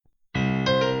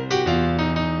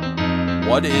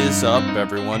What is up,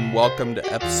 everyone? Welcome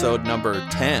to episode number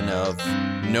 10 of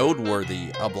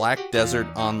Noteworthy, a Black Desert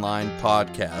Online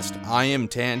podcast. I am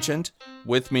Tangent.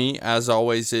 With me, as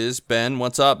always, is Ben.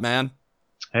 What's up, man?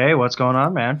 Hey, what's going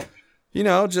on, man? You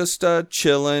know, just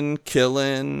chilling,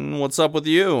 killing. What's up with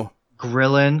you?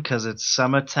 Grilling, because it's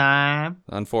summertime.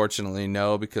 Unfortunately,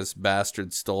 no, because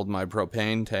bastards stole my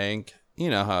propane tank. You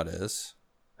know how it is.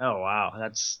 Oh, wow.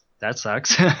 That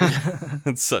sucks.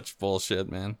 It's such bullshit,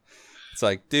 man. It's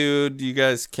like, dude, you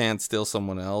guys can't steal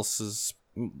someone else's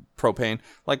propane.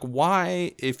 Like,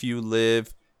 why, if you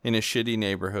live in a shitty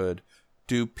neighborhood,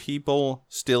 do people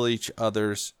steal each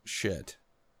other's shit?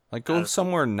 Like, go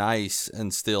somewhere nice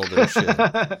and steal their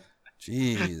shit.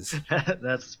 Jeez.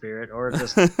 That's the spirit. Or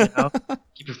just,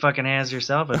 keep your fucking hands to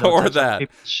yourself. And or that.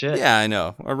 Shit. Yeah, I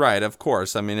know. All right, of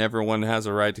course. I mean, everyone has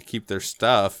a right to keep their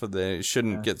stuff. They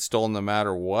shouldn't get stolen no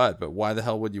matter what. But why the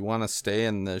hell would you want to stay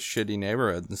in the shitty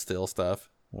neighborhood and steal stuff?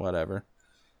 Whatever.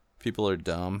 People are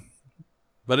dumb.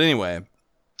 But anyway.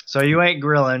 So you ain't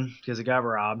grilling because it got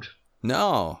robbed.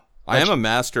 No. I am a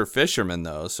master fisherman,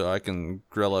 though, so I can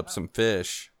grill up some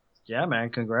fish. Yeah, man.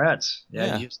 Congrats.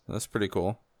 Yeah, that's pretty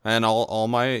cool. And all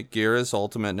my gear is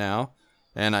ultimate now.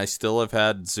 And I still have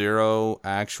had 0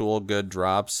 actual good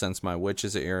drops since my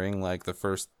witch's earring, like the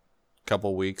first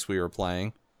couple weeks we were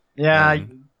playing. Yeah,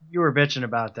 you were bitching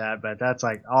about that, but that's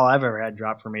like all I've ever had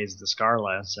drop for me is the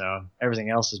Scarla, so everything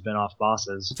else has been off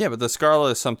bosses. Yeah, but the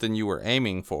Scarla is something you were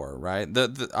aiming for, right?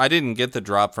 I didn't get the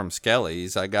drop from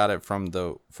Skelly's. I got it from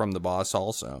the boss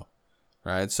also.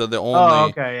 Right, so the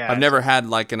only I've never had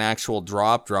like an actual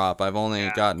drop. I've only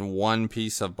gotten one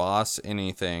piece of boss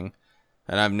anything,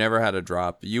 and I've never had a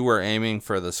drop. You were aiming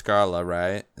for the Scarla,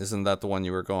 right? Isn't that the one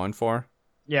you were going for?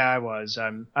 Yeah, I was.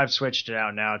 I've switched it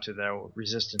out now to the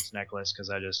resistance necklace because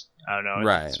I don't know.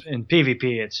 Right. In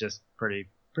PvP, it's just pretty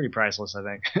priceless, I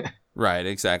think. Right,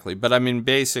 exactly. But I mean,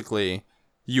 basically,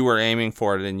 you were aiming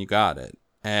for it and you got it,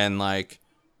 and like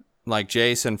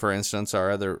Jason, for instance,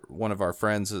 one of our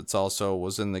friends that's also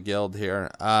was in the guild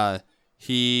here,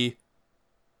 he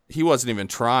wasn't even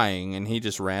trying, and he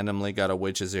just randomly got a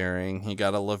witch's earring. He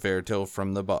got a Laverto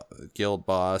from the guild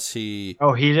boss. He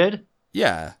did?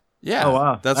 Yeah. Oh,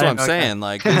 wow. That's what I'm saying.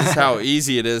 Like, this is how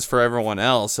easy it is for everyone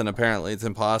else, and apparently it's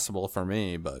impossible for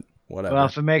me, but whatever. Well,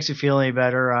 if it makes you feel any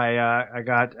better,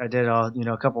 I did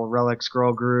a couple of relic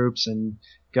scroll groups and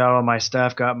got all my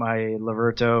stuff, got my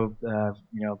Laverto,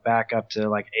 back up to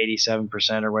like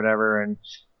 87% or whatever,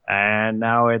 and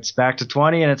now it's back to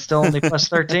 20, and it's still only plus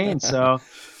 13. So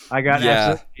I got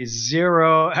absolutely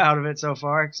 0 out of it so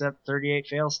far, except 38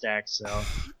 fail stacks. So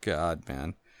God,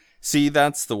 man, see,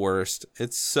 that's the worst.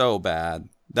 It's so bad.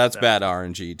 That's bad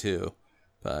RNG too,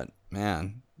 but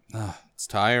man, it's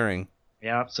tiring.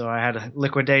 Yeah, so I had to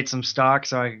liquidate some stock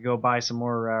so I could go buy some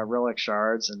more relic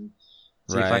shards and.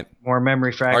 Right. More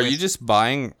memory fragments. Are you just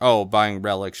buying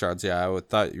relic shards? Yeah, I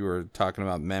thought you were talking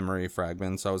about memory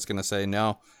fragments. I was going to say,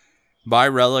 no, buy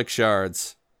relic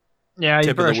shards. Yeah,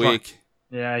 tip of the week.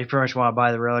 You pretty much want to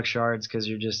buy the relic shards because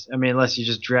unless you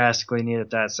just drastically need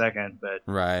it that second. But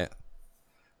right.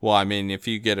 Well, I mean, if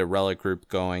you get a relic group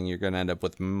going, you're going to end up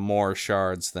with more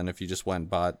shards than if you just went and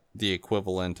bought the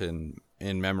equivalent in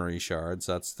memory shards.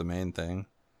 That's the main thing.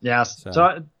 Yeah,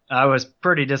 so I was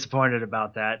pretty disappointed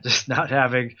about that, just not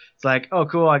having. It's like, oh,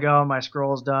 cool, I got all my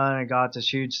scrolls done. I got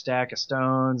this huge stack of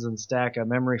stones and stack of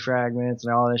memory fragments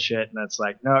and all this shit, and it's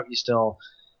like, nope, you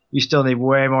still need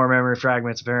way more memory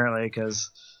fragments apparently,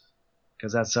 because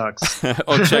that sucks.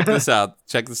 Oh, check this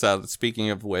out.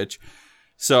 Speaking of which,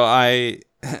 so I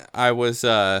was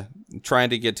trying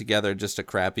to get together just a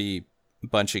crappy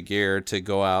bunch of gear to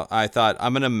go out. I thought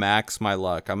I'm gonna max my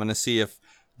luck. I'm gonna see if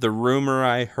the rumor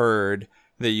I heard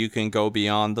that you can go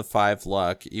beyond the 5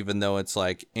 luck, even though it's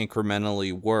like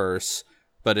incrementally worse,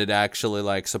 but it actually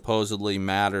like supposedly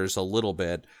matters a little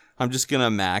bit. I'm just going to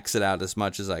max it out as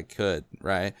much as I could,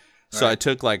 right? So I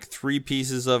took like 3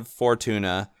 pieces of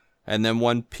Fortuna and then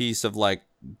 1 piece of like,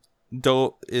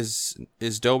 is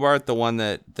Dobart the one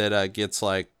that gets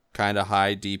like kind of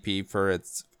high DP for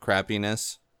its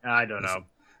crappiness? I don't know.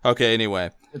 Okay,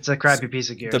 anyway. It's a crappy piece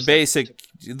of gear.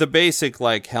 The basic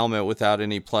like helmet without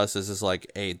any pluses is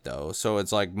like 8 though, so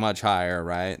it's like much higher,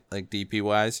 right? Like DP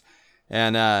wise.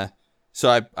 And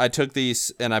so I took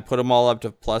these and I put them all up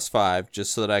to plus 5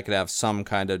 just so that I could have some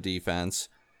kind of defense.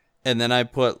 And then I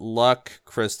put luck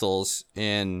crystals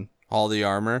in all the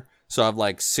armor. So I have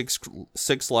like six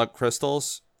luck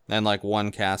crystals and like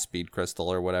 1 cast speed crystal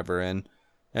or whatever in.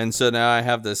 And so now I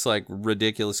have this like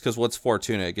ridiculous, because what's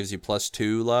Fortuna? It gives you plus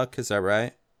 2 luck, is that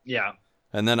right? Yeah.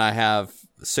 And then I have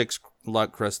 6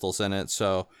 luck crystals in it,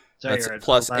 so that's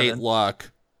plus 8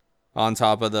 luck. on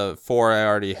top of the 4 I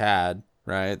already had,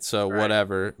 right? So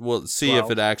whatever. We'll see 12.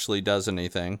 if it actually does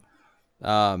anything.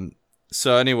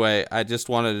 So anyway, I just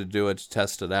wanted to do it to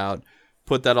test it out.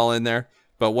 Put that all in there.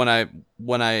 But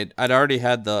I'd already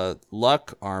had the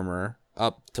luck armor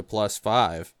up to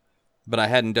 +5, but I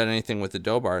hadn't done anything with the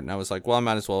Dobart, and I was like, well, I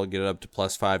might as well get it up to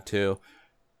 +5 too,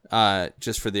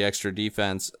 just for the extra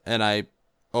defense. And I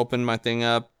opened my thing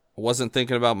up. I wasn't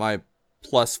thinking about my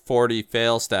 +40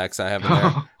 fail stacks I have in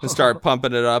there, and start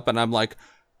pumping it up. And I'm like,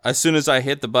 as soon as I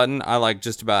hit the button, I like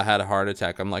just about had a heart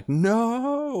attack. I'm like,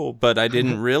 no, but I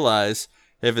didn't realize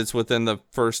if it's within the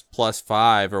first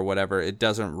 +5 or whatever, it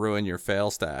doesn't ruin your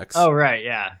fail stacks. Oh, right,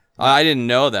 yeah. I didn't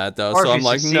know that, though, Or so if I'm you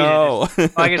like, succeeded, no.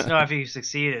 I guess no, if you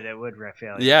succeeded, it would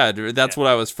fail you. Yeah, dude, that's what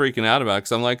I was freaking out about,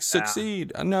 because I'm like,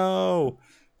 succeed, no.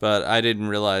 But I didn't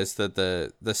realize that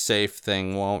the safe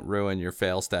thing won't ruin your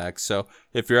fail stacks. So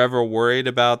if you're ever worried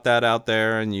about that out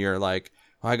there, and you're like,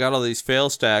 oh, I got all these fail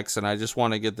stacks, and I just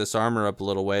want to get this armor up a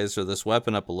little ways, or this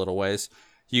weapon up a little ways,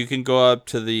 you can go up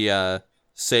to the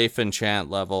safe enchant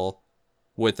level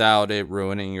without it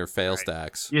ruining your fail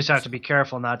stacks. You just have to be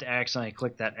careful not to accidentally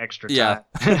click that extra Yeah.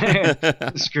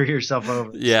 time. Screw yourself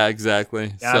over. Yeah,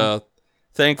 exactly. Yeah, so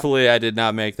thankfully I did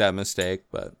not make that mistake,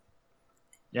 but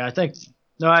yeah, I think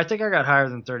I got higher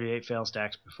than 38 fail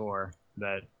stacks before,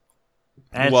 but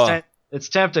and it's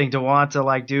tempting to want to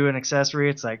like do an accessory.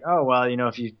 It's like, oh well,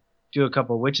 if you do a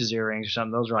couple of witches earrings or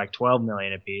something, those are like 12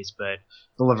 million a piece, but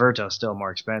the Laverto is still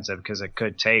more expensive because it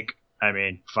could take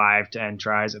 5 to 10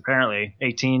 tries, apparently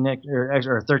 18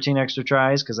 or 13 extra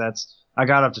tries, because I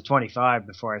got up to 25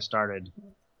 before I started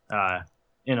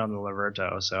in on the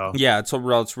Laverto. So yeah, it's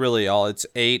really all, it's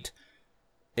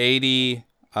 80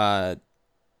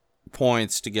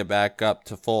 points to get back up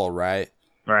to full, right?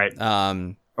 Right.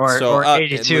 Or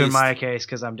 82 in my case,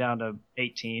 because I'm down to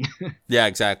 18. Yeah,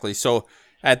 exactly. So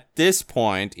at this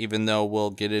point, even though we'll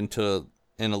get into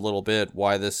in a little bit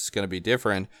why this is going to be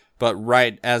different, but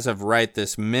as of right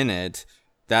this minute,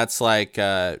 that's like,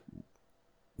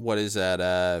 what is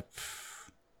that,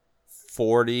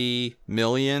 40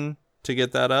 million to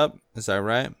get that up? Is that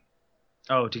right?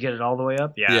 Oh, to get it all the way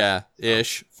up? Yeah. Yeah,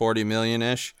 ish, 40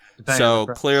 million-ish. So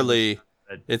clearly,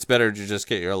 it's better to just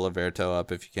get your Laverto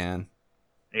up if you can.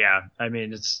 Yeah,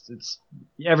 it's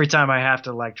every time I have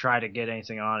to like try to get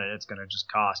anything on it, it's going to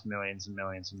just cost millions and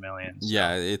millions and millions. So.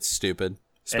 Yeah, it's stupid,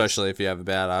 especially if you have a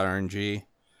bad RNG.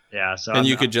 Yeah, so and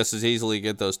you could just as easily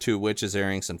get those 2 witches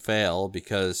earrings and fail,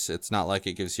 because it's not like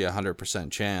it gives you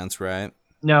 100% chance, right?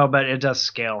 No, but it does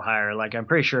scale higher. Like I'm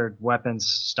pretty sure weapons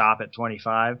stop at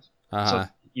 25, so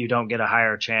you don't get a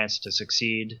higher chance to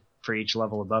succeed for each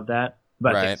level above that.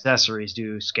 But the accessories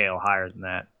do scale higher than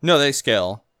that. No, they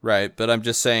scale. Right, but I'm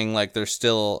just saying, like, there's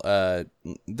still a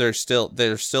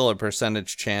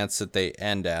percentage chance that they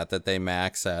end at, that they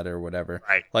max at, or whatever.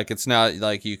 Right. Like, it's not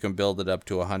like you can build it up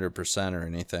to 100% or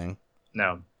anything.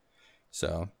 No.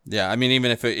 So yeah, even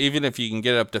if you can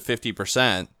get it up to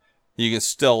 50%, you can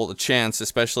still a chance,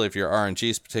 especially if your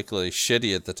RNG is particularly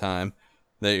shitty at the time,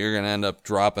 that you're gonna end up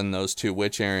dropping those 2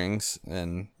 witch earrings.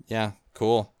 And yeah,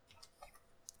 cool.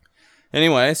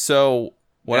 Anyway, so.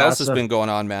 What else has been going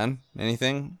on, man?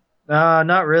 Anything?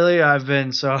 Not really. I've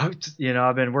been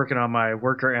working on my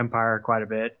worker empire quite a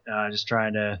bit, just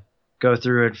trying to go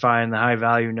through and find the high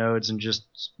value nodes and just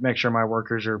make sure my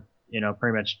workers are,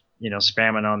 pretty much,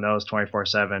 spamming on those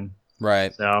 24/7.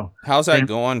 Right. So how's that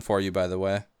going for you, by the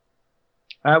way?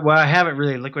 Well, I haven't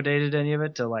really liquidated any of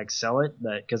it to like sell it,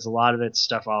 but because a lot of it's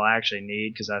stuff I'll actually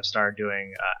need, because I've started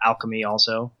doing alchemy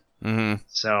also. Mm-hmm.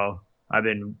 So I've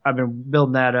been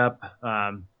building that up.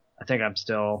 I think I'm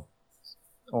still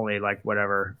only like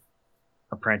whatever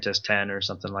apprentice 10 or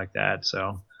something like that.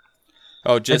 So.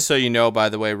 Oh, just so you know, by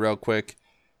the way, real quick,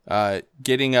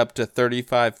 getting up to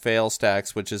 35 fail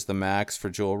stacks, which is the max for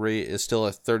jewelry, is still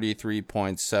a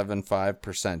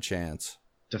 33.75% chance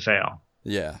to fail.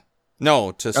 Yeah.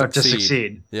 No, to succeed. To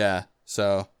succeed. Yeah.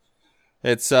 So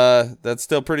it's that's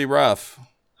still pretty rough.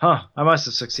 Huh, I must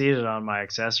have succeeded on my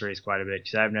accessories quite a bit,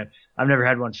 because I've never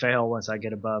had one fail once I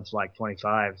get above like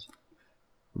 25.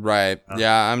 Right.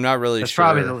 Yeah, I'm not really sure. It's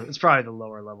probably the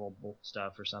lower level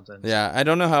stuff or something. Yeah, I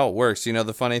don't know how it works.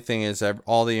 The funny thing is that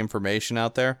all the information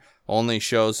out there only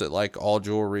shows that like all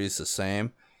jewelry is the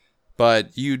same,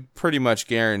 but you'd pretty much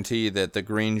guarantee that the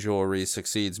green jewelry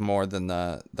succeeds more than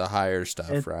the higher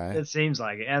stuff, right? It seems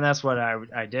like it, and that's what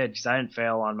I did, because I didn't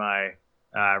fail on my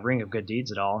Ring of Good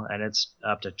Deeds at all, and it's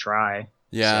up to try.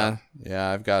 Yeah, so. Yeah,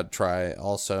 I've got try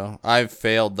also. I've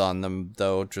failed on them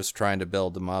though, just trying to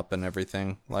build them up and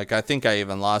everything. Like I think I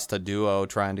even lost a duo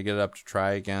trying to get it up to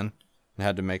try again, and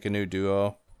had to make a new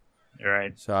duo.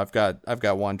 Right. So I've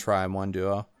got one tri and one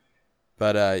duo.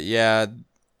 But yeah,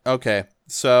 okay.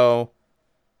 So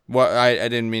what I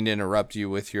didn't mean to interrupt you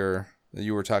with you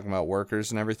were talking about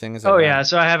workers and everything. Is that Oh right? yeah,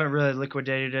 so I haven't really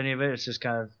liquidated any of it. It's just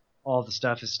kind of all the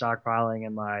stuff is stockpiling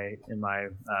in my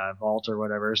vault or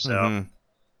whatever. So Mm-hmm.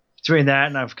 between that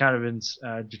and I've kind of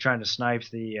been trying to snipe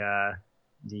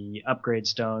the upgrade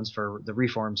stones for the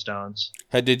reform stones.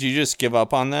 Hey, did you just give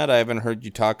up on that? I haven't heard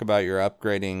you talk about your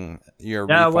upgrading, your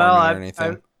Yeah, reforming well, or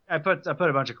anything. I put a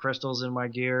bunch of crystals in my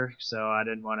gear, so I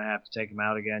didn't want to have to take them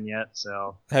out again yet.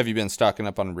 So Have you been stocking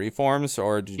up on reforms,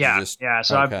 or did you just? yeah.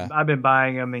 So Okay. I've been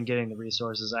buying them and getting the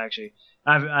resources. Actually,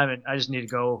 I just need to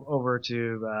go over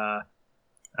to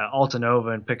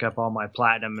Altanova and pick up all my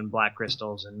platinum and black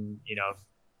crystals and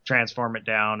transform it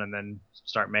down and then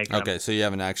start making them. Okay, so you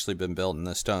haven't actually been building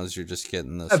the stones; you're just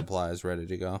getting the supplies ready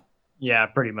to go. Yeah,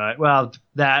 pretty much. Well,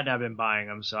 that and I've been buying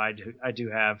them, so I do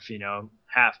have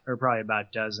half or probably about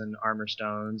a dozen armor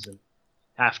stones and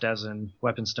half dozen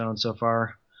weapon stones so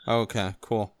far. Okay,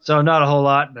 cool. So not a whole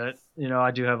lot, but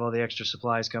I do have all the extra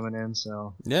supplies coming in.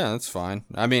 So Yeah, that's fine.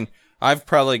 I mean, I've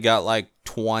probably got like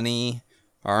 20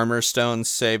 armor stones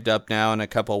saved up now and a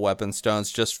couple weapon stones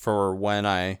just for when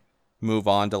I move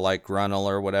on to like Gruntle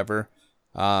or whatever.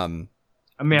 I mean,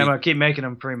 I'm gonna keep making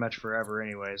them pretty much forever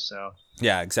anyway. So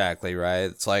Yeah, exactly, right.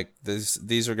 It's like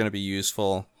these are going to be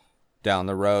useful down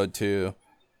the road too.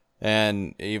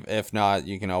 And if not,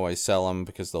 you can always sell them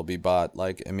because they'll be bought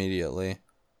like immediately.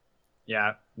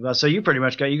 yeah. Well, so you pretty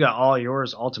much got all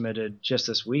yours ultimated just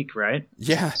this week, right?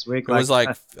 Yeah, This week, it was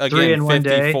like three in again one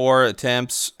day. 54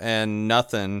 attempts and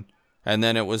nothing, and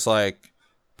then it was like,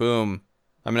 boom.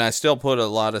 I mean, I still put a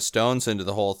lot of stones into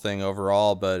the whole thing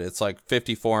overall, but it's like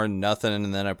 54 and nothing,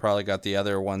 and then I probably got the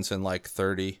other ones in like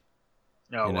 30.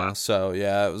 Oh You wow. know, so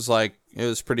yeah, it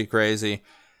was pretty crazy,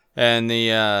 and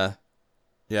the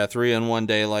 3 in one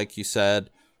day, like you said,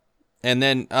 and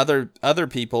then other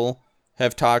people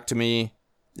have talked to me.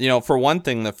 For one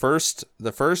thing, the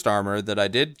first armor that I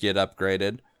did get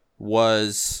upgraded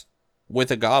was with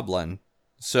a goblin.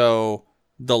 So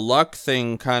the luck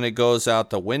thing kind of goes out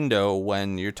the window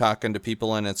when you're talking to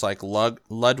people and it's like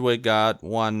Ludwig got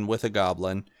one with a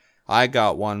goblin. I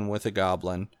got one with a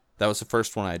goblin. That was the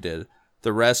first one I did.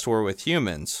 The rest were with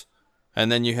humans.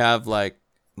 And then you have like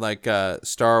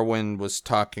Starwind was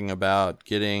talking about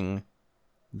getting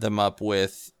them up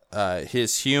with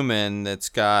his human that's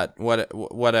got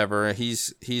whatever.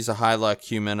 He's a high luck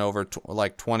human over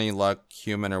like 20 luck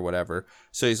human or whatever.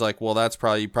 So he's like, well,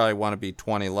 you probably want to be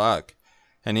 20 luck.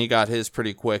 And he got his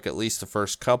pretty quick, at least the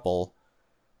first couple.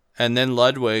 And then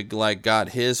Ludwig like got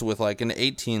his with like an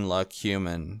 18 luck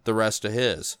human, the rest of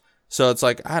his. So it's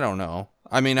like, I don't know.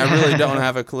 I mean, I really don't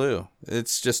have a clue.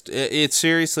 It's just, it's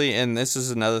seriously, and this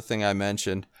is another thing I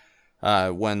mentioned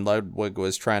when Ludwig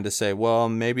was trying to say, well,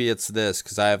 maybe it's this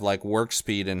because I have like work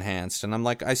speed enhanced. And I'm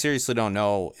like, I seriously don't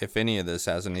know if any of this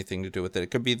has anything to do with it.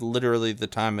 It could be literally the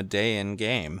time of day in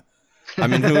game. I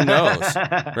mean, who knows,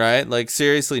 right? Like,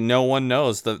 seriously, no one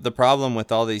knows. The problem with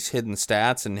all these hidden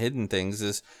stats and hidden things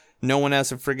is no one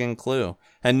has a friggin' clue.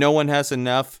 And no one has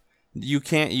enough. You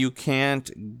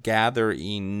can't gather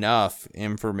enough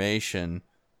information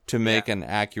to make an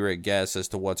accurate guess as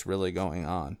to what's really going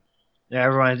on. Yeah,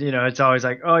 everyone, it's always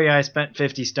like, oh yeah, I spent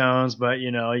 50 stones, but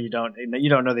you don't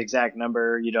know the exact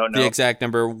number. You don't know the exact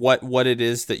number, what it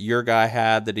is that your guy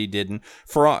had that he didn't.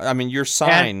 Your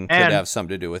sign could have something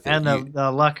to do with it. And the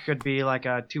luck could be like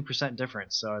a 2%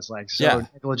 difference. So it's like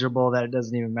negligible that it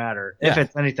doesn't even matter if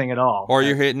it's anything at all. Or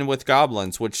you're hitting with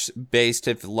goblins, which based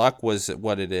if luck was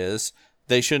what it is,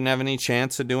 they shouldn't have any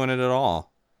chance of doing it at all.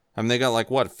 I mean, they got like,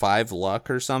 5 luck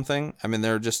or something? I mean,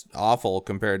 they're just awful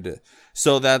compared to...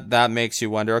 So that makes you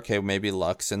wonder, okay, maybe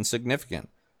luck's insignificant.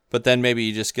 But then maybe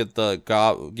you just get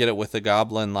it with the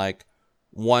goblin like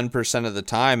 1% of the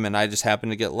time, and I just happen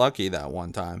to get lucky that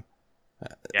one time.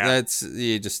 Yeah.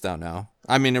 You just don't know.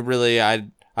 I mean, it really, I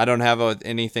don't have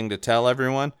anything to tell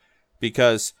everyone,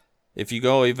 because if you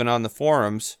go even on the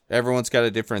forums, everyone's got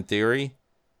a different theory,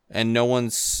 and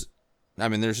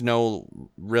there's no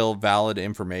real valid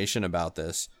information about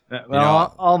this.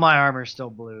 Well, all my armor's still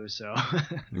blue, so.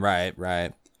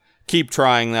 Right. Keep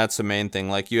trying. That's the main thing.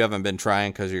 Like, you haven't been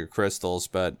trying because of your crystals,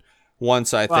 but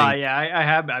once I think. Well, yeah, I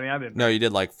have. I mean, I've been. No, you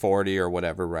did like 40 or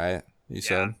whatever, right? You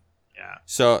said. Yeah.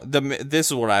 So this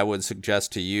is what I would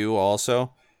suggest to you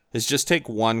also, is just take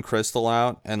one crystal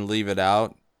out and leave it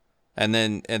out, and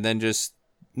then just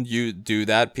you do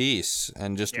that piece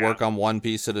and just work on one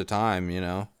piece at a time.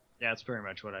 Yeah, that's pretty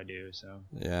much what I do. So.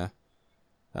 Yeah.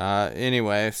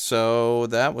 Anyway, so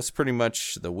that was pretty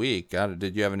much the week.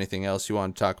 Did you have anything else you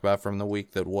want to talk about from the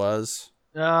week that was?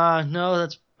 No,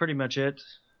 that's pretty much it.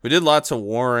 We did lots of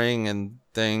warring and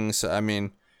things. I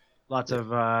mean, Lots of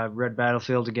Red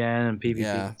Battlefield again and PvP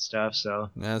yeah, and stuff. So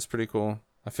yeah, it's pretty cool.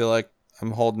 I feel like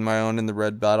I'm holding my own in the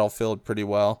red battlefield pretty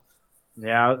well.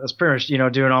 yeah, that's pretty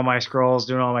much doing all my scrolls,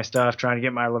 doing all my stuff, trying to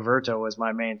get my Laverto was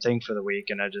my main thing for the week,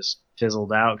 and I just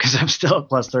fizzled out because I'm still at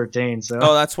plus 13. So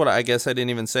Oh, that's what I guess I didn't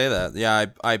even say that. Yeah,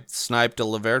 I sniped a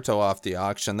Laverto off the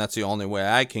auction. That's the only way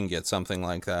I can get something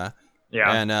like that.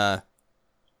 yeah,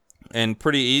 And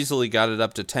pretty easily got it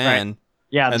up to 10. right.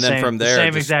 Yeah, and then from there, the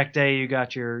same exact day you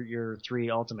got your 3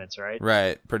 ultimates, right?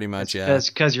 Right, pretty much, yeah.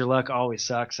 Because your luck always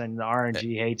sucks and the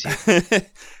RNG hates you.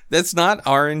 That's not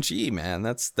RNG, man.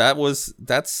 That's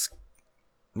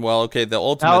well, okay, the That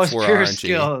ultimates was were pure RNG.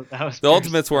 skill. The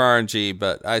ultimates were RNG,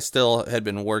 but I still had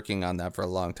been working on that for a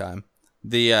long time.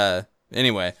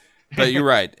 Anyway, but you're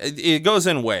right. It goes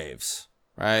in waves,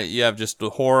 right? You have just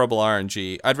horrible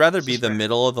RNG. I'd rather be the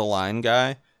middle of the line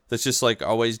guy that's just like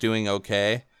always doing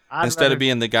okay. Instead of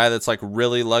being the guy that's like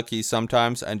really lucky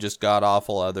sometimes and just god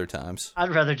awful other times.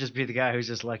 I'd rather just be the guy who's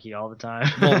just lucky all the time.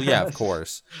 Well, yeah, of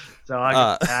course. So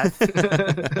I get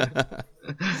that.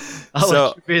 I'll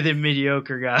let you be the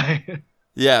mediocre guy.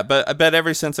 Yeah, but I bet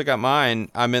ever since I got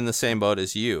mine, I'm in the same boat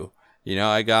as you. You know,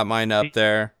 I got mine up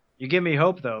there. You give me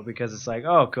hope though, because it's like,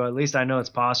 oh, cool, at least I know it's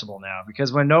possible now.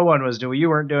 Because when no one was doing, you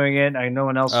weren't doing it, and no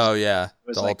one else. Oh yeah, it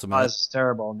was the like, ultimate. oh, this is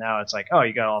terrible. Now it's like, oh,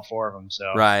 you got all 4 of them.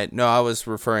 So right. No, I was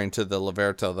referring to the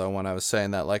Laverto though when I was saying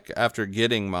that. Like after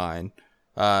getting mine,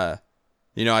 I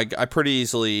pretty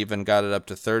easily even got it up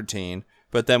to 13.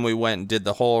 But then we went and did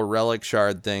the whole relic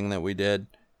shard thing that we did,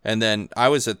 and then I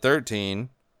was at 13.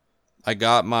 I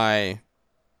got my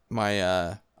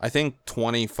I think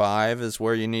 25 is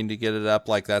where you need to get it up.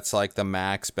 Like that's like the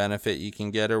max benefit you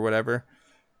can get or whatever,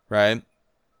 right?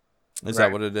 Is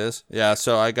that what it is? Yeah.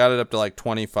 So I got it up to like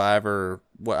 25 or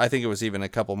what? I think it was even a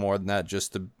couple more than that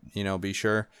just to be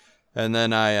sure. And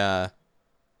then I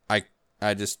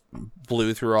just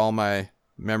blew through all my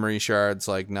memory shards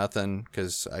like nothing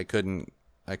because I couldn't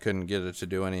get it to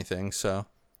do anything. So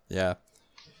yeah.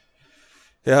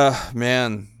 Yeah,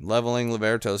 man, leveling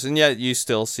Lavertos. And yet you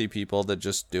still see people that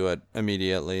just do it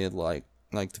immediately. Like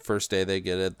the first day they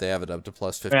get it, they have it up to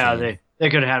plus 15. Yeah, they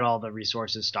could have had all the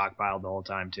resources stockpiled the whole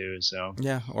time too. So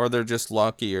yeah, or they're just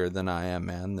luckier than I am,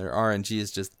 man. Their RNG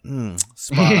is just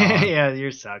spot on. Yeah,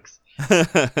 yours sucks.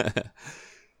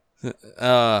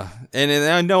 And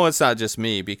I know it's not just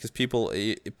me because people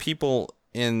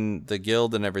in the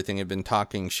guild and everything have been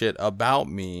talking shit about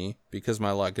me because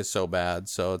my luck is so bad.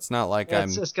 So it's not like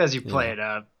It's just because you play it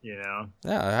up,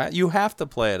 Yeah, you have to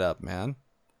play it up, man.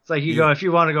 It's like you go, if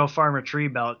you want to go farm a tree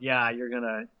belt, yeah, you're going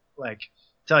to, like,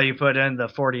 till you put in the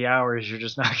 40 hours, you're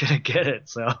just not going to get it,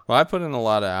 so. Well, I put in a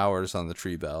lot of hours on the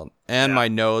tree belt. And my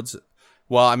nodes,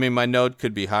 well, I mean, my node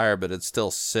could be higher, but it's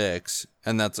still 6.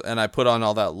 And I put on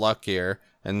all that luck gear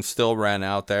and still ran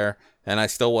out there. And I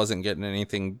still wasn't getting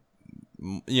anything.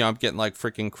 I'm getting like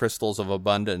freaking crystals of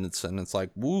abundance, and it's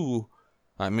like, woo.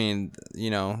 I mean,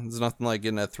 there's nothing like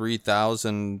getting a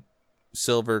 3,000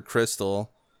 silver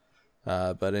crystal.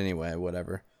 But anyway,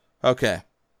 whatever. Okay.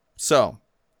 So,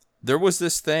 there was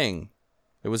this thing.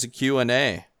 It was a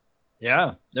Q&A.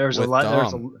 Yeah, there's actually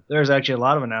a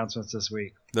lot of announcements this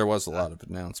week. There was a lot of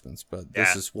announcements, but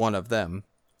this is one of them.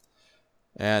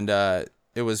 And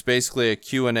it was basically a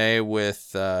Q&A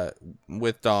with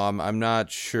Dom. I'm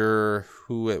not sure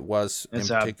who it was in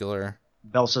particular.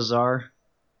 Belsazar.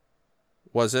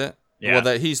 Was it? Yeah.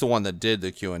 Well, he's the one that did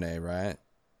the Q&A, right?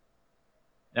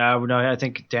 No, I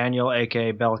think Daniel,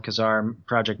 a.k.a. Belkazar,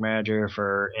 project manager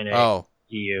for NA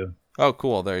EU. Oh,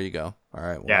 cool. There you go. All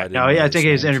right. Well, I think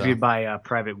he was interviewed by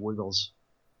Private Wiggles.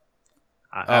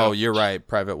 You're right.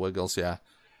 Private Wiggles, yeah.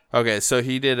 Okay, so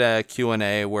he did a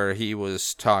Q&A where he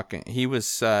was talking. He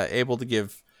was able to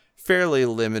give fairly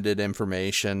limited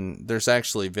information. There's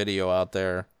actually video out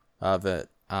there of it.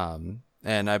 And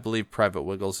I believe Private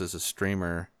Wiggles is a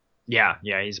streamer. Yeah,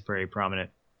 he's a pretty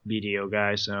prominent video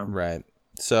guy. So right.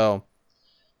 So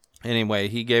anyway,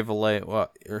 he gave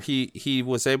he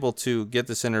was able to get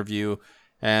this interview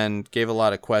and gave a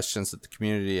lot of questions that the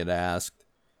community had asked.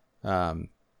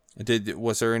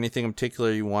 Was there anything in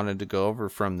particular you wanted to go over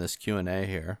from this Q&A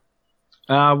here?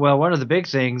 Well, one of the big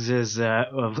things is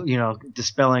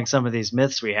dispelling some of these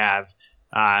myths we have.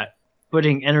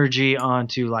 Putting energy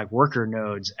onto like worker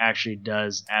nodes actually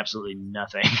does absolutely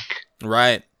nothing.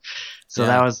 Right. So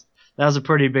that was a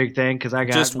pretty big thing because I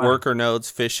got just worker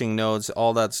nodes, fishing nodes,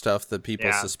 all that stuff that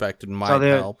people suspected might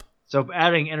help. So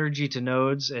adding energy to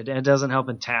nodes, it doesn't help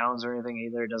in towns or anything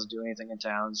either. It doesn't do anything in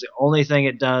towns. The only thing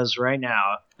it does right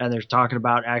now, and they're talking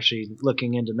about actually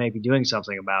looking into maybe doing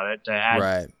something about it to add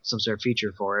Right. some sort of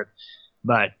feature for it,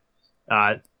 but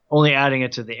only adding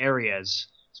it to the areas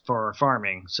for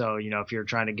farming. So if you're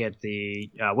trying to get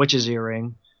the witch's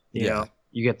earring,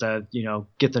 you get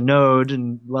the node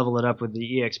and level it up with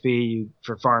the exp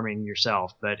for farming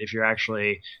yourself. But if your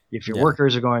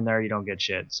workers are going there, you don't get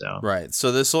shit. So right.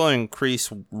 So this will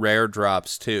increase rare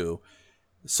drops too,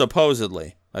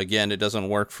 supposedly. Again, it doesn't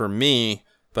work for me,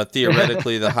 but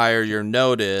theoretically, the higher your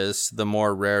node is, the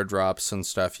more rare drops and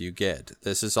stuff you get.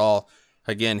 This is all,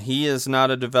 again, he is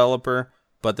not a developer,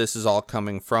 but this is all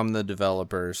coming from the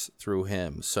developers through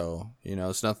him. So,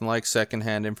 it's nothing like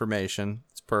secondhand information.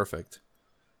 It's perfect.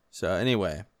 So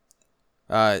anyway,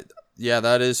 that's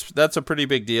a pretty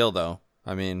big deal though.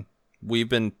 I mean, we've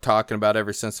been talking about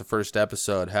ever since the first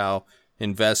episode how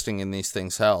investing in these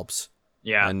things helps.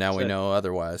 Yeah. And now we know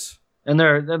otherwise. And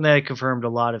then they confirmed a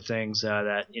lot of things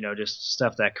that just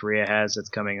stuff that Korea has that's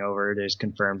coming over. They just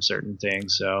confirmed certain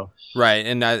things. So right,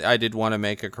 and I did want to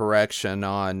make a correction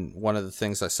on one of the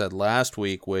things I said last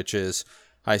week, which is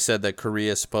I said that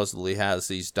Korea supposedly has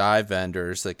these dye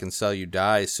vendors that can sell you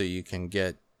dyes so you can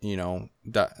get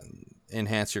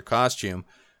enhance your costume.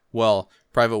 Well,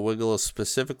 Private Wiggle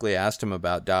specifically asked him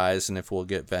about dyes and if we'll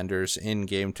get vendors in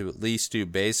game to at least do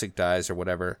basic dyes or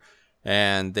whatever.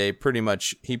 And he pretty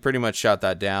much shot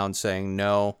that down, saying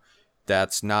no,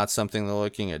 that's not something they're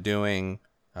looking at doing.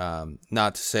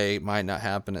 Not to say it might not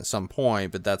happen at some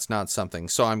point, but that's not something.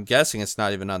 So I'm guessing it's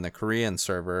not even on the Korean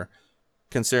server,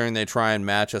 considering they try and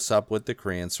match us up with the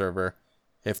Korean server.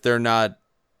 If they're not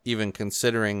even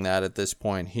considering that at this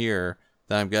point here,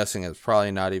 then I'm guessing it's probably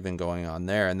not even going on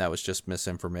there, and that was just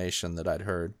misinformation that I'd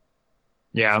heard.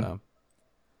 Yeah.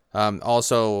 So.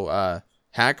 Also,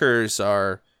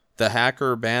 the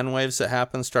hacker ban waves that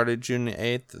happened started June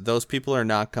 8th. Those people are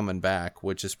not coming back,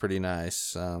 which is pretty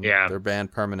nice. They're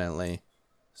banned permanently.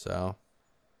 So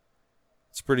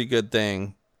it's a pretty good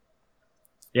thing.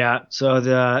 Yeah, so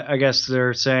I guess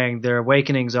they're saying their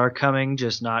awakenings are coming,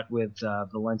 just not with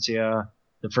Valencia,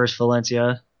 the first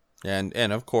Valencia. And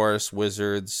of course,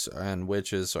 wizards and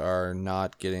witches are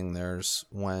not getting theirs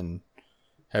when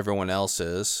everyone else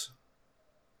is.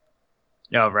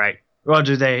 Oh, right. Well,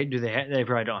 they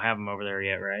probably don't have them over there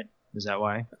yet, right? Is that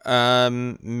why?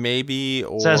 Maybe.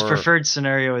 Or... It says preferred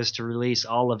scenario is to release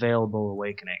all available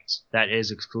awakenings. That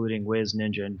is excluding Wiz,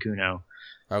 Ninja, and Kuno.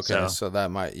 Okay, so that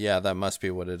must be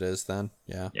what it is then.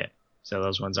 Yeah. Yeah. So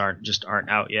those ones aren't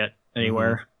out yet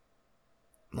anywhere. Mm-hmm.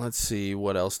 Let's see,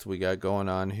 what else do we got going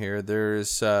on here?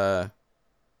 There's just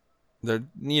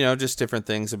different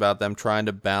things about them trying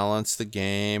to balance the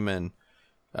game and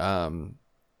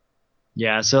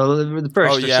yeah, so the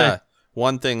first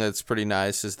one thing that's pretty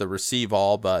nice is the receive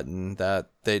all button that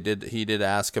he did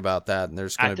ask about that, and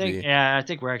there's going to be I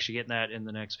think we're actually getting that in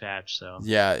the next patch. So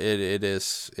yeah, it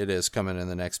is coming in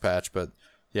the next patch. But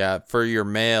yeah, for your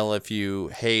mail, if you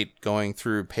hate going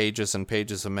through pages and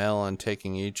pages of mail and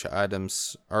taking each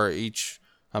items or each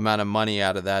amount of money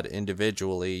out of that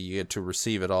individually, you get to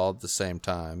receive it all at the same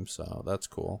time. So that's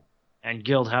cool. And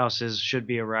guild houses should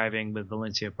be arriving with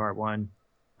Valencia Part 1.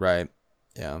 Right.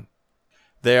 Yeah.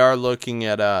 They are looking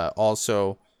at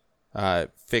also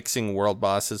fixing world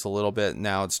bosses a little bit.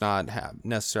 Now it's not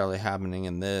necessarily happening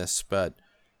in this, but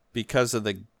because of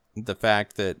the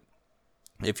fact that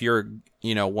if you're,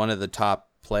 one of the top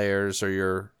players or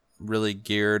you're really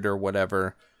geared or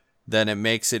whatever, then it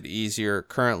makes it easier.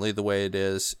 Currently, the way it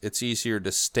is, it's easier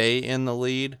to stay in the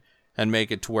lead and make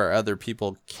it to where other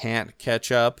people can't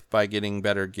catch up by getting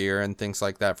better gear and things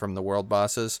like that from the world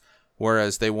bosses.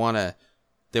 Whereas they want to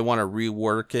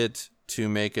rework it to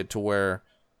make it to where,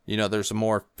 there's a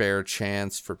more fair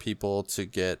chance for people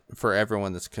for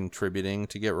everyone that's contributing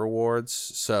to get rewards.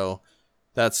 So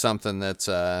that's something that's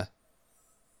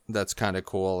kind of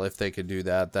cool if they could do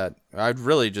that. That I'd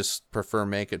really just prefer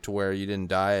make it to where you didn't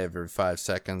die every 5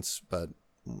 seconds, but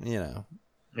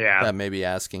that may be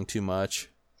asking too much.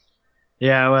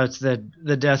 Yeah, well, it's the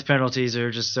death penalties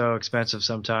are just so expensive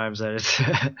sometimes that it's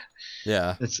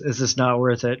yeah, it's just not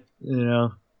worth it.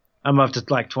 I'm up to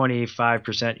like 25%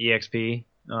 EXP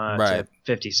to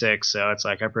 56, so it's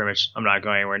like I'm not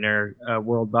going anywhere near a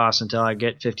world boss until I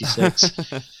get 56.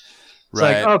 It's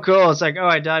like, oh, cool. It's like, oh,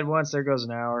 I died once. There goes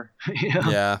an hour.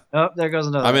 Yeah. Oh, there goes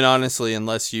another. I mean, honestly,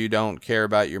 unless you don't care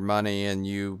about your money and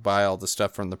you buy all the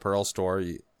stuff from the Pearl store,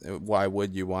 why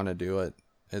would you want to do it?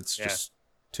 It's just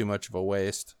too much of a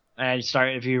waste. And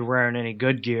if you're wearing any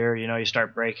good gear, you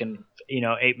start breaking,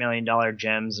 $8 million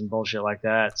gems and bullshit like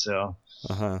that. So.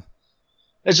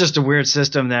 it's just a weird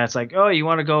system that's like, oh, you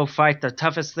want to go fight the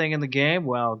toughest thing in the game?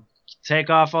 Well, take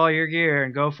off all your gear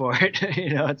and go for it.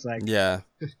 It's like Yeah.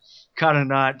 kind of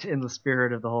not in the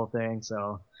spirit of the whole thing.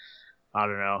 So I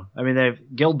don't know. I mean,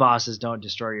 guild bosses don't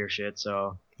destroy your shit.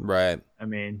 So Right. I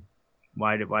mean,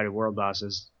 why do world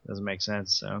bosses? Doesn't make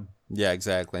sense. So Yeah,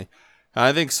 exactly.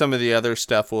 I think some of the other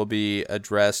stuff will be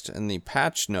addressed in the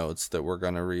patch notes that we're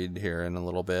going to read here in a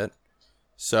little bit.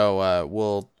 So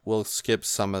we'll skip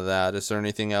some of that. Is there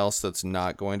anything else that's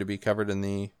not going to be covered in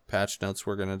the patch notes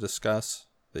we're going to discuss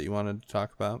that you wanted to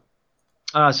talk about?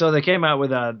 so they came out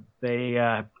with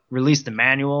they released the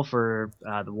manual for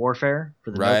the warfare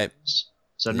for the Right. Node Wars.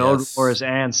 So Node Yes. Wars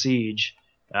and Siege.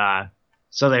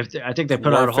 So I think they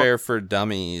put out a whole. Warfare for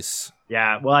Dummies.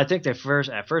 Yeah, well, I think at first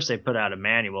they put out a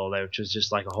manual which was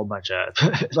just like a whole bunch of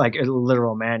like a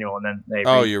literal manual, and then they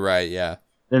Oh, you're right. Yeah.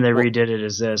 redid it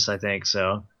as this. I think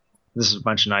so. This is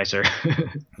much nicer.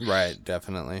 Right.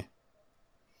 Definitely.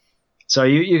 So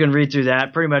you can read through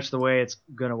that. Pretty much the way it's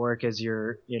going to work is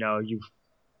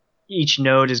each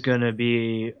node is going to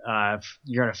be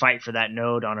you're going to fight for that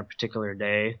node on a particular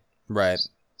day. Right.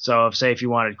 So if you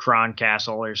wanted Kron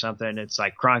Castle or something, it's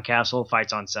like Kron Castle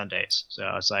fights on Sundays. So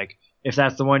it's like if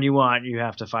that's the one you want, you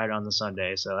have to fight on the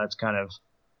Sunday. So that's kind of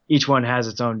each one has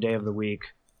its own day of the week,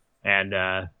 and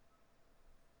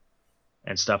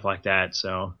stuff like that.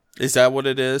 So Is that what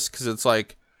it is? Because it's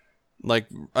like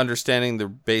understanding the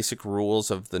basic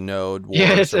rules of the node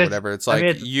wars or whatever. It's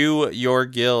like your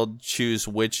guild choose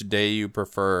which day you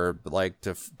prefer, like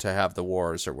to have the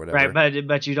wars or whatever. Right,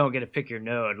 but you don't get to pick your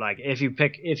node. Like if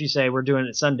you say we're doing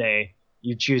it Sunday,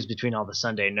 you choose between all the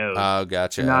Sunday nodes. Oh,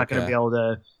 gotcha. You're not going to be able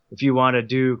to. If you want to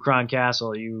do Kron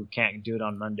Castle, you can't do it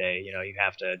on Monday. You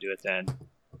have to do it then.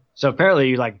 So apparently,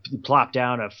 you plop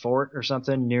down a fort or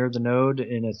something near the node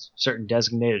in a certain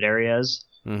designated areas.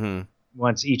 Mm-hmm.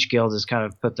 Once each guild has kind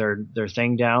of put their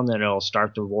thing down, then it'll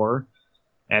start the war,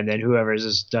 and then whoever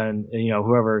is done,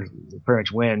 whoever pretty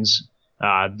much wins,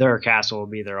 their castle will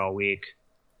be there all week.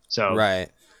 So right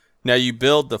now you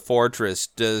build the fortress.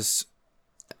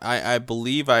 I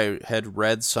believe I had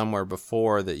read somewhere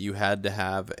before that you had to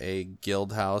have a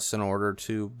guild house in order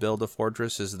to build a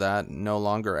fortress. Is that no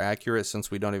longer accurate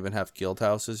since we don't even have guild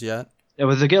houses yet?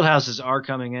 Yeah, the guild houses are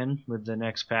coming in with the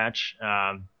next patch.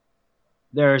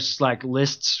 There's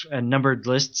lists and numbered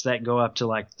lists that go up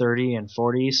to 30 and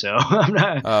 40. So I'm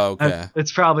not. Oh, okay.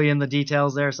 It's probably in the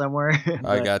details there somewhere.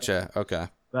 I gotcha. Okay.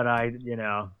 But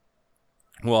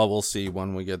Well, we'll see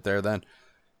when we get there then.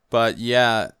 But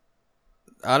yeah,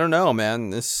 I don't know, man.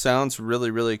 This sounds really,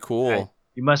 really cool. Right.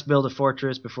 You must build a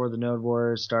fortress before the Node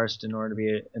Wars starts in order to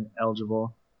be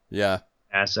eligible. Yeah.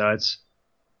 Yeah. So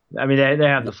they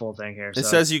have the full thing here. It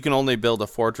says you can only build a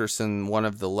fortress in one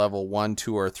of the level 1,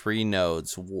 2, or 3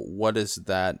 nodes. What is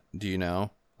that? Do you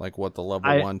know? What the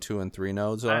level 1, 2, and 3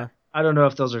 nodes are? I don't know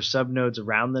if those are sub-nodes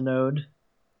around the node.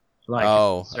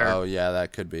 Yeah, that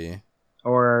could be.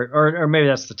 Or maybe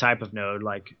that's the type of node.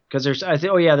 Because they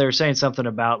were saying something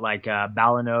about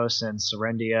Balanos and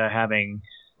Serendia having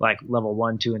level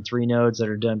 1, 2, and 3 nodes that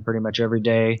are done pretty much every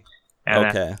day. And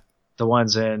okay. The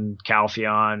ones in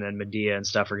Calpheon and Medea and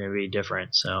stuff are going to be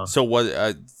different. So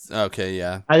what? Okay,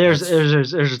 yeah. There's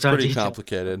a ton pretty of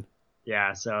complicated.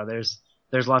 Yeah, so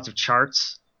there's lots of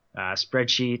charts,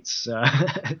 spreadsheets.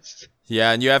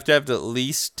 Yeah, and you have to have at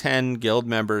least 10 guild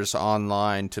members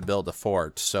online to build a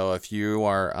fort. So if you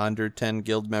are under 10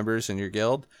 guild members in your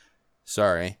guild,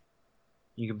 sorry.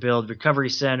 You can build recovery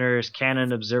centers,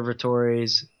 cannon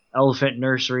observatories, elephant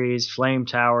nurseries, flame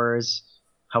towers,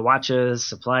 Hawachas,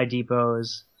 supply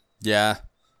depots. Yeah.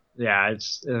 Yeah,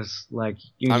 it's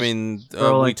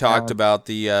we talked about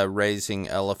the raising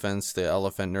elephants, the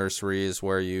elephant nurseries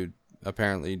where you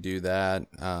apparently do that.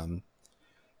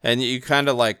 And you kind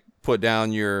of put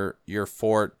down your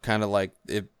fort kind of like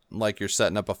you're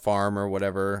setting up a farm or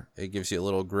whatever. It gives you a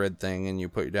little grid thing and you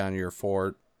put down your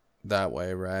fort that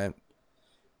way, right?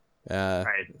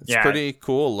 Right. It's pretty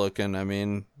cool looking. I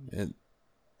mean,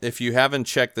 if you haven't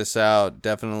checked this out,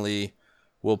 definitely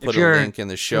we'll put a link in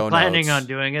the show notes. If you're planning on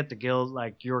doing it, the guild,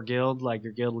 your guild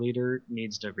leader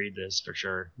needs to read this for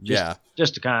sure.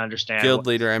 Just to kind of understand. Guild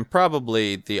leader and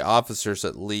probably the officers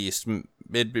at least.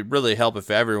 It'd really help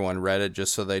if everyone read it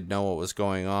just so they'd know what was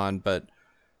going on. But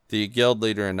the guild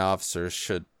leader and officers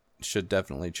should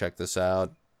definitely check this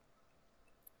out.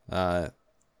 And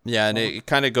it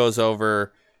kind of goes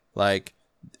over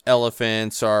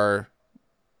elephants are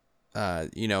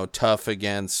tough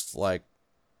against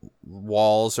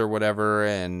walls or whatever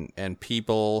and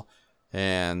people,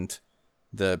 and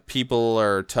the people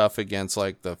are tough against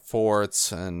the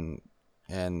forts and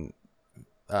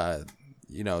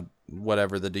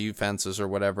whatever the defenses or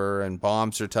whatever, and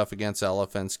bombs are tough against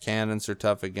elephants, cannons are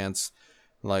tough against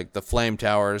like the flame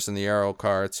towers and the arrow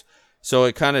carts. So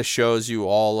it kind of shows you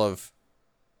all of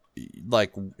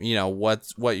like, you know,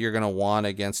 what you're going to want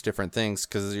against different things,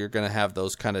 because you're going to have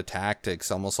those kind of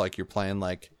tactics, almost like you're playing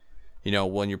like, you know,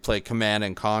 when you play Command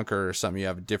and Conquer or something, you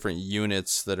have different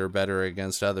units that are better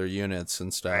against other units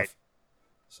and stuff. Right.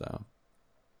 So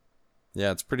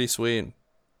yeah, it's pretty sweet.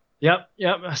 Yep.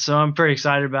 So I'm pretty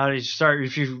excited about it.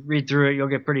 If you read through it, you'll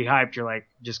get pretty hyped. You're like,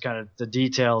 just kind of the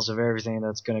details of everything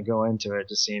that's going to go into it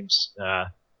just seems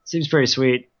pretty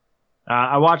sweet.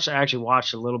 I actually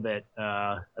watched a little bit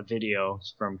a video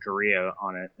from Korea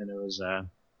on it, and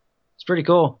it's pretty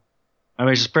cool. I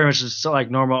mean, it's just pretty much just like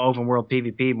normal open world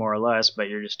PvP more or less, but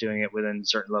you're just doing it within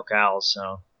certain locales.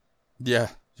 So yeah,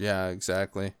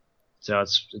 exactly. So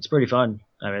it's pretty fun.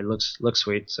 I mean, it looks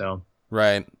sweet. So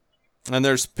right. And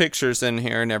there's pictures in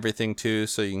here and everything too,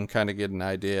 so you can kind of get an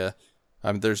idea.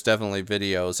 There's definitely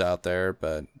videos out there,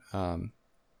 but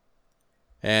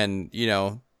and you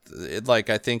know,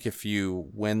 I think if you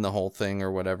win the whole thing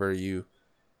or whatever, you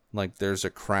like there's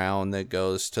a crown that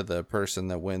goes to the person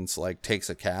that wins, like takes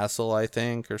a castle, I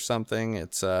think, or something.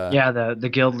 It's the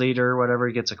guild leader or whatever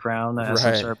gets a crown that has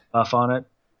some sort of buff on it.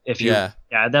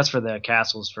 That's for the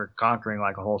castles for conquering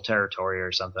like a whole territory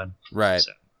or something. Right.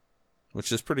 So.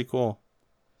 Which is pretty cool.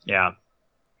 Yeah.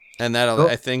 And that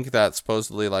I think that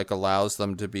supposedly like allows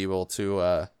them to be able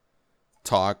to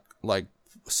talk, like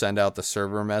send out the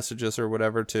server messages or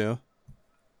whatever too.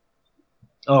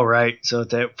 Oh right, so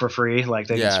for free, like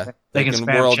they can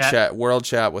spam world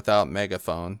chat without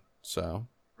megaphone. So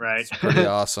right, it's pretty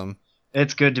awesome.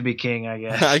 It's good to be king, I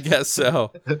guess. I guess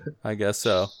so.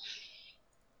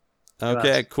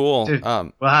 Okay, cool. Dude,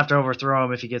 we'll have to overthrow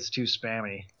him if he gets too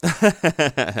spammy.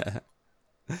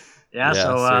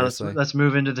 So let's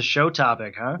move into the show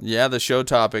topic, huh? Yeah, the show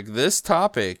topic. This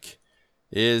topic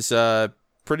is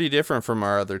pretty different from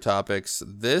our other topics.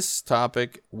 This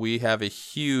topic, we have a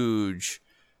huge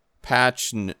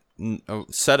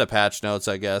set of patch notes,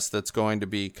 I guess, that's going to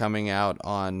be coming out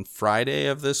on Friday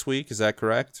of this week. Is that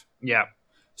correct? Yeah.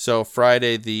 So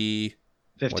Friday the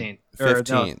 15th.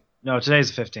 15th. No,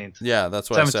 today's the 15th. Yeah, that's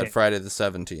what 17th. I said. Friday the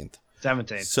 17th.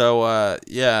 17th. So,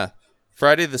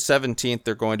 Friday the 17th,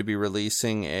 they're going to be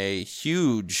releasing a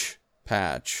huge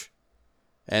patch.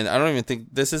 And I don't even think,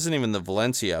 this isn't even the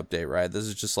Valencia update, right? This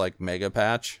is just like mega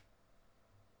patch.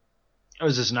 Oh,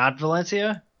 is this not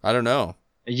Valencia? I don't know.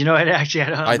 You know,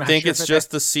 I think it's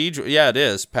just the Siege. Yeah, it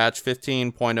is. Patch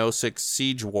 15.06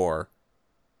 Siege War.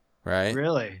 Right?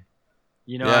 Really?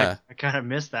 You know, I kind of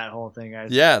missed that whole thing.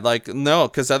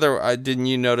 Because didn't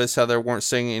you notice how they weren't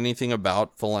saying anything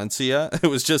about Valencia? It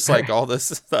was just like all this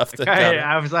stuff.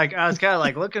 I was kind of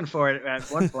like looking for it at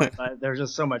one point, but there's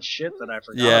just so much shit that I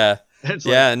forgot. Yeah.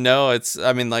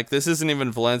 This isn't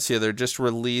even Valencia. They're just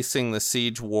releasing the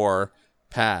Siege War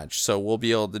patch. So we'll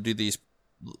be able to do these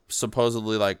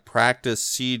supposedly like practice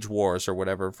Siege Wars or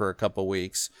whatever for a couple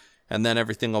weeks. And then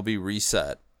everything will be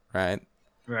reset. Right?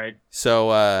 Right.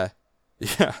 So,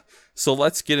 yeah, so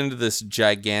let's get into this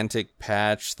gigantic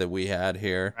patch that we had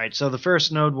here. Right, so the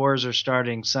first Node Wars are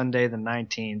starting Sunday the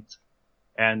 19th,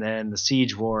 and then the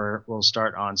Siege War will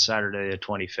start on Saturday the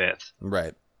 25th.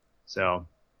 Right. So,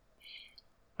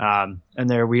 and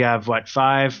there we have,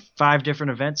 five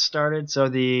different events started. So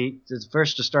the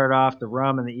first to start off, the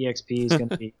RUM and the EXP is going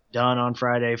to be done on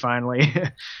Friday, finally.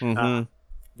 Mm-hmm.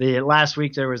 The last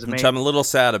week there was which I'm a little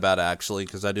sad about, actually,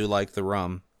 because I do like the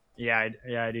RUM. Yeah,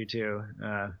 I do too.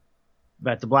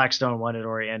 But the Blackstone one had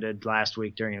already ended last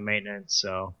week during the maintenance,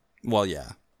 so. Well,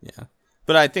 yeah.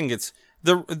 But I think it's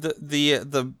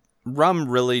the RUM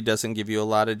really doesn't give you a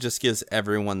lot. It just gives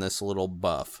everyone this little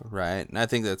buff, right? And I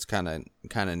think that's kind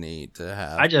of neat to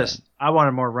have. I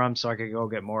wanted more RUM so I could go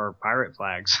get more pirate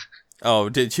flags. Oh,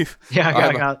 did you? Yeah,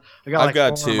 I've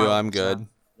got two. I'm good. So,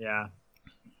 yeah,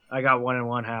 I got one in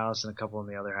one house and a couple in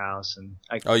the other house, and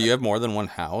you have more than one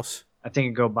house? I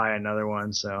think I'd go buy another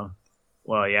one. So,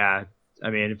 well, yeah. I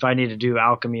mean, if I need to do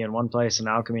alchemy in one place and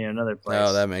alchemy in another place.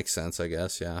 Oh, that makes sense, I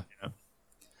guess. Yeah.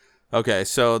 Okay,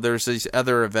 so there's these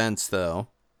other events, though.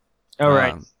 All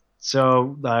right.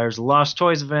 So there's Lost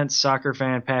Toys event, Soccer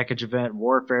Fan Package event,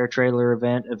 Warfare Trailer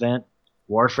event,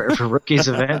 Warfare for Rookies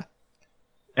event.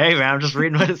 Hey, man, I'm just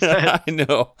reading what it said. I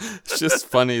know. It's just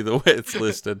funny the way it's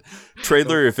listed.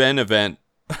 Trailer event.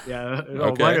 Yeah,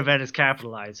 one event is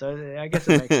capitalized, so I guess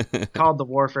it makes it called the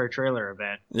Warfare Trailer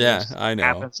event. Yeah, I know.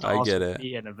 Happens to I get also it.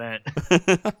 Be an event.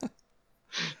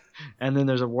 And then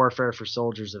there's a Warfare for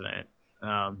Soldiers event.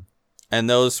 And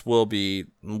those we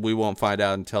won't find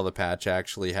out until the patch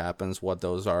actually happens what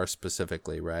those are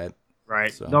specifically, right?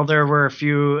 Right. So. Though there were a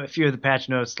few of the patch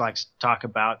notes like talk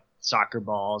about soccer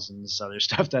balls and this other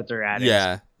stuff that they're adding.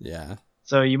 Yeah.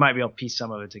 So you might be able to piece some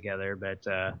of it together, but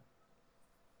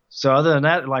so other than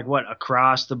that, like what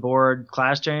across the board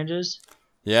class changes?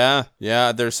 Yeah.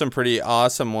 There's some pretty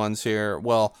awesome ones here.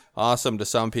 Well, awesome to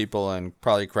some people and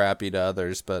probably crappy to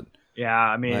others, but yeah,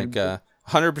 I mean, like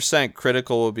 100%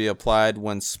 critical will be applied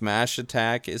when smash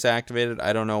attack is activated.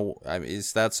 I don't know.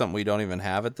 Is that something we don't even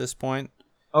have at this point?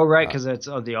 oh right, because it's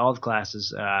the alt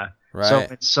classes.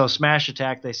 Right. So smash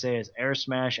attack they say is air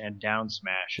smash and down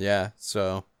smash. Yeah.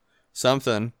 So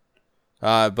something.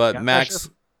 But Yeah, max.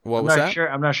 What was that?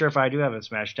 I'm not sure if I do have a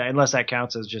smash attack, unless that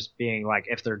counts as just being like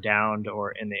if they're downed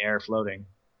or in the air floating.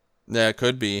 Yeah, it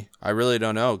could be. I really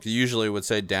don't know. Usually it would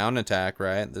say down attack,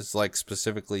 right? This is like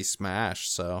specifically smash,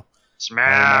 so.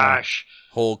 Smash!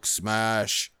 Hulk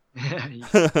smash.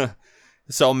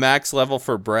 So max level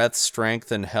for breath,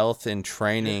 strength, and health in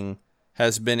training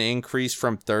has been increased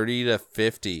from 30 to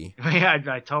 50. Yeah,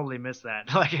 I totally missed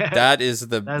that. Like That is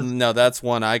that's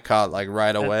one I caught like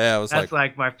right away. I was that's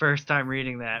like my first time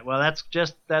reading that. Well, that's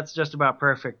just about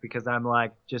perfect because I'm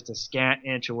like just a scant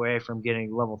inch away from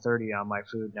getting level 30 on my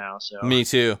food now. So me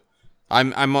too.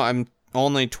 I'm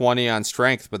only 20 on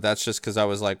strength, but that's just because I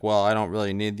was like, well, I don't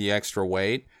really need the extra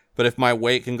weight. But if my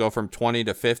weight can go from 20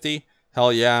 to 50,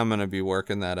 hell yeah, I'm gonna be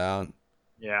working that out.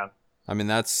 Yeah. I mean,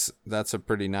 that's a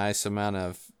pretty nice amount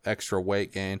of extra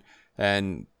weight gain.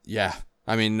 And yeah,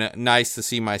 I mean, nice to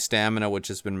see my stamina, which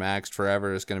has been maxed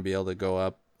forever, is going to be able to go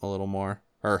up a little more.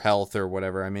 Or health or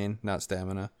whatever, I mean, not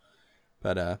stamina.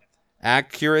 But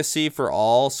accuracy for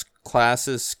all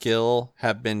classes skill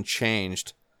have been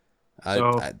changed.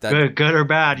 So good or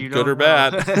bad, you don't know.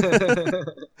 Bad.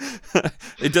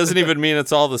 It doesn't even mean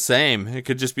it's all the same. It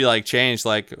could just be like changed.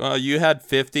 Like, oh, you had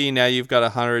 50, now you've got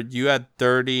 100. You had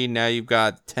 30, now you've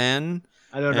got 10.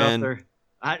 I don't know if they're.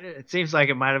 It seems like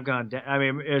it might have gone down. I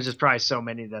mean, it was just probably so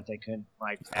many that they couldn't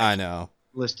I know.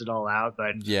 List it all out,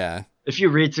 but yeah. If you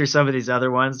read through some of these other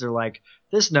ones, they're like,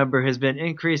 this number has been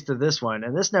increased to this one,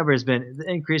 and this number has been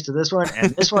increased to this one,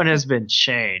 and this one has been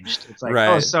changed. It's like,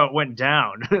 oh, so it went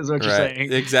down, is what you're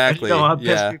saying. Exactly. You don't want to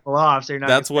piss people off, so you're not.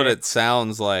 That's what it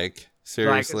sounds like.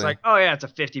 Seriously. It's like, oh yeah, it's a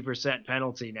 50%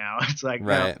 penalty now. It's like,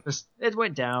 no, it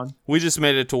went down. We just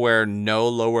made it to where no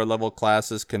lower level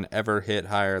classes can ever hit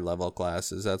higher level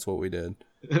classes. That's what we did.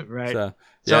 Right.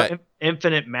 So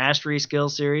Infinite Mastery skill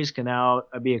series can now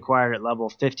be acquired at level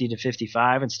 50 to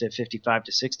 55 instead of 55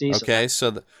 to 60. Okay,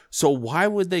 so why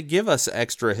would they give us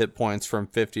extra hit points from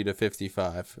 50 to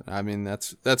 55? I mean,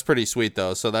 that's pretty sweet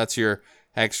though. So that's your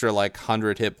extra like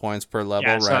 100 hit points per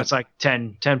level, right? So it's like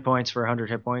 10 points for 100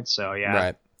 hit points. So yeah.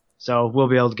 Right. So we'll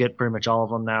be able to get pretty much all of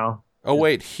them now. Oh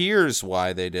wait, here's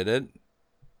why they did it.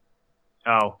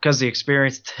 Oh, because the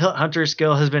experienced hunter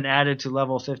skill has been added to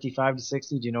level 55 to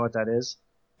 60. Do you know what that is?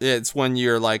 It's when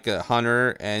you're like a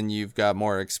hunter and you've got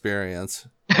more experience.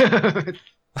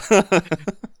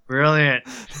 Brilliant.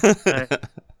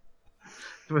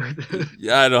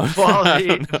 Yeah, I don't Quality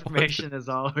information as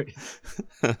always.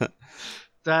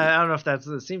 So I don't know if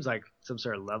it seems like some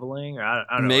sort of leveling or I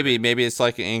don't know. Maybe it's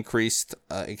like an increased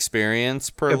experience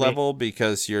per level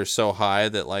because you're so high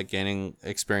that like gaining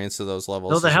experience to those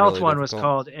levels. So the health really one difficult. was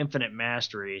called Infinite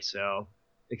Mastery. So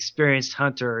experienced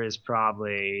hunter is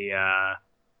probably I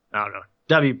don't know,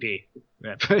 WP.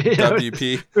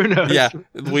 WP. Who knows? Yeah,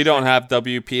 we don't have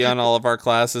WP on all of our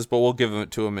classes, but we'll give it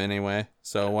to them anyway.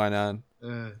 So why not?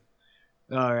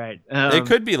 All right. It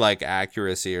could be like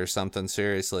accuracy or something.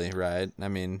 Seriously, right? I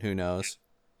mean, who knows?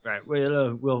 Right.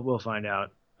 We'll find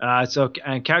out. So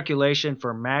calculation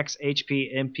for max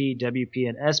HP, MP, WP,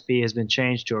 and SP has been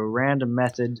changed to a random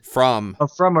method from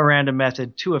a random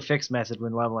method to a fixed method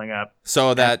when leveling up.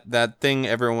 So that thing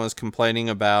everyone was complaining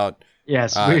about,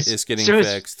 yes, is getting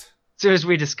fixed. As soon as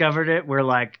we discovered it, we're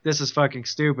like, this is fucking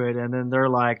stupid, and then they're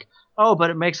like, oh,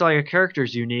 but it makes all your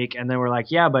characters unique, and then we're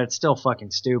like, yeah, but it's still fucking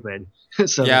stupid.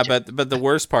 So yeah, but the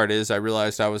worst part is I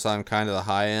realized I was on kind of the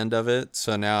high end of it,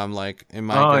 so now I'm like, am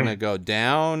I going to go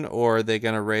down, or are they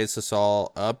going to raise us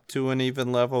all up to an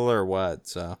even level, or what?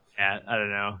 So yeah, I don't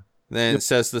know. Then it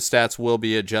says the stats will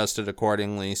be adjusted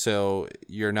accordingly, so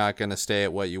you're not going to stay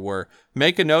at what you were.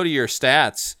 Make a note of your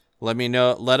stats.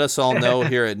 Let us all know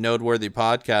here at Noteworthy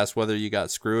Podcast whether you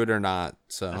got screwed or not.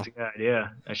 So that's a good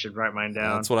idea. I should write mine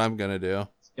down. That's what I'm going to do.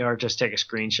 Or just take a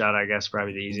screenshot, I guess,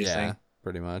 probably the easiest thing. Yeah,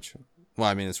 pretty much. Well,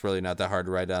 I mean, it's really not that hard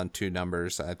to write down 2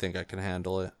 numbers. I think I can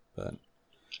handle it. But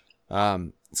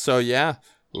so yeah,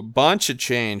 a bunch of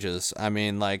changes. I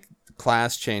mean, like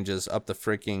class changes up the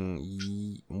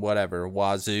freaking whatever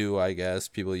wazoo. I guess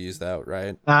people use that,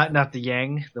 right? Not the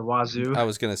yang, the wazoo. I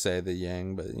was gonna say the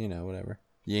yang, but whatever.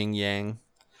 Yin yang.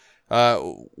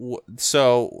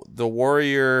 So the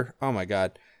warrior. Oh my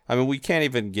god. I mean, we can't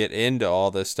even get into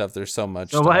all this stuff. There's so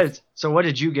much. So what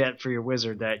did you get for your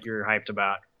wizard that you're hyped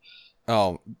about?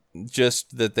 Oh,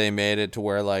 just that they made it to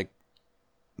where like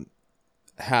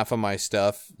half of my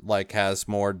stuff like has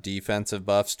more defensive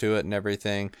buffs to it and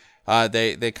everything.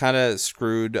 They kind of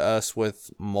screwed us with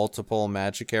multiple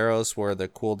magic arrows where the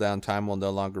cooldown time will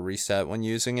no longer reset when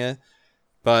using it.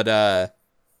 But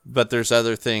there's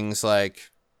other things like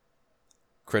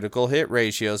critical hit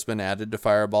ratio has been added to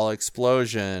Fireball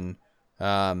Explosion.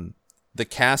 The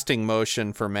casting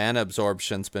motion for mana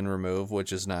absorption's been removed,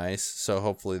 which is nice. So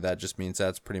hopefully that just means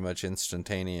that's pretty much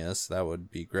instantaneous. That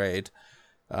would be great.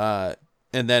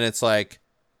 And then it's like,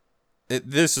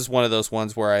 this is one of those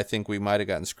ones where I think we might have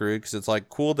gotten screwed because it's like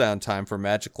cooldown time for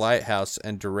Magic Lighthouse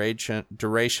and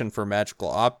duration for Magical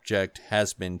Object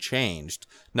has been changed.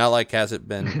 Not like has it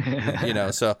been,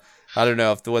 so I don't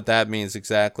know what that means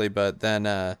exactly. But then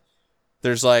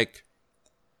there's like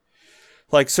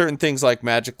certain things like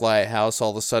Magic Lighthouse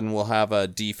all of a sudden will have a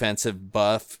defensive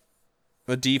buff,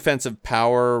 a defensive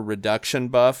power reduction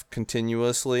buff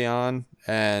continuously on,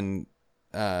 and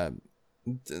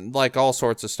like all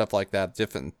sorts of stuff like that.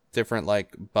 Different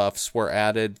like buffs were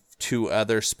added to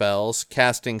other spells.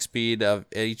 Casting speed of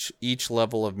each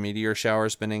level of meteor shower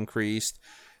has been increased.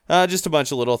 Just a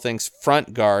bunch of little things.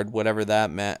 Front guard, whatever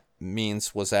that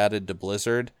means, was added to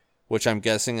Blizzard, which I'm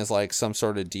guessing is like some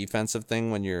sort of defensive thing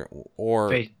when you're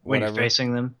when you're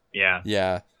facing them. Yeah.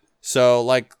 Yeah. So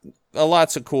like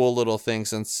lots of cool little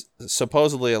things, and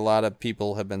supposedly a lot of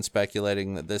people have been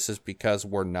speculating that this is because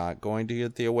we're not going to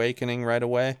get the Awakening right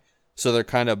away. So they're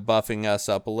kind of buffing us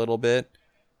up a little bit,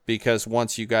 because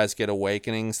once you guys get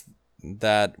Awakenings,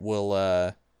 that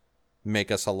will make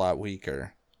us a lot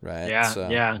weaker, right? Yeah,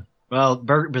 yeah. Well,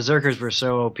 Berserkers were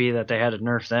so OP that they had to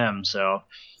nerf them. So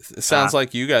it sounds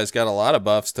like you guys got a lot of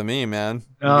buffs to me, man.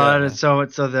 So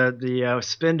the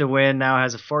spin to win now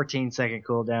has a 14-second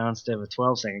cooldown instead of a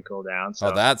 12-second cooldown.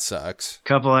 So that sucks. A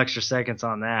couple extra seconds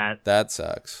on that. That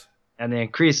sucks. And the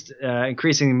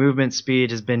increasing movement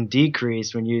speed has been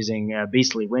decreased when using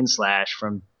Beastly Wind Slash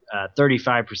from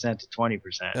 35% to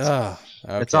 20%.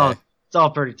 Okay. It's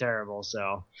all pretty terrible.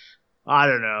 So I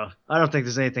don't know. I don't think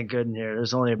there's anything good in here.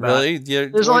 There's only only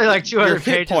like 200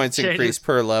 hit points increase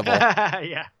per level.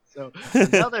 Yeah. So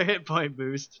another hit point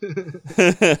boost.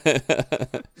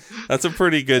 That's a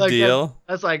pretty good deal.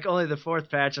 That's like only the fourth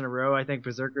patch in a row. I think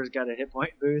Berserker's got a hit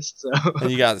point boost. So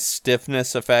and you got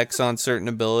stiffness effects on certain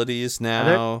abilities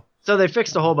now. So they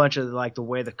fixed a whole bunch of like the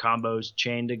way the combos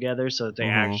chain together so that they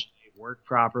actually work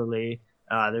properly.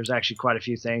 There's actually quite a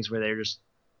few things where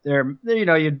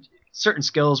certain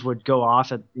skills would go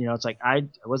off at, it's like I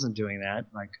wasn't doing that.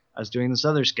 Like I was doing this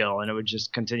other skill and it would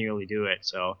just continually do it.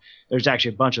 So there's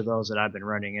actually a bunch of those that I've been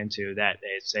running into that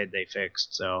they said they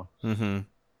fixed. So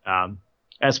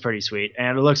that's pretty sweet.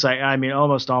 And it looks like,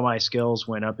 almost all my skills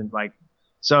went up in like,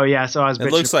 so yeah. So I was. It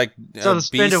looks like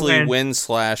Beastly Wind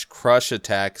Slash Crush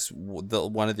attacks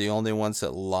one of the only ones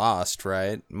that lost,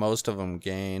 right? Most of them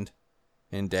gained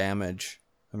in damage.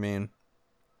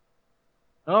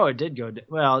 Oh, it did go.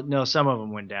 Well, no, some of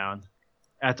them went down.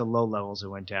 At the low levels, it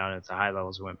went down. At the high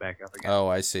levels, it went back up again. Oh,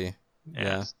 I see.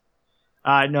 Yeah.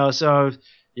 No. So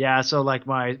yeah. So like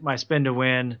my spin to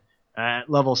win at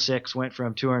level 6 went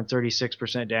from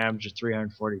 236% damage to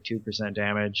 342%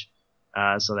 damage.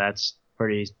 So that's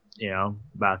pretty.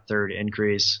 About a third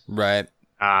increase. Right.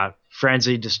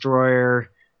 Frenzied Destroyer,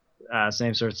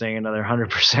 same sort of thing. Another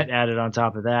 100% added on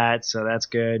top of that. So that's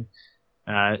good.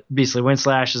 Beastly Wind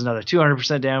Slash is another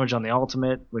 200% damage on the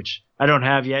ultimate, which I don't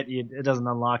have yet. It doesn't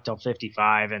unlock till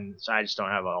 55, and so I just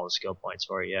don't have all the skill points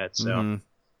for it yet. So,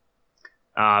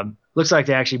 looks like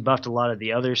they actually buffed a lot of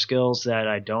the other skills that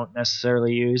I don't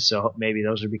necessarily use. So maybe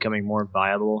those are becoming more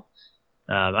viable.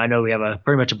 I know we have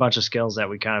pretty much a bunch of skills that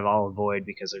we kind of all avoid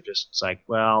because they're just it's like,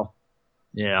 well,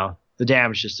 the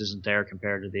damage just isn't there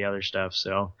compared to the other stuff.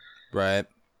 So, right.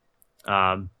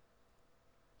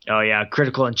 Oh yeah,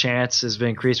 critical enchants has been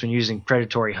increased when using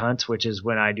Predatory Hunt, which is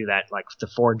when I do that like the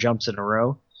 4 jumps in a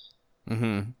row.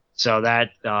 So that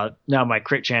now my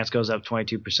crit chance goes up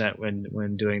 22%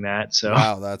 when doing that. So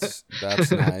wow, that's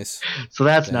nice. So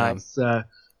that's nice.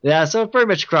 Yeah, so pretty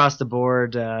much across the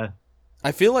board.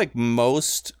 I feel like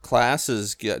most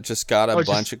classes just got a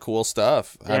bunch of cool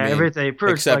stuff. Yeah, everything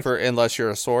except for unless you're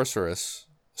a sorcerer.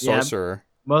 Yeah,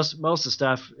 most of the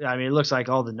stuff. It looks like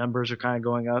all the numbers are kind of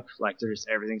going up. Like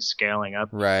everything's scaling up,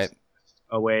 right?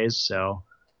 A ways. So,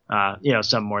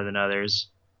 Some more than others.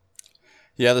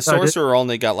 Yeah, the sorcerer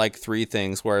only got like 3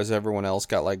 things, whereas everyone else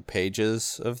got like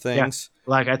pages of things.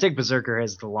 Yeah, like I think Berserker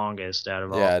has the longest out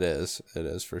of all. Yeah, it is. It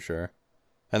is for sure.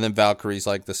 And then Valkyrie's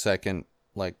like the second,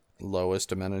 like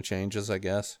lowest amount of changes, I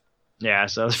guess. Yeah,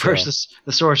 so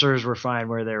the sorcerers were fine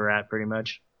where they were at, pretty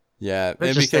much. Yeah,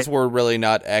 and because we're really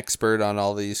not expert on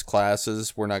all these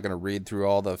classes, we're not going to read through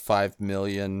all the 5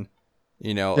 million,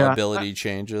 ability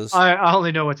changes. I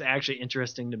only know what's actually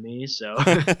interesting to me, so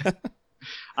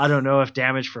I don't know if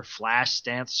damage for flash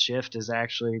stance shift is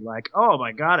actually like, oh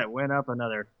my god, it went up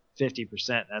another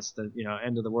 50%. That's the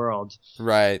end of the world.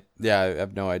 Right. Yeah, I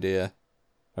have no idea.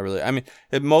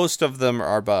 Most of them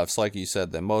are buffs, like you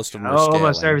said. That most of them are scaling.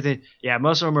 Almost everything. Yeah,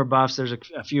 most of them are buffs. There's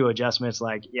a few adjustments,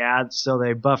 like so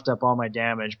they buffed up all my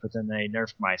damage, but then they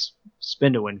nerfed my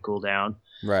spin to win cooldown.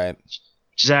 Right.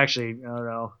 Which is actually, I don't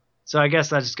know. So I guess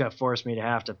that just got forced me to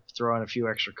have to throw in a few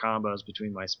extra combos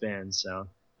between my spins. So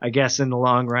I guess in the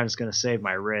long run, it's going to save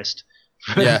my wrist.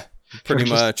 Yeah, pretty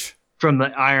much. From the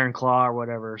Iron Claw or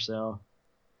whatever. So.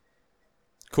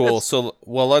 Cool. So,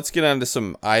 let's get on to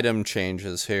some item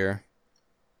changes here.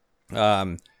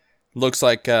 Looks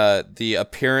like the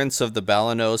appearance of the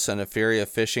Balanos and Etheria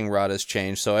fishing rod has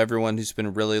changed. So everyone who's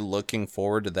been really looking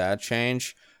forward to that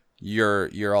change,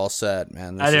 you're all set,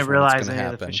 man. I didn't realize any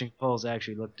of the fishing poles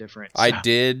actually look different. So. I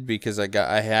did, because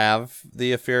I have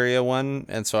the Etheria one,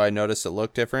 and so I noticed it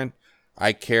looked different.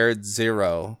 I cared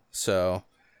zero. So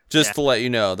just to let you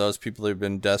know, those people who've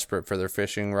been desperate for their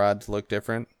fishing rod to look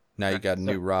different. Now you got a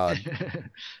new rod.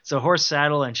 So Horse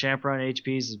Saddle and Champron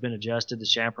HPs has been adjusted. The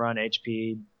Champron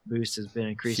HP boost has been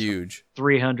increased huge. From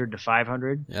 300 to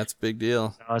 500. That's a big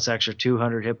deal. So that's extra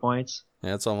 200 hit points.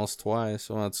 Yeah, it's almost twice.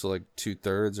 Well, it's like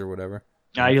 2/3 or whatever.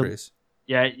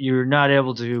 You're not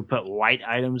able to put white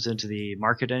items into the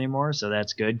market anymore, so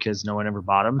that's good because no one ever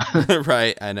bought them.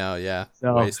 Right, I know, yeah.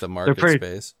 So waste of market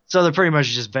space. So they're pretty much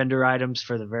just vendor items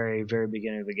for the very, very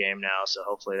beginning of the game now, so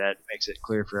hopefully that makes it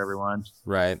clear for everyone.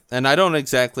 Right, and I don't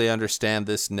exactly understand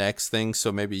this next thing,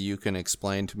 so maybe you can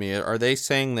explain to me. Are they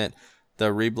saying that the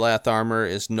Reblath armor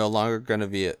is no longer going to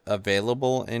be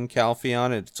available in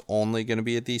Calpheon? It's only going to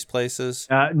be at these places?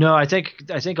 No, I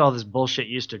think all this bullshit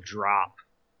used to drop.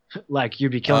 Like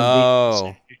you'd be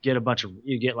killing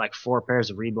you'd get like 4 pairs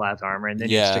of Reblath armor, and then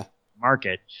you'd stick to the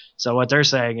market. So what they're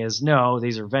saying is, no,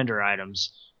 these are vendor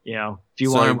items. If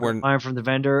you want to buy them from the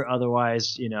vendor,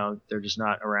 otherwise, they're just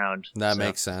not around. That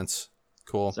makes sense.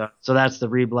 Cool. So that's the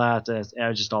Reblath,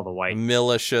 just all the white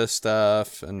militia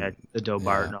stuff and the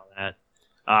Dobart and all that.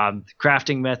 The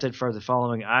crafting method for the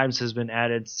following items has been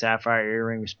added: sapphire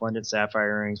earring, resplendent sapphire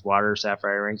earrings, water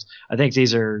sapphire earrings. I think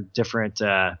these are different.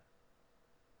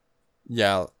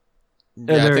 Yeah,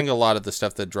 I think a lot of the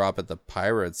stuff that drop at the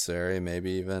Pirates area,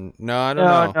 maybe even. No, I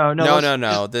don't know.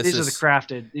 No. These are the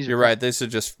crafted. You're right. These are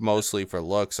just mostly for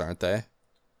looks, aren't they?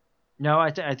 No,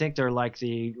 I think they're like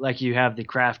you have the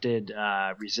crafted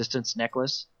resistance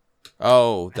necklace.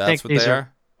 Oh, that's what they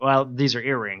are? Well, these are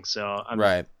earrings, so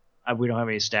right. We don't have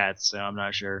any stats, so I'm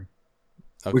not sure.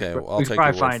 Okay, I'll take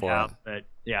your word for it. But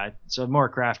yeah, so more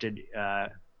crafted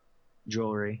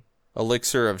jewelry.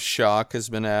 Elixir of Shock has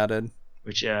been added,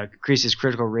 which increases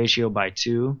critical ratio by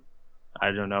 2.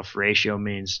 I don't know if ratio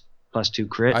means +2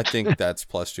 crit. I think that's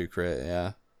 +2 crit,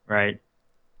 yeah. Right.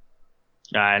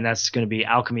 And that's going to be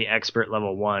Alchemy Expert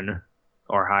level 1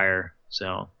 or higher.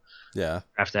 So yeah,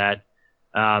 after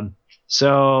that.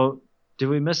 So did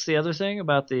we miss the other thing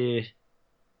about the?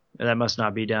 That must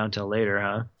not be down till later,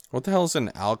 huh? What the hell is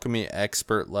an Alchemy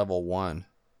Expert level 1?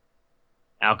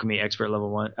 Alchemy Expert level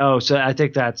 1. Oh, so I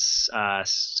think that's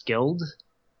skilled.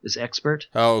 Is expert.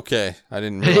 Oh, okay. I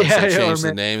didn't realize they changed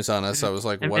the names on us. I was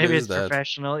like, what is that?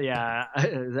 Professional. Yeah, I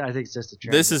think it's just a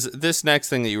trend. This next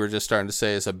thing that you were just starting to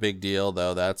say is a big deal,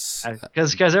 though. That's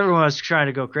because everyone was trying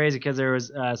to go crazy because there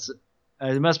was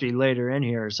it must be later in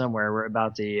here somewhere where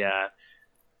about the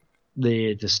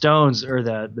stones or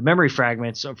the memory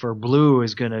fragments for blue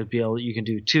is going to be able. You can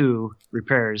do 2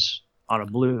 repairs on a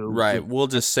blue. Right. We'll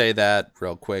just say that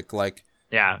real quick. Like.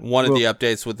 Yeah. One of the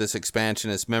updates with this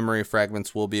expansion is memory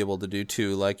fragments will be able to do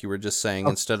 2, like you were just saying,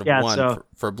 instead of 1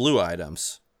 for blue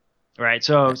items. Right.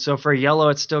 So for yellow,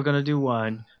 it's still going to do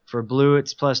 1. For blue,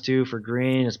 it's +2. For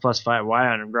green, it's +5. Why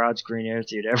on God's green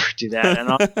earth you'd ever do that?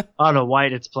 And on a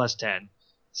white, it's +10.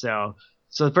 So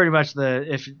pretty much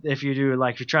if you do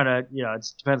if you're trying to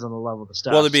it depends on the level of the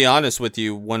stuff. Well, to be honest with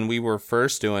you, when we were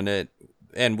first doing it,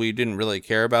 and we didn't really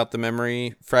care about the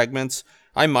memory fragments.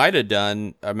 I might have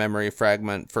done a memory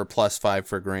fragment for +5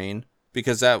 for green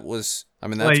because that was,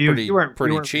 that's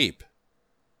pretty cheap.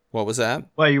 What was that?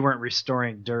 Well, you weren't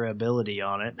restoring durability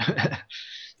on it.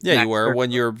 Yeah, you were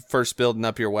when you're first building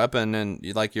up your weapon and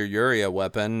like your Uria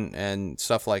weapon and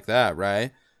stuff like that,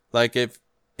 right? Like if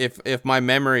my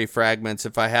memory fragments,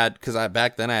 if I had, because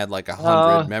back then I had like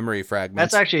 100 memory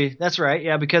fragments. That's right.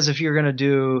 Yeah, because if you're gonna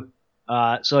do,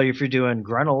 so if you're doing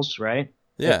Grunnels, right?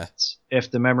 Yeah.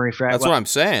 If the memory fragments. That's what I'm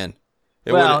saying.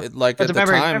 But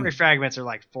the memory fragments are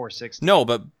like 460. No,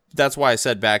 but that's why I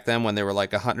said back then when they were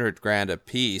like $100,000 a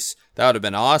piece, that would have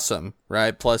been awesome,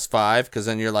 right? Plus 5, because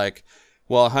then you're like,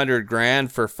 well,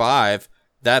 $100,000 for 5,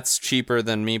 that's cheaper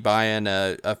than me buying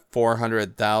a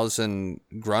 400,000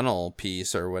 Grunnel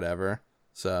piece or whatever.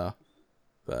 So,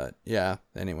 but yeah,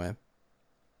 anyway.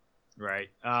 Right.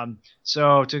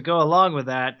 So to go along with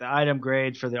that, the item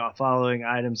grade for the following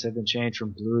items have been changed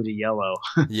from blue to yellow.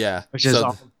 Yeah. Which is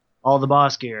all the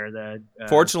boss gear.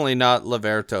 Fortunately, not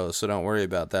Laverto, so don't worry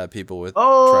about that, people with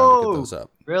trying to get those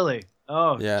up. Really?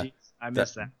 Oh, yeah. Geez, I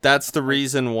missed that. That's the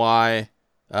reason why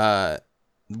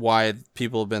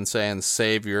people have been saying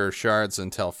save your shards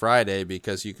until Friday,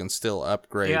 because you can still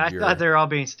upgrade. Yeah, I thought they were all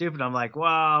being stupid. I'm like,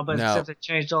 wow, but except they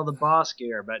changed all the boss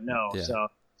gear, but no. Yeah.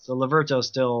 So Laverto's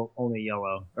still only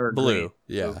yellow or blue. Green.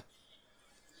 Yeah.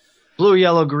 Blue,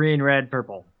 yellow, green, red,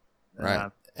 purple.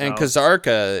 Right. And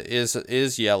Kazarka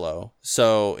is yellow.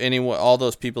 So all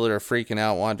those people that are freaking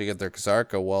out wanting to get their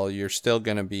Kazarka, well, it's still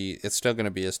gonna be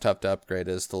as tough to upgrade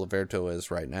as the Laverto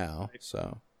is right now.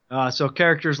 So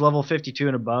characters level 52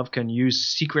 and above can use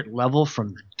secret level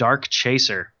from the Dark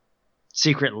Chaser.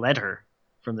 Secret letter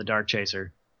from the Dark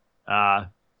Chaser.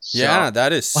 Yeah,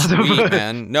 that is sweet,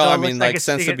 man. No, I mean, like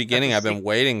since the beginning, I've been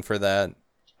waiting for that.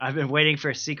 I've been waiting for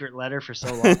a secret letter for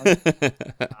so long.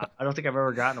 I don't think I've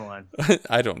ever gotten one.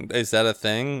 Is that a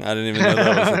thing? I didn't even know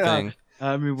that was a thing.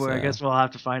 I mean, I guess we'll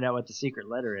have to find out what the secret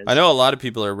letter is. I know a lot of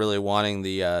people are really wanting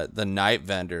the night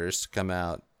vendors to come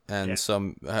out, and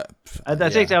some. I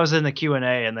think that was in the Q&A,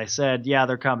 and they said, yeah,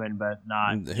 they're coming, but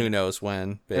not. Who knows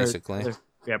when? Basically.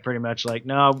 Yeah, pretty much like,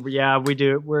 no, yeah, we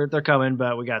do. They're coming,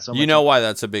 but we got so much. You know why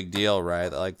that's a big deal,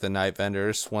 right? Like the night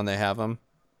vendors when they have them,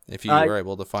 if you were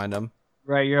able to find them.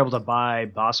 Right, you're able to buy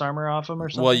boss armor off them or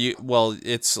something. Well,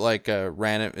 it's like a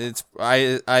random.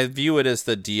 I view it as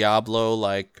the Diablo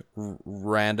like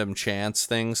random chance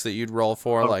things that you'd roll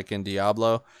for, like in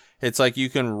Diablo. It's like you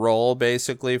can roll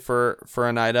basically for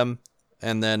an item,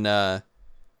 and then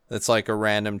it's like a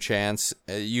random chance.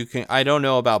 You can. I don't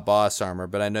know about boss armor,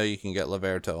 but I know you can get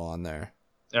Laverto on there.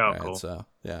 Oh, right? Cool. So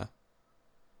yeah.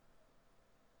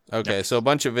 Okay, so a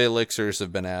bunch of elixirs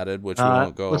have been added, which we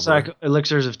won't go over. Looks like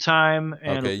elixirs of time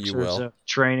and elixirs of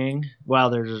training. Well,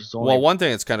 there's only... Well, one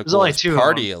thing that's kind of cool is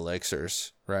party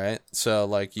elixirs, right? So,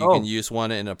 like, you can use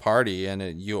one in a party,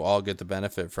 and you all get the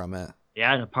benefit from it.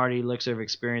 Yeah, and a party elixir of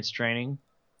experience training.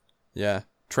 Yeah,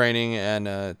 training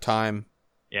and time.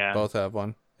 Yeah. Both have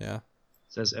one, yeah. It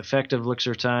says effective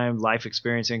elixir time, life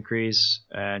experience increase,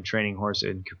 and training horse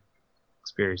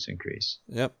experience increase.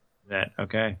 Yep.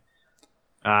 Okay.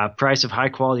 Price of high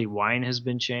quality wine has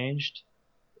been changed.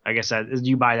 I guess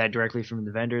you buy that directly from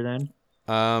the vendor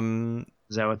then?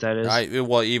 Is that what that is?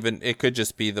 Even it could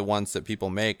just be the ones that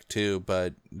people make too,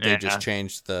 but they just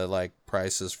changed the like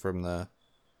prices from the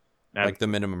like the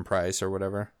minimum price or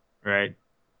whatever. Right.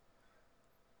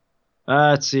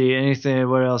 Let's see.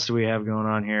 What else do we have going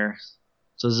on here?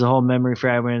 So there's the whole memory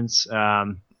fragments.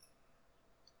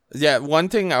 Yeah, one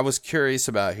thing I was curious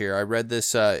about here, I read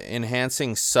this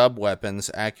enhancing sub-weapons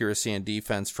accuracy and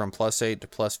defense from +8 to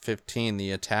 +15,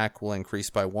 the attack will increase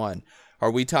by 1.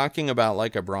 Are we talking about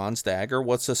like a bronze dagger?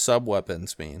 What's the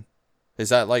sub-weapons mean? Is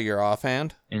that like your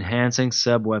offhand? Enhancing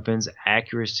sub-weapons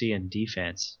accuracy and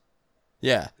defense.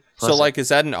 Yeah. So like, is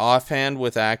that an offhand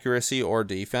with accuracy or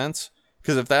defense?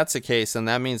 Because if that's the case, then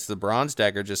that means the bronze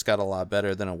dagger just got a lot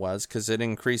better than it was, because it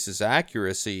increases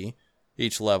accuracy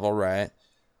each level, right?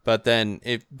 But then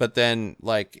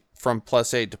like from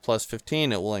 +8 to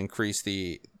 +15, it will increase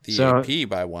the AP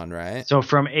by 1, right? So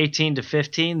from 18 to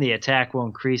 15, the attack will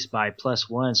increase by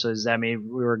 +1. So does that mean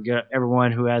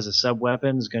everyone who has a sub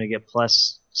weapon is going to get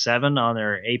 +7 on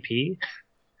their AP?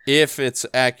 If it's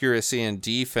accuracy and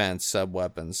defense sub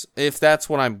weapons, if that's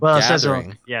what I'm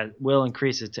gathering. Will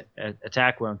increase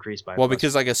attack will increase by. Well,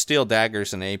 because like a steel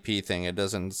dagger's an AP thing,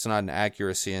 it's not an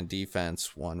accuracy and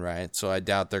defense one, right? So I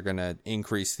doubt they're gonna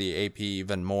increase the AP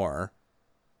even more,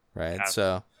 right? Yeah.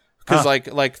 So because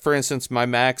like for instance, my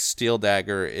max steel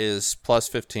dagger is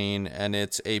 +15 and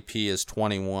its AP is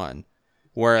 21,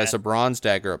 whereas a bronze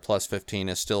dagger at +15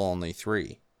 is still only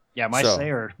 3. Yeah, my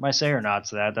Sayer Knots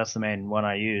that's the main one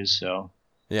I use. So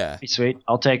Yeah. Sweet.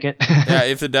 I'll take it. Yeah,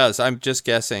 if it does. I'm just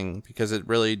guessing because it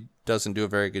really doesn't do a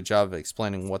very good job of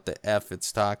explaining what the F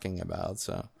it's talking about.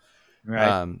 So,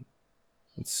 Right.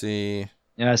 let's see.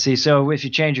 Yeah. See, so if you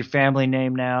change your family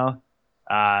name now,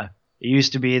 it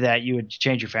used to be that you would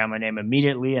change your family name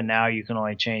immediately, and now you can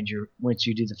only change once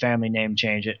you do the family name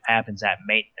change, it happens at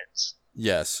maintenance.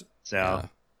 Yes. So Yeah.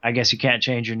 I guess you can't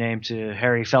change your name to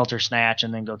Harry Felter Snatch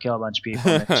and then go kill a bunch of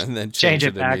people and then change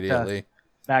it back immediately.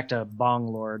 back to Bong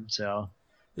Lord. So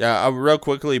yeah, real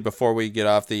quickly before we get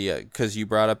off the, because you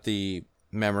brought up the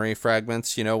memory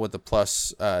fragments, with the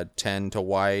plus 10 to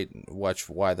white.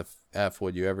 Why the F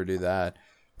would you ever do that?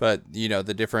 But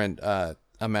the different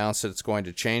amounts that it's going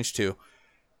to change to.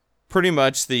 Pretty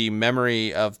much the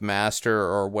memory of master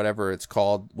or whatever it's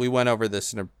called. We went over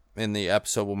this in the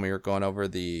episode when we were going over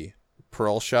the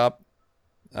Pearl Shop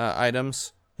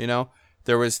items.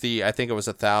 There was I think it was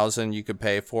 1,000 you could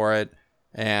pay for it,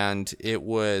 and it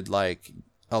would like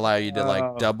allow you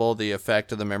to double the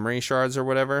effect of the memory shards or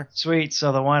whatever. Sweet.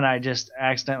 So the one I just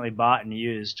accidentally bought and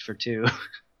used for 2.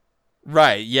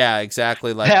 Right, yeah,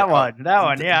 exactly. Like that one,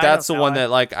 yeah. That's the one that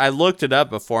like I looked it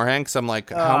up beforehand because I'm like,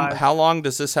 how long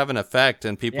does this have an effect?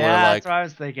 And people are like, that's what I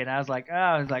was thinking. I don't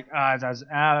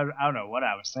know what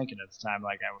I was thinking at the time.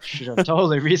 Like I should have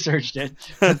totally researched it.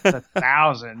 It's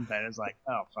 1,000, but it's like,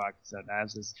 oh fuck. So now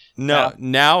it's just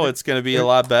now it's gonna be a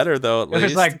lot better though. At least. It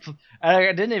was like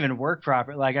it didn't even work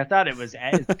properly. Like I thought it was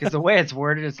because the way it's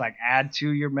worded, it's like add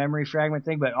to your memory fragment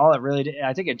thing. But all it really did,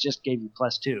 I think it just gave you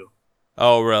 +2.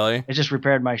 Oh, really? It just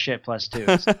repaired my shit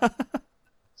 +2.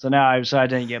 So now I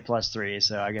didn't get +3.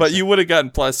 So I guess. But you would have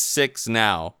gotten +6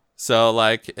 now. So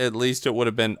like at least it would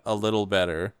have been a little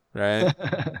better, right?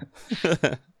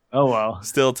 Oh well.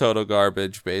 Still total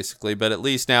garbage basically, but at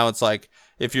least now it's like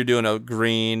if you're doing a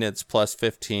green, it's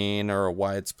 +15, or a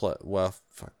white's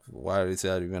why is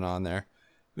that even on there?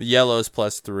 Yellow's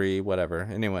 +3, whatever.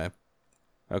 Anyway,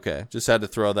 okay, just had to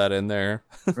throw that in there.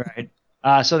 Right.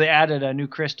 So they added a new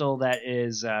crystal that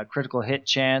is critical hit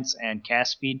chance and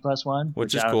cast speed +1,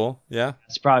 which is cool. Yeah,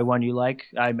 it's probably one you like.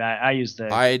 I use the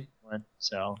one,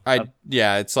 so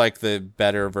yeah, it's like the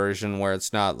better version where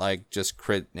it's not like just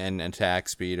crit and attack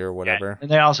speed or whatever. Yeah.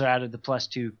 And they also added the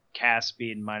 +2 cast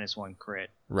speed and -1 crit.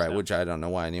 Right, so. Which I don't know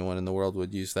why anyone in the world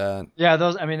would use that. Yeah,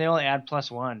 those. I mean, they only add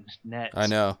 +1 net. I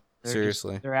know.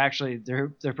 Seriously,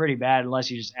 they're pretty bad unless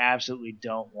you just absolutely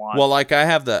don't want. Well, like I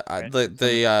have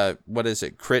the what is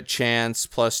it? Crit chance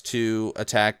 +2,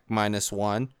 attack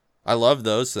 -1. I love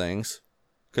those things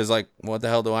because like what the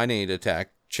hell do I need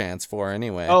attack chance for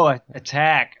anyway? Oh,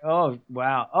 attack! Oh,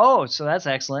 wow! Oh, so that's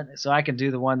excellent. So I can do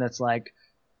the one that's like,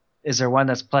 is there one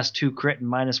that's +2 crit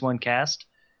and -1 cast?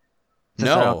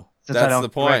 No. That's the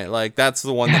point. Like that's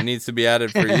the one that needs to be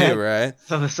added for you, right?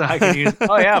 So I can use.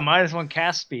 Oh yeah, -1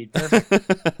 cast speed.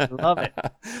 Perfect. Love it.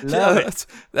 Love it.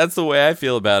 That's the way I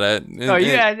feel about it.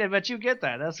 But you get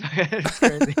that. That's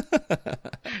crazy.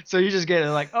 So you just get it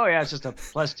like, oh yeah, it's just a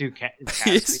 +2 cast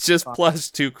it's speed. just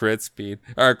 +2 crit speed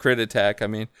or crit attack. I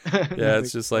mean, yeah,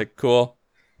 it's just like cool.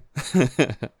 So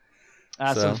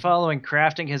the following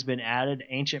crafting has been added.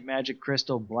 Ancient magic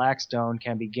crystal Blackstone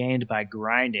can be gained by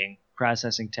grinding.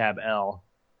 Processing tab L.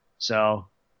 So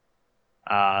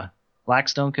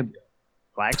Blackstone could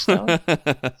Blackstone?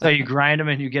 So you grind them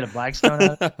and you get a Blackstone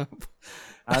out of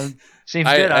it? Seems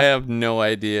good. I have no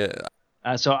idea.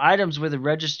 So items with a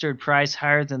registered price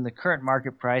higher than the current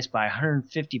market price by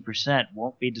 150%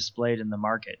 won't be displayed in the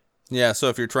market. Yeah, so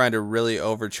if you're trying to really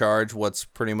overcharge what's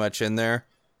pretty much in there,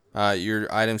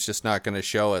 your item's just not going to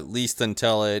show, at least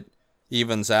until it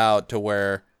evens out to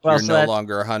where you're no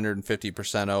longer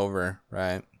 150% over,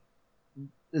 right?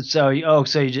 So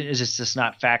is it just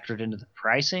not factored into the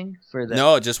pricing for the?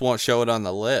 No, it just won't show it on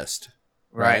the list,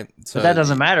 right? So but that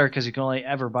doesn't matter because you can only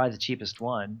ever buy the cheapest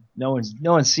one. No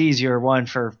one sees your one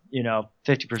for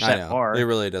 50% more. It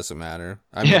really doesn't matter.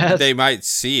 I mean, they might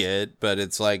see it, but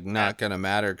it's like not gonna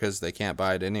matter because they can't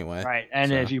buy it anyway. Right,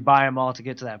 and if you buy them all to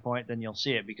get to that point, then you'll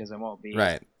see it because it won't be.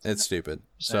 Right, it's stupid.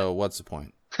 So what's the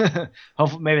point?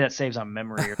 Hopefully, maybe that saves on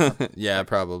memory or something. Yeah,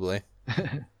 probably.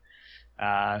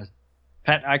 Pet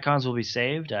icons will be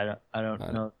saved. I don't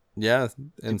know. Yeah,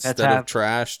 instead of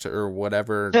trashed or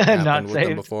whatever happened with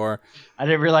them before. I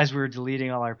didn't realize we were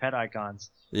deleting all our pet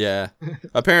icons. Yeah,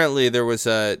 apparently there was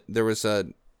a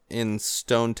in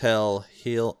Stonetail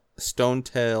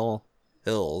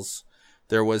Hills.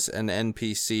 There was an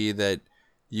NPC that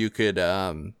you could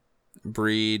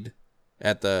breed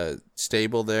at the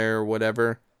stable there or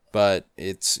whatever, but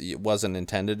it wasn't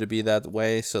intended to be that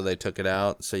way, so they took it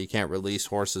out. So you can't release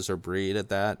horses or breed at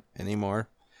that anymore.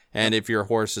 And if your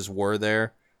horses were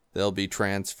there, they'll be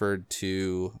transferred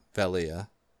to Velia.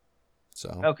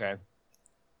 So Okay.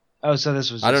 Oh, so this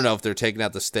was. I don't know if they're taking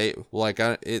out the state. Like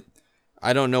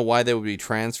I don't know why they would be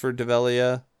transferred to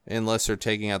Velia unless they're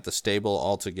taking out the stable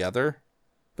altogether.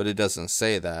 But it doesn't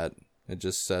say that. It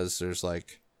just says there's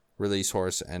like release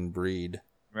horse and breed.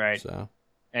 Right. So.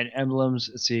 And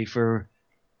emblems.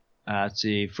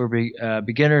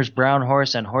 Beginners brown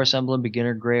horse and horse emblem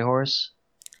beginner gray horse.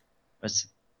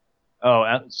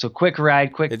 So quick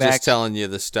ride, quick It's back. just telling you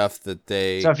the stuff that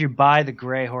they. So if you buy the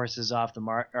gray horses off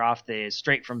the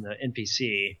straight from the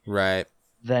NPC, Right.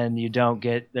 then you don't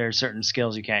get. There are certain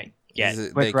skills you can't get.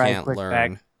 They can't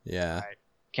learn. Back, yeah. right,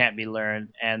 can't be learned,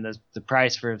 and the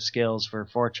price for skills for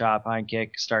 4-chop, hind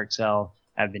kick, start sell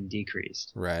have been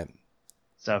decreased. Right.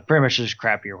 So pretty much just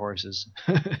crappier horses.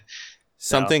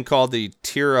 Something called the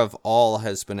Tier of All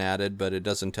has been added, but it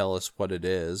doesn't tell us what it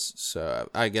is. So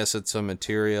I guess it's a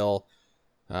material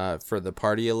for the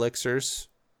party elixirs.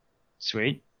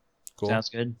 Sweet. Cool. Sounds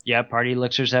good. Yeah, party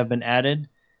elixirs have been added.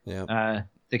 Yeah.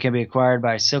 They can be acquired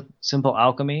by Simple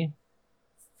Alchemy.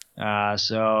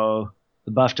 So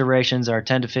the buff durations are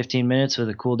 10 to 15 minutes with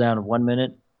a cooldown of 1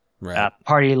 minute. Right.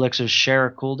 Party elixirs share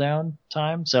a cooldown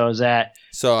time. So is that?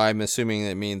 So I'm assuming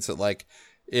it means that like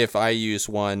if I use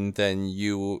one, then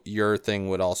your thing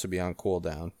would also be on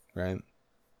cooldown, right?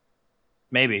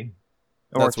 Maybe.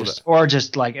 That's Or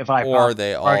just like if I or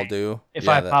they all do. If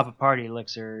I pop a party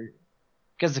elixir,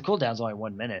 because the cooldown's only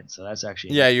 1 minute, so that's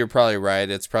actually. Yeah, you're probably right.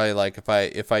 It's probably like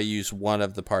if I use one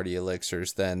of the party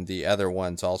elixirs, then the other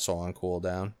one's also on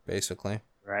cooldown, basically.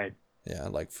 Right. Yeah,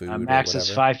 like food. Max or is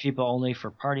whatever. 5 people only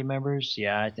for party members.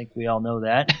 Yeah, I think we all know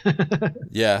that.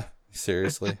 Yeah,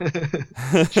 seriously.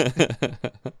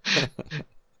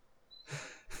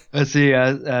 Let's see.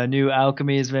 New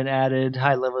alchemy has been added.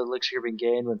 High level elixir been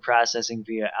gained when processing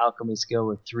via alchemy skill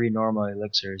with 3 normal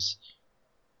elixirs.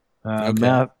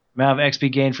 Amount of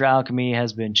XP gained for alchemy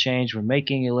has been changed when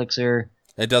making elixir.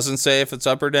 It doesn't say if it's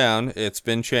up or down. It's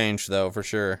been changed though, for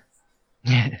sure.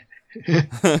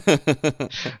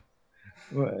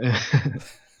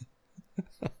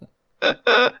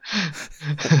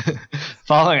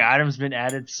 Following items been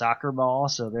added: soccer ball,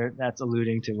 so that's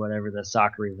alluding to whatever the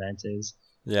soccer event is.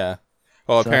 Yeah.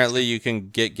 Well, apparently you can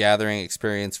get gathering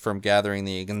experience from gathering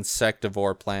the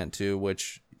insectivore plant too,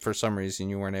 which for some reason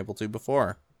you weren't able to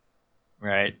before.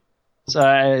 Right. So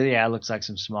it looks like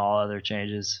some small other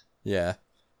changes. Yeah.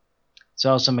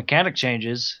 So some mechanic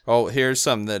changes. Oh, here's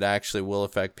some that actually will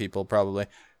affect people probably.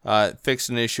 Fixed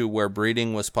an issue where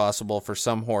breeding was possible for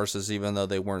some horses even though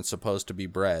they weren't supposed to be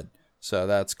bred. So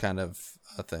that's kind of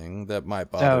a thing that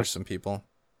might bother some people.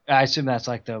 I assume that's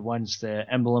like the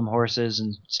emblem horses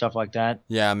and stuff like that.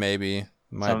 Yeah, maybe.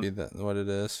 Might be what it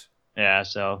is. Yeah,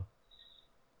 so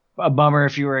a bummer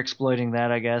if you were exploiting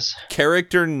that, I guess.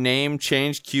 Character name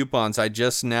change coupons. I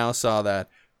just now saw that.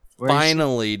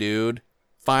 Finally, dude.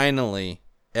 Finally.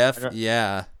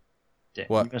 Yeah.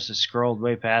 What? You must have scrolled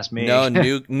way past me. No,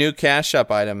 new cash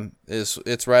up item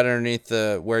it's right underneath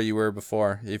where you were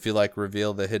before. If you like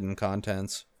reveal the hidden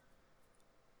contents.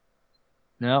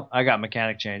 No, I got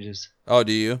mechanic changes. Oh,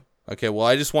 do you? Okay, well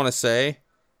I just want to say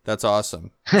that's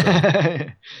awesome.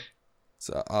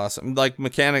 So awesome. Like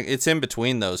mechanic, it's in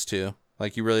between those two.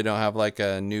 Like you really don't have like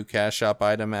a new cash shop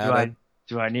item added.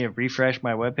 Do I need to refresh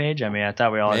my webpage? I mean, I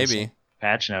thought we all maybe had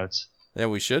patch notes. Yeah,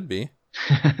 we should be.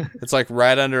 It's like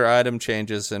right under item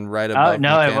changes and right above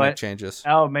mechanic changes.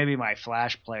 Oh, maybe my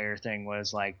Flash player thing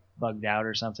was like bugged out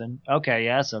or something. Okay,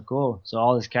 yeah, so cool. So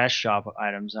all these cash shop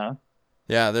items, huh?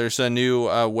 Yeah, there's a new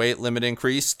weight limit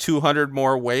increase. 200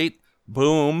 more weight.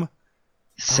 Boom.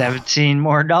 $17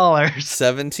 more.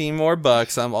 17 more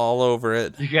bucks. I'm all over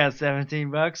it. You got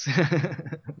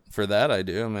 $17? For that I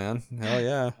do, man. Hell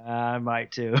yeah. I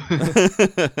might too.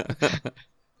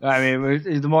 I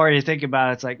mean, the more you think about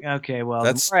it, it's like, okay, well,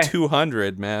 that's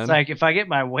 200, man. It's like if I get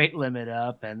my weight limit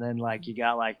up, and then like you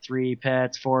got like 3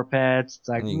 pets, 4 pets, it's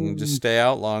like you can just stay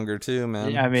out longer too,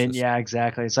 man. I mean, yeah,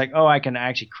 exactly. It's like, oh, I can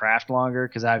actually craft longer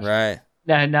because I've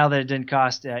now that it didn't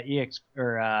cost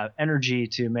energy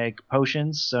to make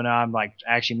potions, so now I'm like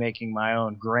actually making my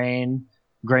own grain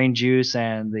juice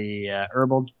and the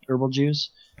herbal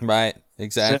juice. Right.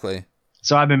 Exactly.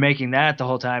 So I've been making that the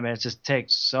whole time, and it just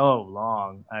takes so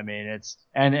long. I mean, it's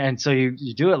and so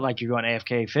you do it like you're going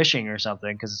AFK fishing or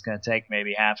something because it's going to take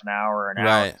maybe half an hour or an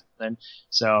hour. Or something.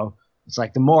 So it's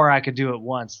like the more I could do it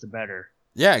once, the better.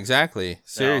 Yeah, exactly.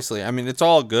 Seriously, I mean, it's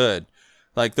all good.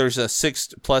 Like there's a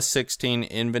 6+16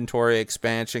 inventory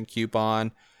expansion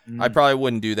coupon. I probably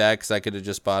wouldn't do that because I could have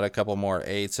just bought a couple more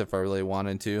 8s if I really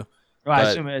wanted to. Well,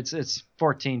 I assume it's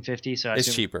 $14.50, so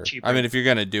it's cheaper. I mean, if you're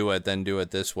gonna do it, then do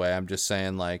it this way. I'm just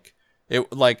saying, but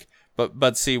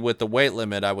But see, with the weight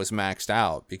limit, I was maxed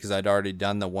out because I'd already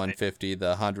done the 150, the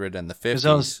 100, and the 50.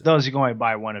 Because those you can only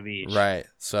buy one of each. Right.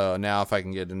 So now if I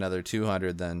can get another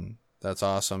 200, then that's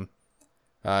awesome.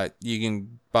 You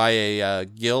can buy a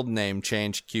guild name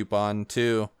change coupon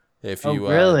too. If you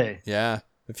really? Yeah.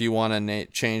 If you want to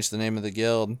change the name of the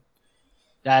guild.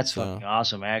 That's fucking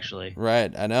awesome, actually.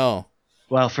 Right. I know.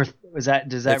 Well, does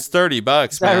that? It's $30.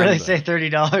 Does that really say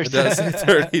 $30? It does say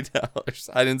 $30.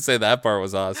 I didn't say that part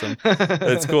was awesome.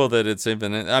 It's cool that it's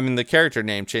even. I mean, the character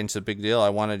name change is a big deal. I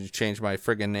wanted to change my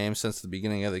friggin' name since the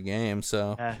beginning of the game.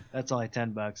 So that's only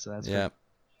 $10. So that's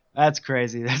That's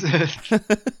crazy. That's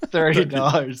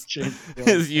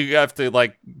 $30. You have to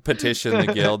like petition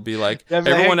the guild, be like,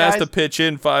 everyone has to pitch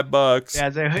in $5. Yeah,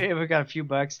 so hey, we got a few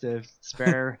bucks to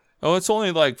spare. Oh, it's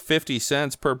only like 50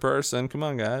 cents per person. Come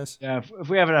on, guys. Yeah, if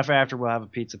we have enough after, we'll have a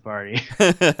pizza party.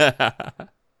 Okay,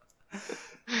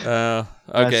 so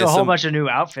a whole bunch of new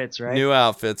outfits, right? New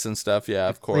outfits and stuff, yeah,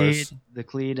 of course. The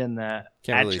Cleed and the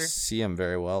Can't really see them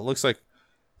very well. It looks like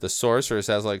the Sorceress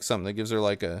has like something that gives her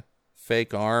like a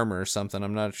fake arm or something.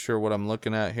 I'm not sure what I'm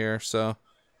looking at here, so...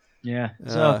 Yeah,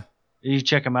 so you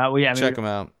check them out. Check them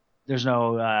out. There's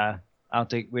no... I don't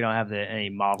think... We don't have any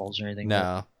models or anything.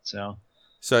 No.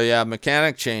 So yeah,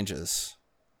 mechanic changes.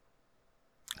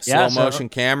 Slow motion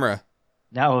camera.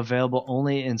 Now available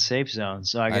only in safe zones.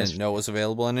 So I guess didn't know it was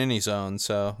available in any zone,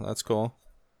 so that's cool.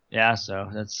 Yeah, so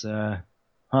that's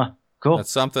cool. That's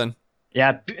something.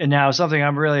 Yeah, and now something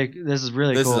this is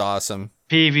really cool. This is awesome.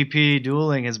 PvP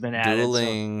dueling has been added.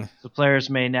 Dueling. So players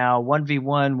may now 1v1,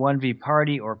 1v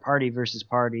party, or party versus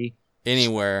party.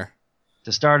 Anywhere.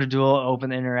 To start a duel,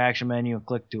 open the interaction menu and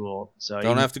click duel. So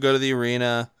don't have to go to the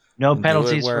arena. No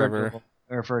penalties for a duel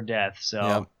or for death.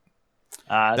 So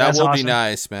that will be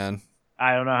nice, man.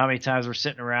 I don't know how many times we're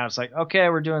sitting around. It's like, okay,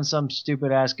 we're doing some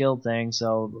stupid ass guild thing.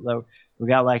 So we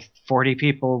got like 40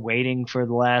 people waiting for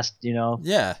the last,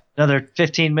 another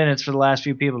 15 minutes for the last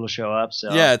few people to show up.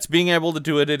 So yeah, it's being able to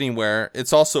do it anywhere.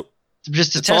 It's also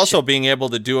being able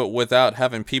to do it without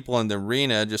having people in the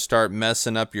arena just start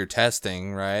messing up your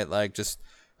testing, right? Like just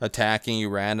attacking you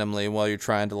randomly while you're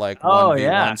trying to like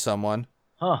 1v1 someone.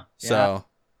 Huh. So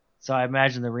I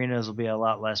imagine the arenas will be a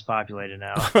lot less populated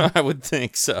now. I would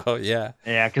think so, yeah.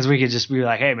 Yeah, because we could just be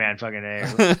like, hey, man, fucking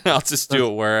A. I'll just do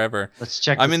it wherever. Let's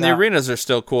check this out. The arenas are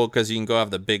still cool because you can go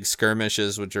have the big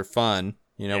skirmishes, which are fun.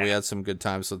 We had some good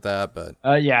times with that, but...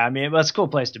 yeah, it's a cool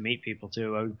place to meet people,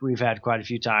 too. We've had quite a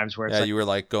few times where it's you were,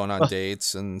 like, going on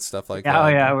dates and stuff like that. Oh,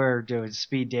 yeah, we're doing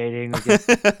speed dating. We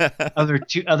get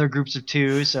other groups of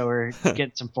two, so we're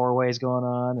getting some four-ways going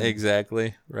on.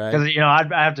 Exactly, right. Because,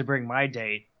 I have to bring my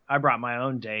date. I brought my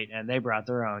own date, and they brought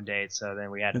their own date, so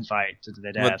then we had to fight to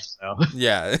the death, so...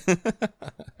 Yeah.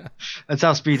 That's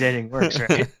how speed dating works,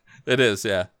 right? It is,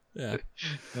 yeah.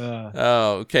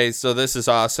 Okay, so this is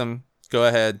awesome. Go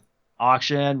ahead.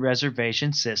 Auction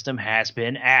reservation system has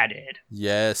been added.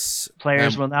 Yes.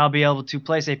 Players will now be able to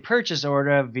place a purchase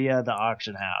order via the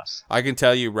auction house. I can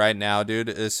tell you right now,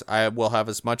 dude, I will have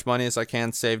as much money as I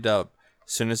can saved up.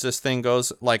 As soon as this thing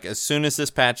goes, as soon as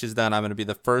this patch is done, I'm going to be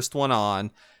the first one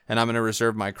on, and I'm going to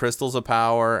reserve my crystals of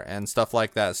power and stuff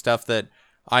like that. Stuff that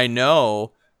I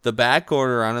know the back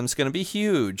order on them is going to be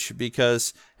huge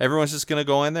because everyone's just going to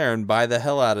go in there and buy the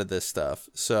hell out of this stuff.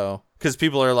 So, because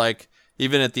people are like,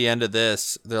 even at the end of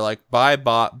this, they're like, buy,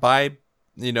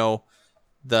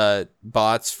 the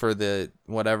bots for the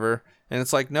whatever. And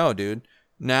it's like, no, dude.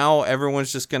 Now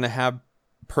everyone's just going to have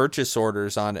purchase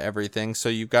orders on everything. So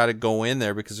you've got to go in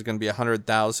there because there's going to be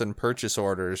 100,000 purchase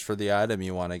orders for the item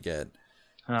you want to get.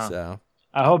 Huh. So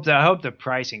I hope the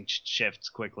pricing shifts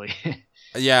quickly.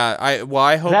 Yeah,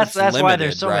 I hope that's limited, why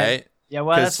there's so right? many. Yeah,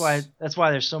 well, that's why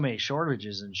there's so many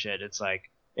shortages and shit. It's like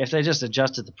if they just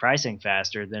adjusted the pricing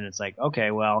faster, then it's like,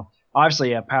 okay, well,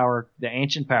 obviously, the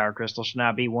ancient power crystal should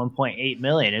not be 1.8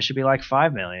 million. It should be like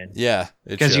 5 million. Yeah,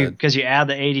 because you add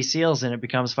the 80 seals and it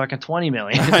becomes fucking 20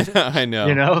 million. I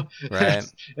know. Right?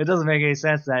 It doesn't make any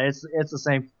sense that it's the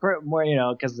same. More,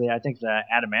 because I think the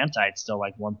adamantite's still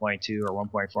like 1.2 or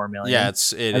 1.4 million. Yeah,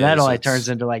 and that only turns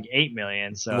into like 8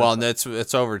 million. So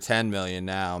it's over 10 million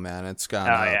now, man. It's gone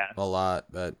up a lot,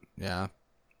 but yeah.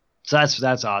 So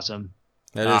that's awesome.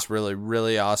 That is really,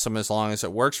 really awesome as long as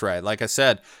it works right. Like I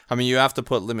said, you have to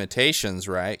put limitations,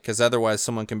 right? Because otherwise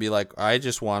someone can be like, I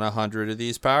just want 100 of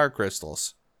these power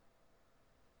crystals.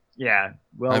 Yeah.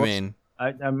 Well,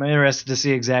 I'm interested to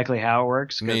see exactly how it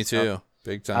works. Me too.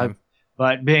 Big time.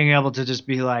 But being able to just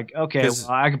be like, okay,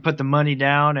 I can put the money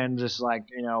down and just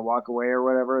walk away or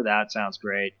whatever, that sounds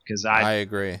great. Because I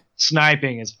agree.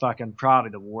 Sniping is fucking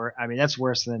probably the worst. That's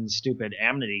worse than the stupid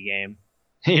Amity game.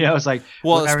 It's like,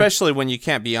 well, whatever. especially when you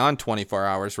can't be on 24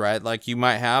 hours, right? Like you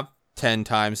might have 10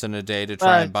 times in a day to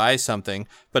try and buy something,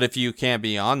 but if you can't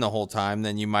be on the whole time,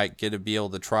 then you might get to be able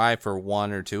to try for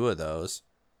 1 or 2 of those.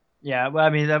 Yeah, well, I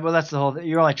mean, that's the whole thing.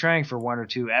 You're only trying for 1 or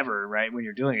 2 ever, right? When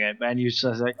you're doing it, and you just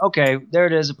like, okay, there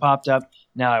it is, it popped up.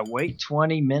 Now I wait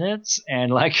 20 minutes,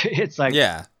 and like it's like,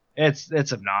 Yeah, it's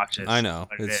obnoxious. I know,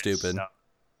 it's stupid. So,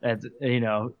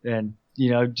 and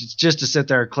just to sit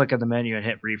there, click on the menu, and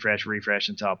hit refresh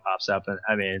until it pops up. And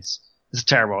I mean, it's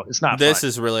terrible. It's not. This fun.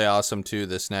 is really awesome too.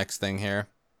 This next thing here.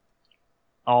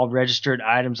 All registered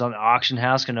items on the auction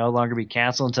house can no longer be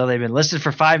canceled until they've been listed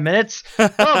for 5 minutes. Oh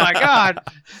my god.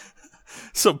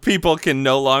 So people can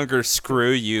no longer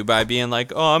screw you by being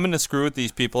like, oh, I'm going to screw with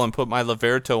these people and put my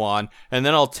Laverto on, and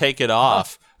then I'll take it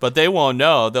off. But they won't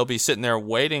know. They'll be sitting there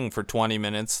waiting for 20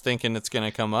 minutes thinking it's going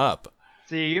to come up.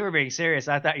 See, you were being serious.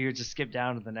 I thought you would just skip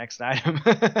down to the next item.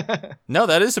 No,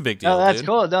 that is a big deal, that's dude.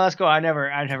 cool. No, that's cool. I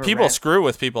never People screw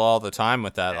with people all the time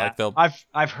with that. Yeah. Like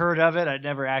I've heard of it. It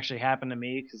never actually happened to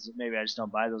me because maybe I just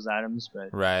don't buy those items.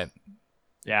 But right.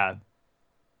 Yeah.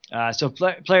 So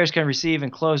players can receive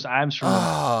enclosed items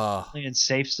from in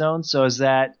safe zones. So is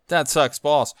that sucks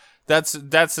balls? That's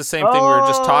the same thing we were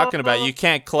just talking about. You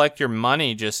can't collect your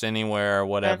money just anywhere or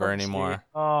whatever anymore.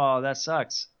 Oh, that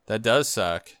sucks. That does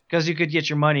suck. Because you could get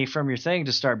your money from your thing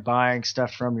to start buying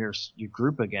stuff from your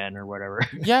group again or whatever.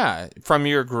 Yeah, from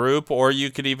your group, or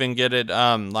you could even get it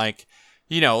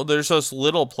there's those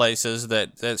little places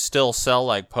that still sell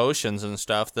like potions and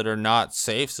stuff that are not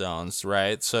safe zones,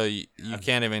 right? So you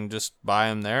can't even just buy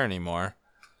them there anymore.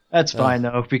 That's fine,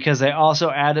 though, because they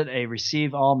also added a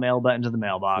receive all mail button to the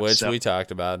mailbox. Which we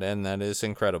talked about, and that is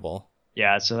incredible.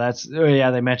 Yeah, so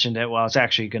they mentioned it. Well, it's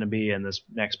actually going to be in this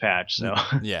next patch, so.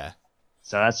 Yeah.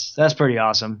 So that's pretty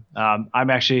awesome. I'm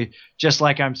actually, just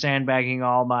like I'm sandbagging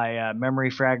all my memory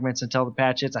fragments until the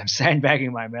patch hits, I'm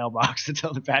sandbagging my mailbox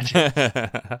until the patch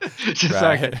hits. Just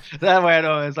right. That way I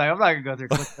know it's like, I'm not going to go through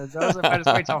click those. If I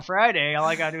just wait till Friday, all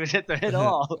I got to do is hit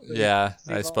all. Yeah,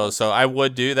 I suppose so. I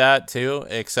would do that too,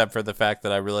 except for the fact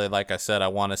that I really, like I said, I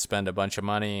want to spend a bunch of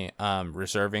money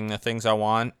reserving the things I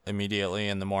want immediately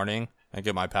in the morning and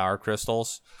get my power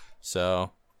crystals.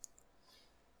 So,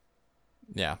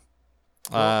 yeah.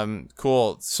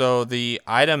 Cool. So the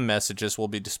item messages will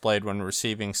be displayed when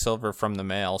receiving silver from the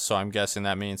mail. So I'm guessing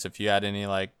that means if you had any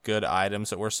like good items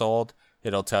that were sold,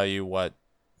 it'll tell you what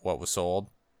was sold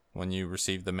when you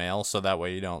receive the mail. So that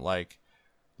way you don't like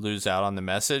lose out on the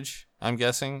message. I'm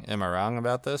guessing. Am I wrong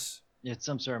about this? It's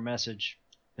some sort of message.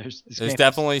 There's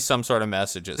definitely some sort of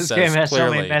message. It this says game has clearly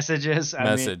so many messages.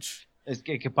 Message.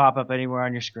 It could pop up anywhere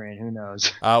on your screen. Who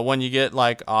knows? When you get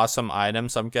like awesome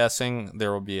items, I'm guessing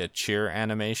there will be a cheer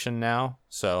animation now.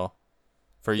 So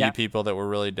for you people that were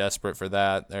really desperate for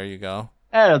that, there you go.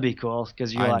 That'll be cool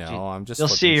because you'll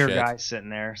see your guy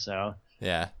sitting there. So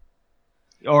yeah.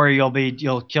 Or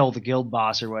you'll kill the guild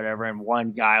boss or whatever, and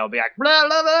one guy will be like, blah,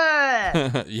 blah,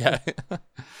 blah. Yeah.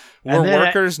 Were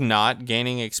workers not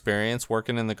gaining experience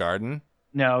working in the garden?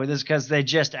 No, this is because they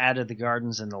just added the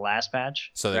gardens in the last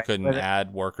patch. So they couldn't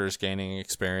add workers gaining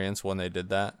experience when they did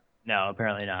that? No,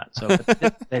 apparently not. So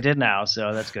they did now,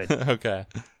 so that's good. Okay.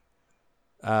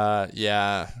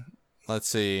 Yeah. Let's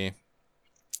see.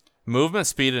 Movement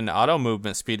speed and auto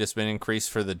movement speed has been increased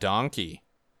for the donkey.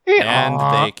 And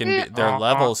their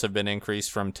levels have been increased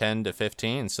from 10 to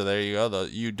 15. So there you go,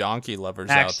 you donkey lovers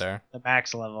out there. The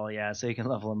max level, yeah, so you can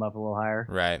level them up a little higher.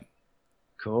 Right.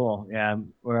 Cool. Yeah.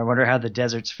 I wonder how the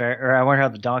deserts fare, or I wonder how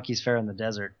the donkeys fare in the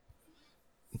desert.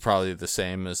 Probably the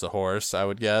same as the horse, I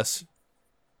would guess.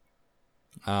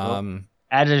 Added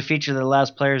a feature that allows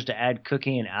players to add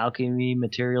cooking and alchemy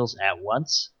materials at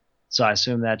once. So I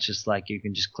assume that's just like you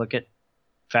can just click it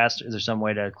faster. Is there some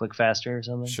way to click faster or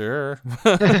something? Sure.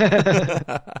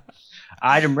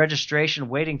 Item registration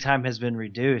waiting time has been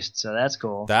reduced, so that's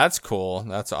cool. That's cool.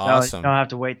 That's awesome. You don't have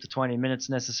to wait the 20 minutes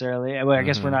necessarily. Well, I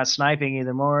guess we're not sniping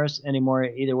anymore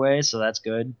either way, so that's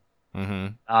good.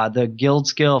 Mm-hmm. The guild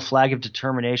skill Flag of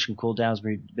Determination cooldown has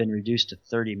been reduced to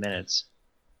 30 minutes.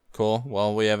 Cool.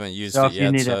 Well, we haven't used it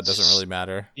yet, so it doesn't really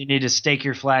matter. You need to stake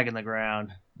your flag in the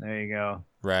ground. There you go.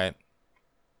 Right.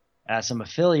 Some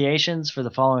affiliations for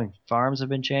the following farms have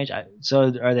been changed.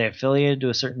 So are they affiliated to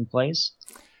a certain place?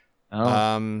 Oh.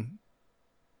 I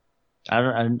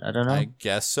don't know. I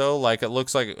guess so. Like, it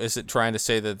looks like, is it trying to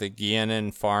say that the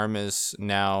Guianan farm is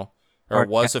now, or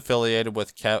was affiliated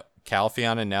with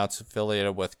Calpheon and now it's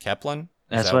affiliated with Keplen?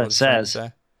 That's what it says.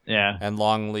 Yeah. And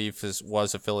Longleaf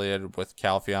was affiliated with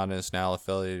Calpheon and is now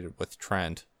affiliated with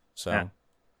Trent. So. Yeah.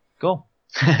 Cool.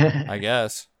 I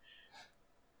guess.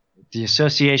 The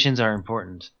associations are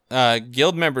important.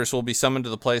 Guild members will be summoned to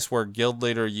the place where guild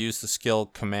leader used the skill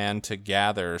command to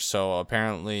gather. So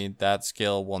apparently that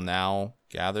skill will now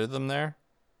gather them there.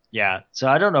 Yeah. So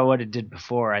I don't know what it did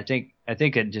before. I think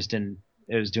it just didn't.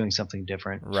 It was doing something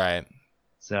different. Right.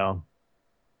 So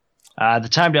the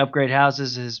time to upgrade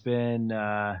houses has been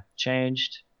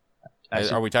changed.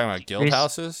 Are we talking about guild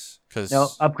houses? No,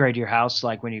 upgrade your house.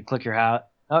 Like when you click your house.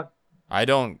 Oh, I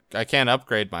can't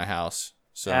upgrade my house.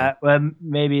 So well,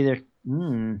 maybe they're.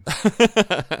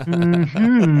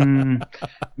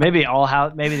 Maybe all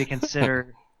house. Maybe they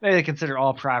consider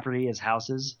all property as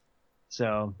houses.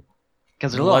 So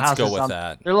because they're little let's houses go with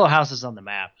that. They're little houses on the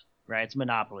map, right? It's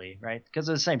Monopoly, right? Because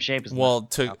they're the same shape as. Well,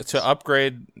 to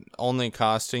upgrade only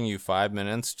costing you 5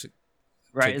 minutes to.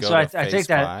 Right. To go so to I think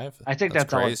that. I think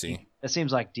that's crazy. All. It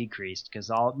seems like decreased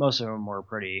because most of them were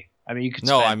pretty. I mean, you could.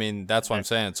 No, I mean that's what I'm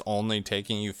saying. It's only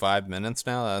taking you 5 minutes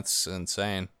now. That's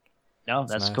insane. No,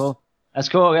 that's nice. Cool. That's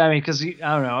cool. I mean, because I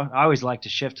don't know. I always like to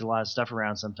shift a lot of stuff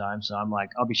around sometimes. So I'm like,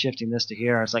 I'll be shifting this to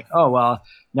here. It's like, oh well,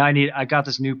 now I got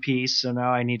this new piece, so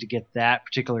now I need to get that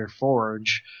particular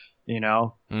forge. You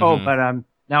know. Mm-hmm. Oh, but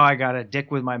now I got to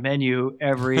dick with my menu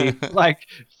every like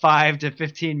 5 to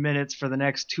 15 minutes for the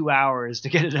next 2 hours to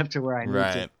get it up to where I need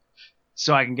to,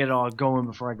 so I can get it all going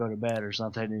before I go to bed or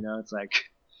something. You know, it's like,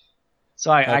 so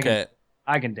I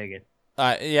can dig it.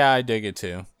 Yeah, I dig it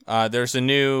too. There's a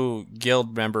new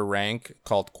guild member rank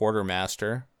called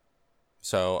quartermaster.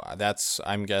 So that's,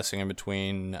 I'm guessing, in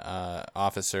between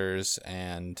officers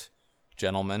and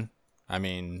gentlemen. I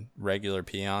mean, regular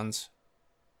peons.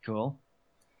 Cool.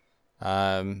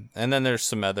 And then there's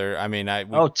some other. I mean,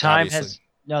 time has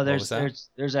no. There's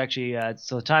actually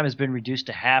so time has been reduced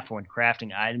to half when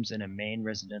crafting items in a main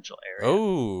residential area.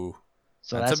 Oh,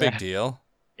 so that's a big deal.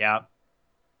 Yeah.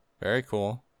 Very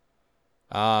cool.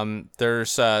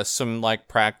 There's some like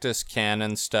practice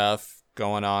cannon stuff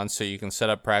going on, so you can set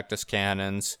up practice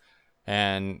cannons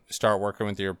and start working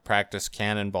with your practice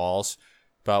cannonballs.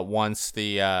 But once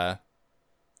the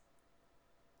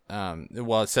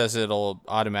it says it'll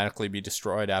automatically be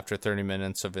destroyed after 30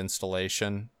 minutes of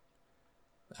installation,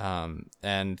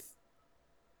 and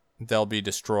they'll be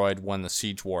destroyed when the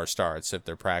siege war starts if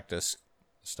they're practice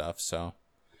stuff. So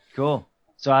cool.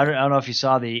 So I don't know if you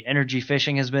saw the energy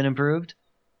fishing has been improved.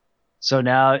 So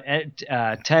now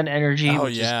 10 energy,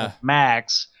 which is the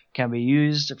max, can be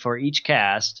used for each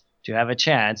cast to have a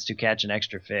chance to catch an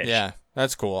extra fish. Yeah,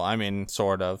 that's cool. I mean,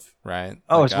 sort of, right?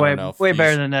 Oh, like, it's way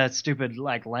better than that stupid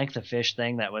like length of fish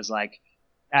thing that was like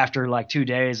after like 2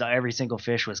 days, every single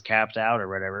fish was capped out or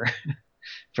whatever.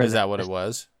 Is that what it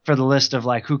was? For the list of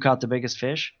like who caught the biggest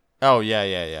fish? Oh, yeah.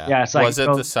 Yeah, it's like, was it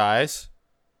the size?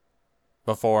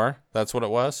 Before? That's what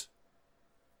it was?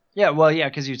 Yeah, well, yeah,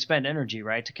 because you'd spend energy,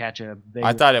 right, to catch a bigger...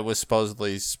 I thought it was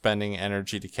supposedly spending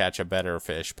energy to catch a better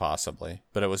fish, possibly.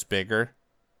 But it was bigger?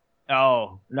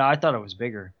 Oh, no, I thought it was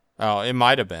bigger. Oh, it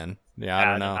might have been. Yeah, I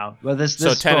don't know. Well, this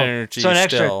so 10 energy so an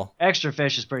still... extra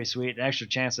fish is pretty sweet. An extra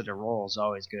chance that it rolls is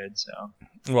always good, so...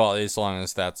 Well, as long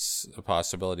as that's a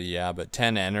possibility, yeah. But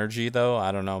 10 energy, though,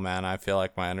 I don't know, man. I feel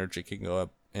like my energy can go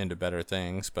up into better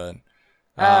things, but...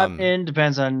 It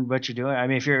depends on what you're doing. I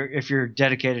mean, if you're a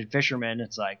dedicated fisherman,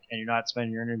 it's like, and you're not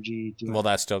spending your energy doing... Well,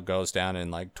 that still goes down in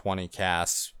like 20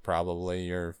 casts, probably.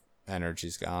 Your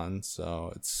energy's gone,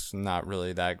 so it's not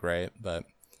really that great. But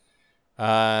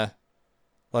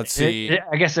let's see.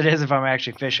 I guess it is if I'm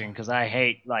actually fishing, because I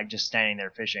hate like just standing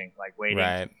there fishing, like waiting.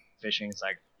 Right. Fishing, it's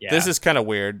like, yeah. This is kind of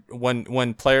weird.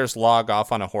 When players log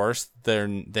off on a horse, they're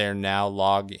now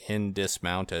log in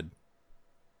dismounted.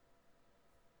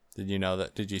 Did you know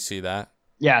that? Did you see that?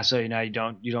 Yeah, so now you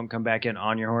don't come back in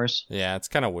on your horse. Yeah, it's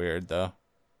kind of weird though.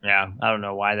 Yeah, I don't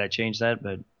know why that changed that,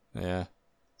 but yeah,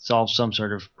 solves some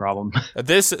sort of problem.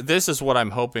 This is what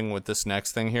I'm hoping with this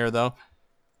next thing here though.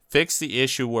 Fix the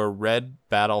issue where red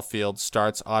battlefield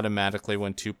starts automatically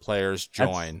when 2 players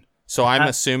join. So I'm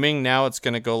assuming now it's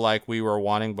going to go like we were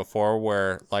wanting before,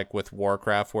 where like with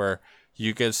Warcraft, where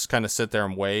you just kind of sit there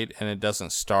and wait and it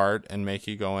doesn't start and make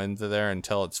you go into there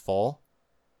until it's full.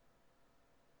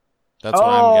 That's what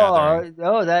I'm gathering.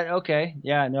 Oh, that okay.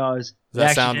 Yeah, no, does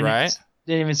that sound right?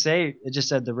 Didn't even say it. Just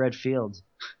said the red field.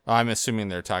 Oh, I'm assuming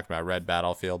they're talking about red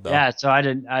battlefield, though. Yeah, so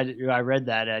I read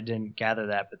that. I didn't gather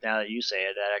that, but now that you say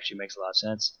it, that actually makes a lot of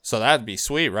sense. So that'd be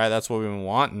sweet, right? That's what we've been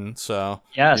wanting. So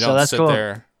yeah, so that's cool.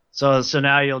 There. So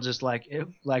now you'll just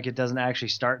it doesn't actually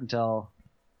start until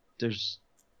there's.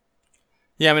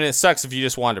 Yeah, I mean, it sucks if you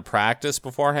just wanted to practice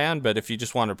beforehand, but if you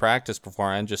just want to practice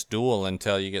beforehand, just duel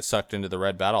until you get sucked into the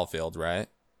red battlefield, right?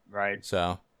 Right.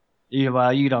 So. You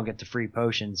don't get the free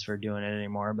potions for doing it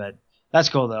anymore, but That's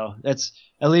cool though. That's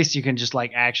at least you can just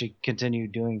like actually continue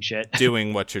doing shit.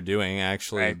 Doing what you're doing,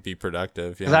 actually Right. be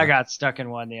productive. Because I got stuck in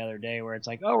one the other day where it's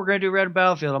like, oh, we're gonna do Red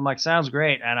Battlefield. I'm like, sounds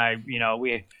great. And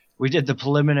we did the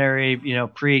preliminary,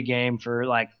 pre-game for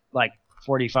like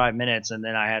 45 minutes, and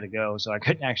then I had to go, so I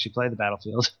couldn't actually play the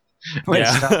Battlefield. when it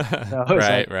started. So it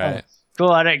was Right. Cool.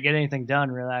 I didn't get anything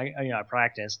done really. I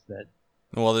practiced, but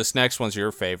Well, this next one's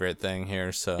your favorite thing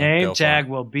here, so name go for tag it.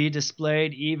 will be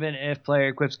displayed even if player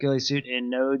equips ghillie suit in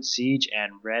Node, Siege,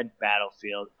 and Red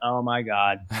Battlefield. Oh my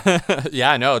god.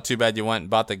 Yeah, I know. Too bad you went and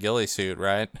bought the ghillie suit,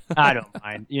 right? I don't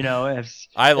mind. If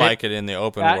I like it in the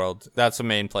open that- world. That's the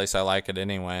main place I like it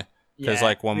anyway. Because yeah,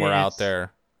 like when we're out it's-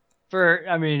 there,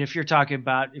 if you're talking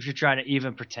about if you're trying to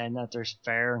even pretend that there's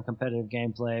fair and competitive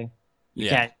gameplay, you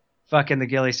yeah, can't. Fucking the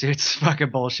ghillie suits,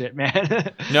 fucking bullshit,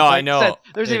 man. No, I know.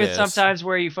 There's It even is. sometimes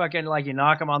where you fucking you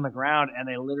knock them on the ground and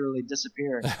they literally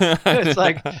disappear. It's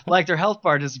like their health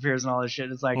bar disappears and all this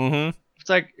shit. It's like Mhm.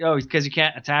 because you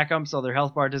can't attack them, so their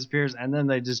health bar disappears, and then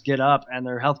they just get up and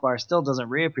their health bar still doesn't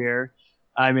reappear.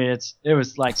 I mean, it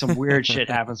was like some weird shit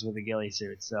happens with the ghillie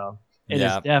suit. So it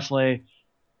is definitely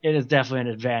an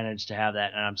advantage to have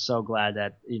that, and I'm so glad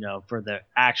that for the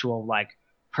actual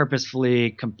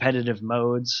purposefully competitive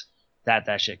modes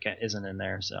that shit isn't in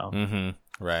there. So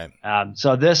Right.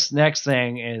 so this next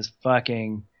thing is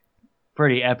fucking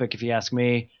pretty epic if you ask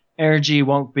me. Energy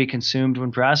won't be consumed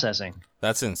when processing.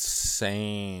 That's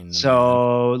insane.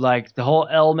 So the whole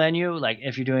L menu,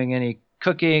 if you're doing any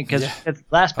cooking, because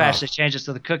last patch they changed it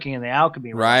to the cooking and the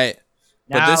alchemy. Right.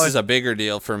 But Now this is a bigger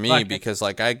deal for me fucking- because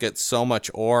I get so much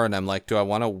ore and I'm like, do I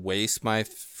want to waste my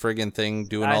friggin' thing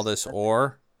doing all this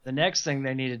ore? The next thing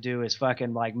they need to do is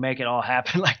fucking make it all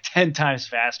happen 10 times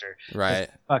faster. Right.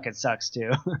 It fucking sucks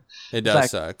too. It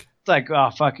does suck. It's like, oh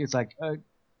fuck, it's like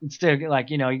instead of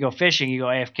you go fishing, you go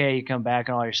AFK, you come back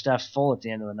and all your stuff's full at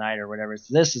the end of the night or whatever.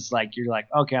 So this is you're like,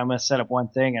 okay, I'm gonna set up one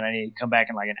thing and I need to come back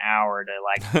in an hour to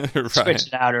Right. switch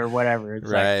it out or whatever. It's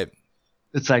Right.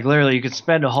 it's literally you could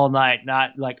spend a whole night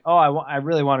not I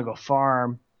really want to go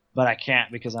farm, but I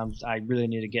can't because I really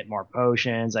need to get more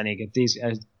potions. I need to get these.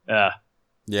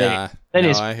 Yeah. They No,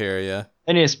 need- I hear you.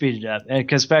 I need to speed it up,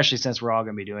 because especially since we're all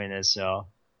gonna be doing this, so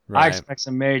I Right. expect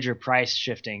some major price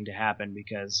shifting to happen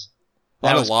because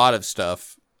A was- lot of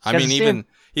stuff. I Because mean, it's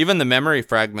even the memory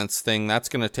fragments thing, that's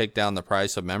going to take down the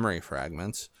price of memory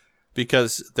fragments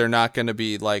because they're not going to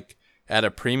be at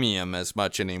a premium as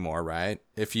much anymore, right?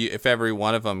 If every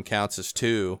one of them counts as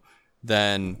 2,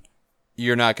 then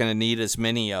you're not going to need as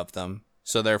many of them.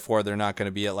 So therefore, they're not going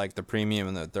to be at the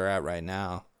premium that they're at right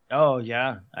now. Oh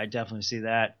yeah, I definitely see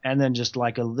that. And then just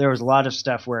there was a lot of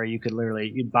stuff where you could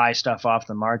you'd buy stuff off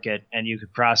the market and you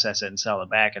could process it and sell it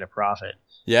back at a profit.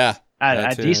 Yeah. At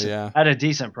that a too, decent yeah. at a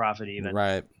decent profit even.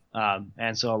 Right.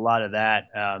 And so a lot of that,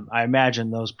 I imagine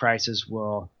those prices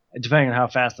will, depending on how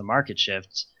fast the market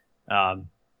shifts,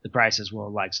 the prices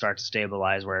will start to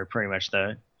stabilize where pretty much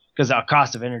because the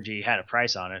cost of energy had a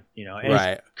price on it, and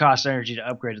Right. it costs energy to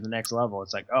upgrade to the next level.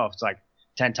 It's it's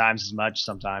 10 times as much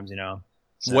sometimes,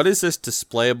 So, What is this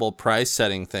displayable price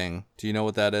setting thing? Do you know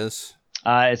what that is?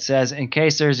 it says, in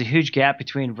case there's a huge gap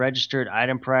between registered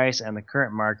item price and the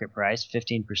current market price,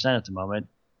 15% at the moment,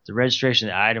 the registration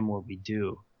of the item will be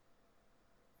due.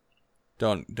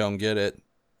 Don't get it.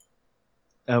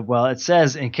 Well, it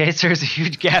says, in case there's a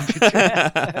huge gap between...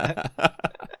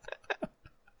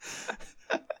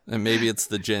 And maybe it's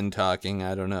the gin talking.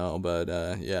 I don't know, but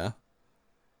yeah.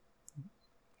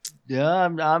 Yeah,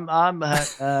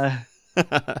 the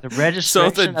So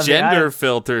registration. the of gender the item,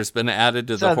 filter's been added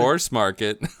to So the the- horse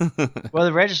market. well,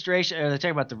 the registration. Are they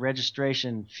talking about the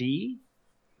registration fee?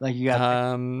 You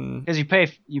got because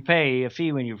you pay a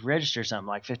fee when you register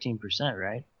something 15%,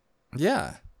 right?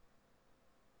 Yeah.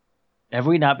 Have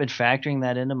we not been factoring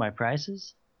that into my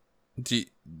prices? Do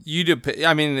you do?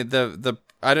 I mean, is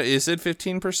it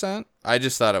 15%? I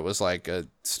just thought it was a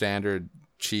standard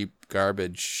cheap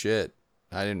garbage shit.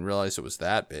 I didn't realize it was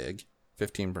that big.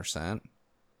 15%.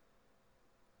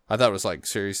 I thought it was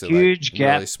seriously Huge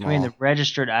gap really small. between the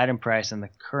registered item price and the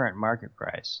current market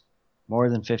price. More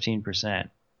than 15%.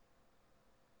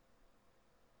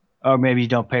 Or maybe you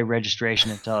don't pay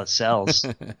registration until it sells.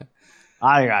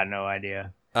 I got no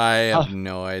idea. I have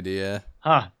no idea.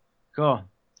 Huh. Cool.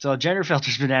 So gender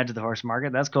filter's been added to the horse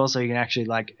market. That's cool. So you can actually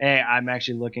hey, I'm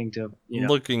actually looking to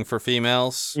Looking for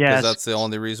females. Yes. Because that's the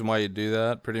only reason why you do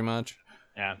that, pretty much.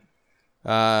 Yeah.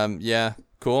 Yeah.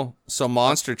 Cool. So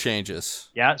monster changes.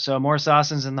 Yeah. So more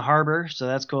Sausons in the harbor. So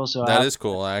that's cool. So That is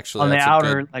cool, actually. on the That's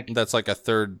outer, that's a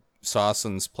third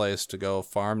Sawson's place to go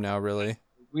farm now, really.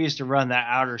 we used to run that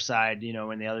outer side,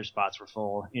 when the other spots were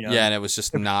full. Yeah, and it was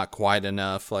just not quite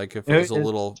enough. Like if it was a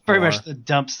little it's pretty more... much the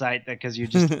dump site because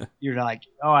you're like,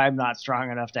 oh, I'm not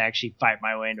strong enough to actually fight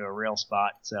my way into a real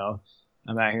spot, so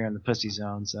I'm out here in the pussy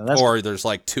zone. So that's or there's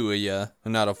like two of you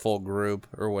and not a full group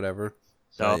or whatever.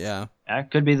 So but yeah,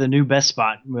 that could be the new best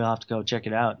spot. We'll have to go check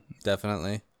it out.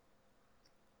 Definitely.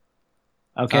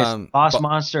 Okay, so boss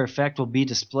monster effect will be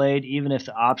displayed even if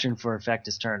the option for effect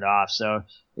is turned off. So,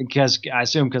 because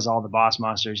all the boss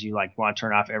monsters, you like want to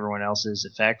turn off everyone else's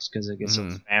effects because it gets so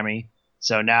spammy.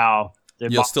 So now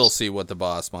you'll still see what the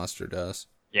boss monster does.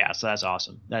 Yeah, so that's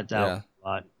awesome. That a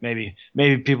lot. Maybe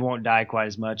people won't die quite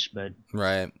as much, but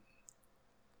right.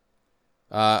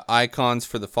 Icons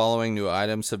for the following new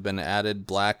items have been added: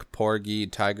 black porgy,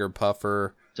 tiger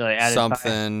puffer, so they added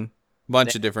something.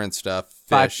 Bunch of different stuff.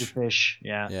 Fish.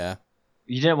 Yeah. Yeah.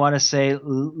 You didn't want to say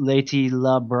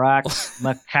Latilabrax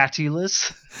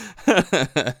macatulus?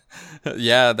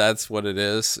 Yeah, that's what it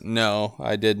is. No,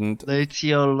 I didn't.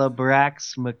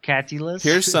 Latiolabrax macatulus?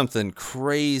 Here's something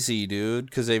crazy, dude,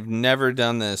 because they've never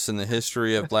done this in the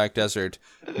history of Black Desert.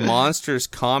 Monsters'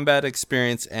 combat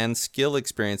experience and skill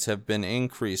experience have been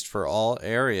increased for all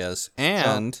areas.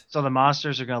 And so the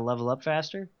monsters are going to level up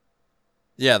faster?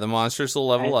 Yeah, the monsters will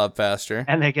level up faster.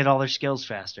 And they get all their skills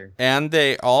faster. And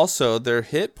they also, their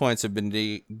hit points have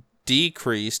been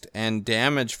decreased and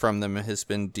damage from them has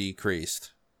been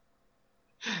decreased.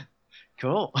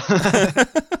 Cool.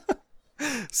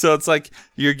 So it's like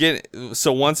you're getting,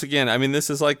 so once again, I mean, this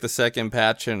is like the second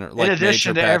patch in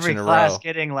addition to every class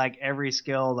getting like every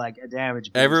skill, like a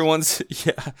damage boost.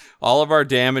 All of our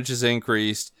damage is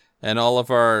increased and all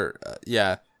of our,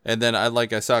 And then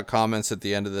I saw comments at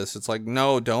the end of this. It's like,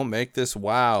 no, don't make this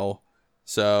WoW.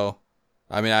 So,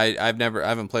 I mean, I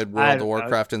haven't played World of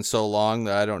Warcraft in so long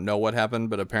that I don't know what happened,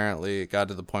 but apparently it got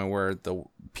to the point where the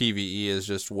PvE is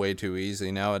just way too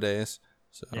easy nowadays.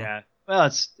 So yeah, well,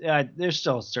 there's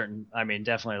still certain. I mean,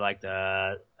 definitely like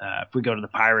if we go to the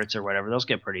pirates or whatever, those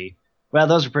are pretty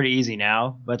easy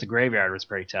now. But the graveyard was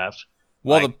pretty tough.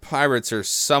 Well, the pirates are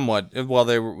somewhat. Well,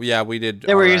 we did.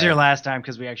 They were easier last time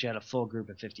because we actually had a full group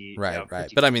of 50. Right.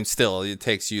 But I mean, still, it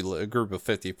takes you a group of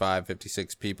 55,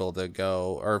 56 people to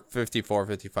go, or 54,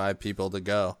 55 people to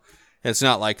go. It's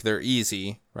not like they're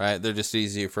easy, right? They're just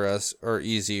easier for us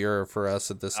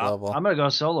at this level. I'm going to go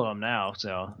solo them now,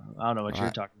 so I don't know what you're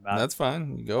talking about. That's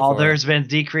fine. You go all theirs been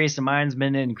decreased and mine's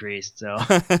been increased, so.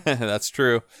 That's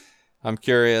true. I'm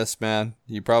curious, man.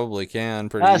 You probably can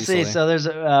pretty easily. See. So there's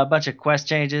a bunch of quest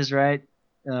changes, right?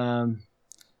 I don't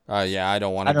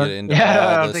want to get into all this stuff.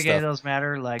 I don't think any of those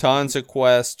matter. Like tons of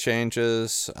quest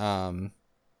changes.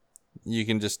 You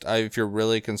can just, if you're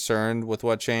really concerned with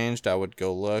what changed, I would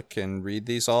go look and read